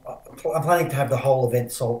 I'm planning to have the whole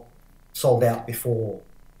event sold out before,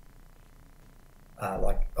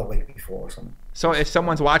 like a week before or something. So if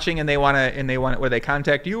someone's watching and they want where they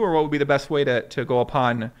contact you, or what would be the best way to go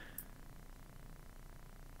upon?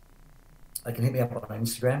 They can hit me up on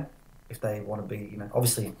Instagram if they want to be,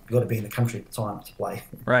 obviously you've got to be in the country at the time to play.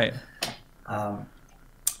 Right.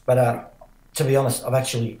 But to be honest,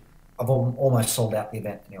 I've almost sold out the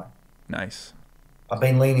event anyway. Nice. I've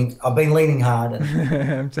been leaning hard,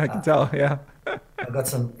 and I can tell. Yeah. I've got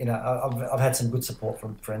some, I've had some good support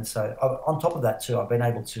from friends. So on top of that too, I've been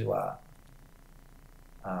able to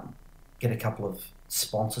get a couple of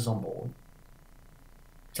sponsors on board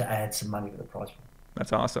to add some money to the prize pool.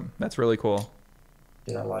 That's awesome. That's really cool.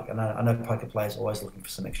 I know poker players are always looking for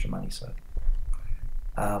some extra money. So,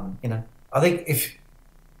 I think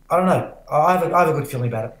I don't know, I have a good feeling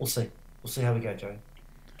about it. We'll see how we go, Joey.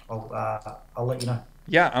 I'll let you know.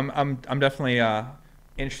 Yeah, I'm definitely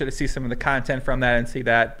interested to see some of the content from that and see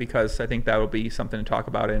that, because I think that will be something to talk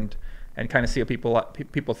about and kind of see what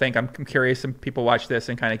people think. I'm curious if people watch this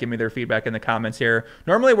and kind of give me their feedback in the comments here.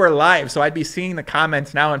 Normally we're live, so I'd be seeing the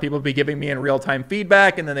comments now and people would be giving me in real-time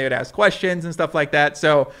feedback, and then they would ask questions and stuff like that.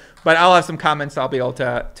 So, but I'll have some comments I'll be able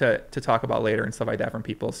to talk about later and stuff like that from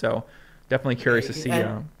people. So definitely curious to see.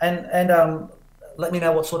 And let me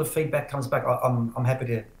know what sort of feedback comes back. I'm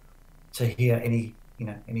happy to hear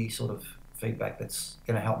any sort of feedback that's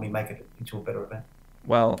going to help me make it into a better event.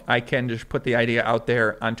 Well, I can just put the idea out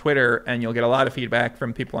there on Twitter, and you'll get a lot of feedback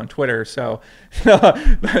from people on Twitter. So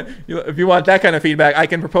if you want that kind of feedback, I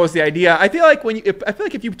can propose the idea. I feel like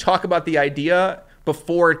if you talk about the idea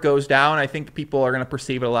before it goes down, I think people are going to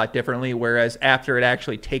perceive it a lot differently. Whereas after it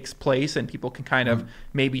actually takes place and people can kind of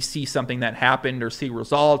maybe see something that happened or see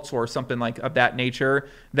results or something like of that nature,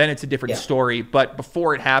 then it's a different story. But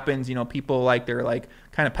before it happens, people they're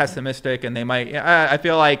kind of pessimistic, and they might. I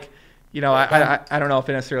feel like. I don't know if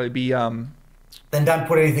it necessarily be. Then don't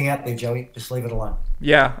put anything out there, Joey. Just leave it alone.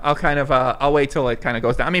 Yeah, I'll kind of I'll wait till it kind of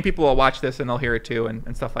goes down. I mean, people will watch this and they'll hear it too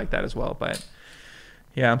and stuff like that as well. But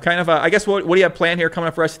Yeah, I'm kind of. I guess what do you have planned here coming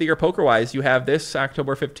up for the rest of the year poker wise? You have this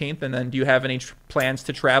October 15th, and then do you have any plans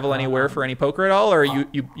to travel anywhere for any poker at all, or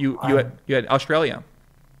you had Australia?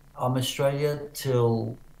 I'm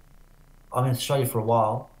I'm in Australia for a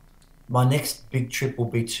while. My next big trip will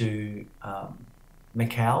be to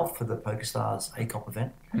Macau for the PokerStars ACOP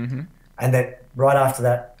event, and then right after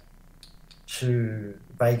that to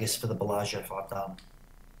Vegas for the Bellagio 5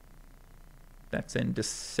 That's in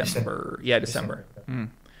December. Yeah, December.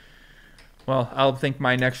 Well, I'll think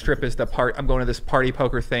my next trip is I'm going to this party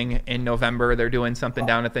poker thing in November. They're doing something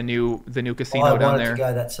down at the new casino down there. I wanted to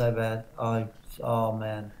go that so bad. Oh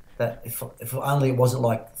man, that if only it wasn't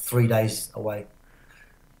like 3 days away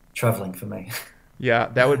traveling for me. Yeah,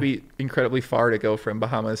 that would be incredibly far to go from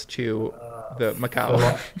Bahamas to the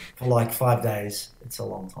Macau. For like 5 days, it's a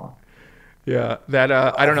long time. Yeah, that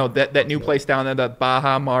I don't know, that new place down there, the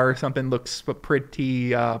Baha Mar or something, looks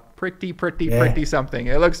pretty something.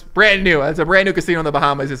 It looks brand new. It's a brand new casino in the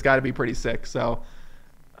Bahamas. It's got to be pretty sick. So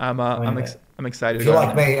I'm excited. If you're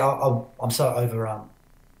like me, I'm so over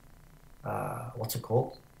what's it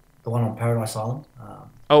called? The one on Paradise Island.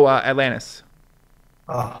 Atlantis.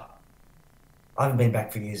 I haven't been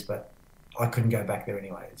back for years, but I couldn't go back there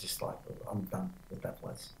anyway. It's just like I'm done with that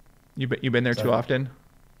place. You've been there too often?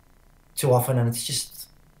 Too often, and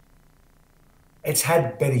it's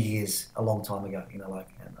had better years a long time ago, and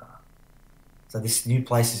so this new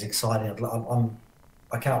place is exciting.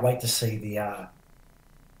 I can't wait to see the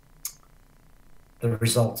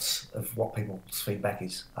results of what people's feedback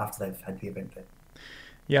is after they've had the event there.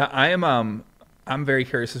 Yeah, I'm very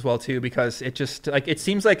curious as well too, because it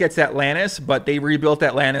seems like it's Atlantis, but they rebuilt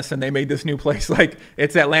Atlantis and they made this new place like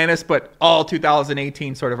it's Atlantis, but all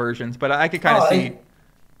 2018 sort of versions. But I could kind of see.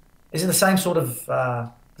 Is it the same sort of?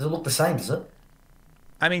 Does it look the same? Does it?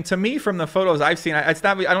 I mean, to me, from the photos I've seen, it's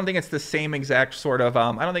not. I don't think it's the same exact sort of.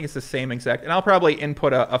 I don't think it's the same exact. And I'll probably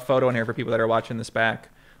input a photo in here for people that are watching this back.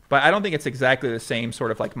 But I don't think it's exactly the same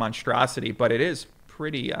sort of like monstrosity. But it is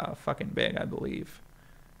pretty fucking big, I believe.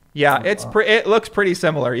 Yeah, it looks pretty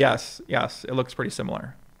similar. Yes, it looks pretty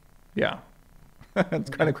similar. Yeah. It's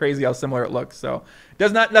kind of crazy how similar it looks. So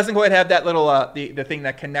doesn't quite have that little the thing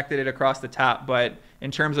that connected it across the top, but in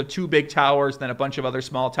terms of 2 big towers, then a bunch of other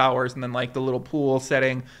small towers, and then like the little pool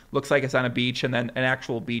setting looks like it's on a beach, and then an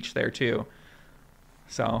actual beach there too.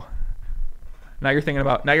 So now you're thinking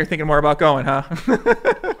more about going, huh?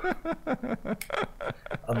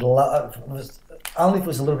 Only if it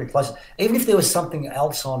was a little bit closer. Even if there was something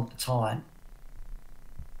else on at the time,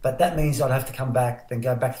 but that means I'd have to come back, then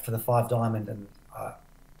go back for the 5 Diamond, and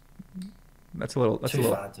that's a little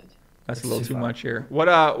too much here. What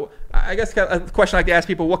I guess a question I like to ask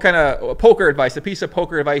people: what kind of poker advice, a piece of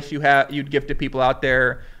poker advice you'd give to people out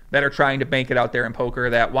there that are trying to bank it out there in poker,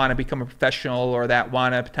 that want to become a professional or that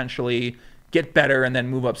want to potentially get better and then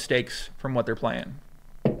move up stakes from what they're playing?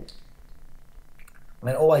 I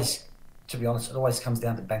mean, always, to be honest, it always comes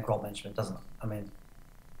down to bankroll management, doesn't it? I mean,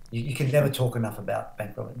 you can never talk enough about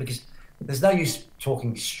bankroll, because there's no use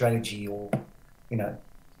talking strategy or,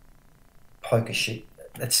 poker shit.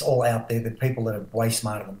 It's all out there. The people that are way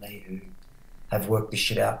smarter than me who have worked this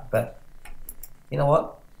shit out. But you know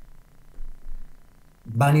what?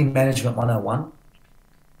 Money management 101.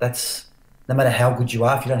 That's, no matter how good you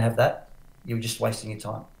are, if you don't have that, you're just wasting your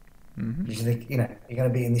time. You think, you're going to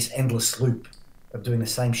be in this endless loop of doing the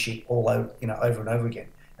same shit all over, over and over again,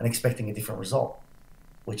 and expecting a different result,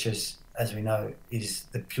 which is, as we know, is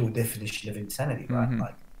the pure definition of insanity,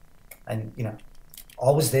 right? I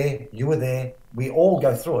was there, you were there, we all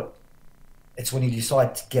go through it. It's when you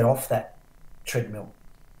decide to get off that treadmill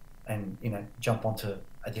and, jump onto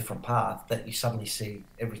a different path that you suddenly see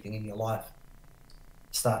everything in your life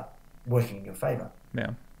start working in your favor.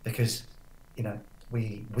 Yeah. Because,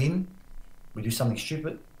 we win, we do something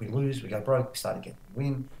stupid, we lose, we go broke, we start again, we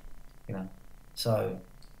win, So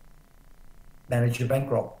manage your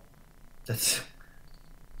bankroll. That's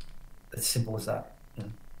simple as that.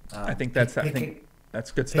 I think that's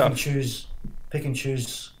good stuff. Pick and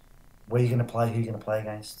choose where you're going to play, who you're going to play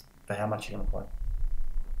against, for how much you're going to play.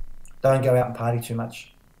 Don't go out and party too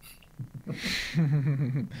much.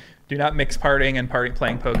 Do not mix partying and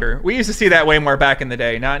playing poker. We used to see that way more back in the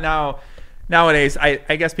day. Nowadays, I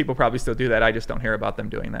guess people probably still do that. I just don't hear about them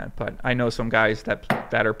doing that. But I know some guys that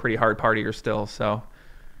are pretty hard partiers still. So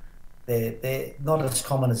they're not as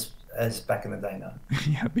common as back in the day, no.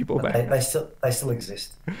 Yeah, people but back. They still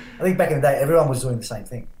exist. I think back in the day, everyone was doing the same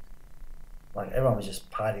thing. Like everyone was just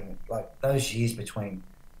partying. Like those years between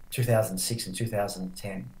 2006 and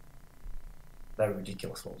 2010, they were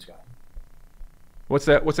ridiculous. What was going on? What's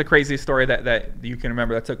the craziest story that you can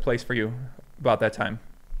remember that took place for you about that time?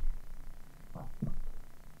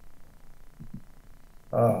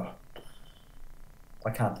 Oh, I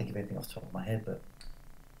can't think of anything off the top of my head, but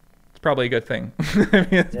It's probably a good thing. I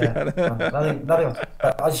mean, yeah, nothing.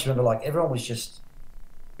 But I just remember like everyone was just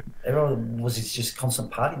constant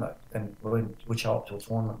party mode, and we'd show up to a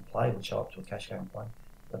tournament and play, we'd show up to a cash game and play.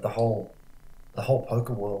 But the whole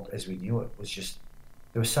poker world as we knew it was just,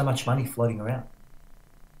 there was so much money floating around.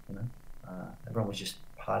 You know, everyone was just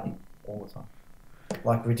partying all the time,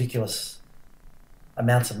 like ridiculous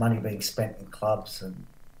amounts of money being spent in clubs,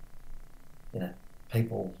 and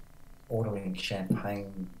people ordering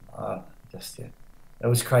champagne. It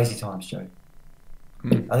was crazy times, Joe.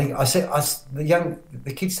 I think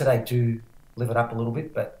the kids today do live it up a little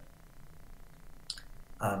bit, but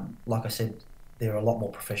like I said, they're a lot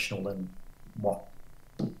more professional than what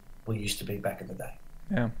we used to be back in the day.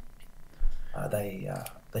 Yeah.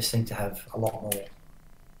 They seem to have a lot more,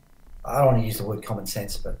 I don't want to use the word common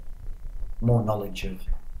sense, but more knowledge of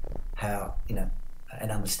how,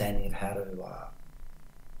 an understanding of how to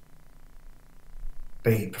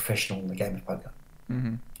be professional in the game of poker,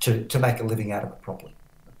 to make a living out of it properly.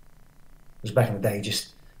 Because back in the day,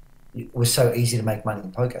 it was so easy to make money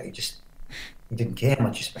in poker. You didn't care how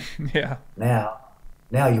much you spent. Yeah. Now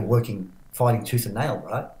you're working, fighting tooth and nail,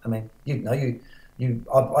 right? I mean,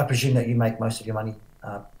 I presume that you make most of your money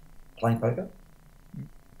playing poker.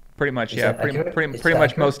 Pretty much, Is yeah. that accurate? Pretty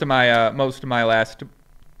much most of my last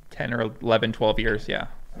 10 or 11, 12 years, yeah.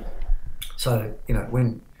 So,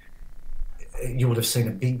 when you would have seen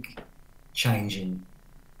a big change in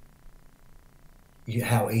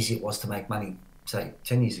how easy it was to make money, say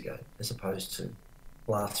 10 years ago, as opposed to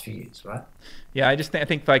the last few years, right? Yeah, I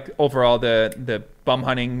think like overall the bum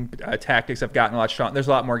hunting tactics have gotten a lot stronger. There's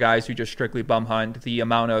a lot more guys who just strictly bum hunt. The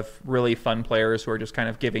amount of really fun players who are just kind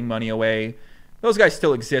of giving money away, those guys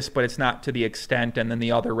still exist, but it's not to the extent. And then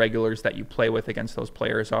the other regulars that you play with against those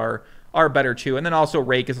players are better too. And then also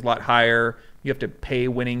rake is a lot higher. You have to pay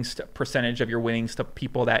percentage of your winnings to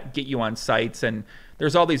people that get you on sites, and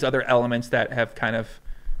there's all these other elements that have kind of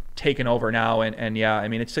taken over now. And yeah, I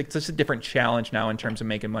mean, it's just a different challenge now in terms of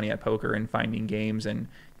making money at poker and finding games and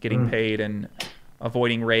getting paid and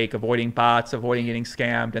avoiding rake, avoiding bots, avoiding getting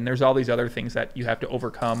scammed. And there's all these other things that you have to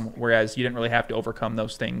overcome, whereas you didn't really have to overcome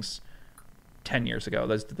those things 10 years ago.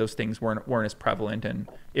 Those things weren't as prevalent, and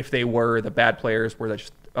if they were, the bad players were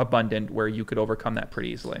just abundant, where you could overcome that pretty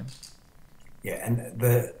easily. Yeah, and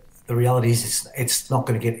the reality is it's not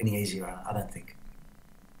going to get any easier, I don't think.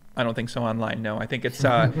 I don't think so online, no. I think it's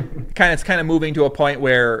kind of moving to a point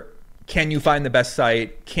where, can you find the best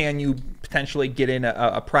site? Can you potentially get in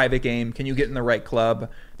a private game? Can you get in the right club?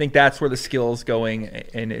 I think that's where the skill is going,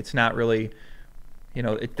 and it's not really,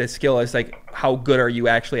 the skill is like, how good are you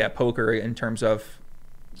actually at poker in terms of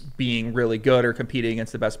being really good or competing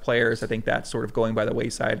against the best players. I think that's sort of going by the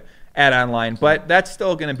wayside at online, but that's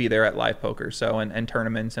still going to be there at live poker, so and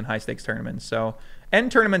tournaments and high stakes tournaments, so and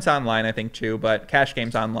tournaments online, I think too. But cash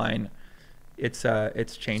games online, it's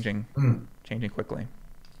changing quickly.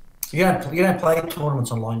 You don't play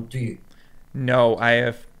tournaments online, do you? No,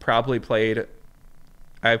 I've probably played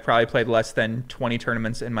less than 20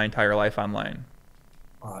 tournaments in my entire life online.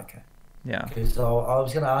 Oh, okay. Yeah. So I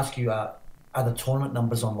was going to ask you, are the tournament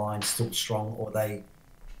numbers online still strong, or are they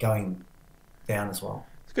going down as well?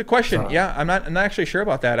 It's a good question. Yeah, I'm not actually sure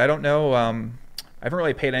about that. I don't know. I haven't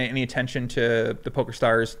really paid any attention to the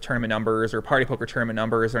PokerStars tournament numbers or Party Poker tournament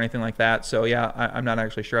numbers or anything like that. So yeah, I'm not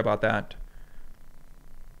actually sure about that.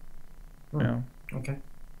 Okay.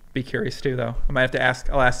 Be curious too, though. I might have to ask.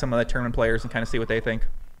 I'll ask some of the tournament players and kind of see what they think.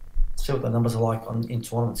 See what the numbers are like in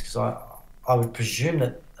tournaments, because I would presume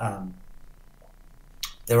that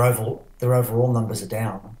their overall numbers are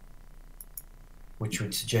down, which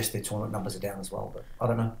would suggest their tournament numbers are down as well. But I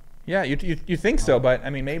don't know. Yeah, you think so, but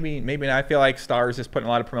I mean, maybe not. I feel like Stars is putting a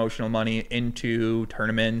lot of promotional money into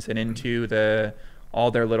tournaments and into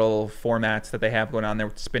all their little formats that they have going on there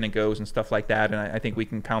with spin and goes and stuff like that. And I think we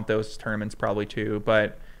can count those tournaments probably too.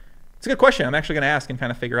 But it's a good question. I'm actually going to ask and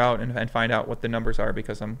kind of figure out and find out what the numbers are,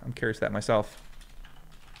 because I'm curious of that myself.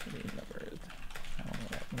 I'm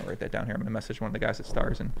going to write that down here. I'm going to message one of the guys at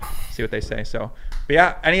Stars and see what they say. So, but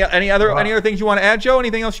yeah, any other things you want to add, Joe?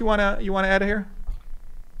 Anything else you want to add here?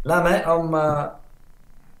 No, mate.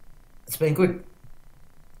 It's been good.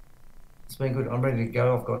 It's been good. I'm ready to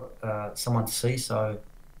go. I've got someone to see, so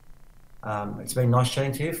it's been nice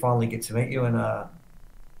chatting to you. Finally get to meet you, and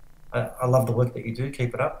I love the work that you do.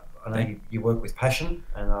 Keep it up. I know you work with passion,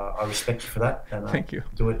 and I respect you for that. And thank you.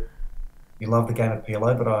 Do it. You love the game of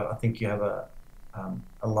PLO, but I think you have a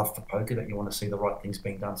love for poker, that you want to see the right things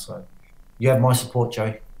being done. So you have my support,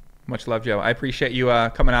 Joe. Much love, Joe. I appreciate you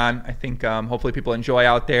coming on. I think hopefully people enjoy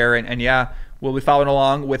out there, and yeah, we'll be following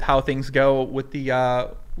along with how things go with the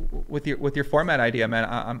with your format idea, man.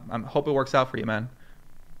 I'm hope it works out for you, man.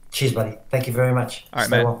 Cheers, buddy. Thank you very much. All right,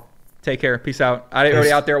 man. Well. Take care. Peace out.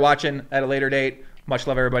 Everybody out there watching at a later date. Much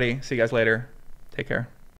love, everybody. See you guys later. Take care.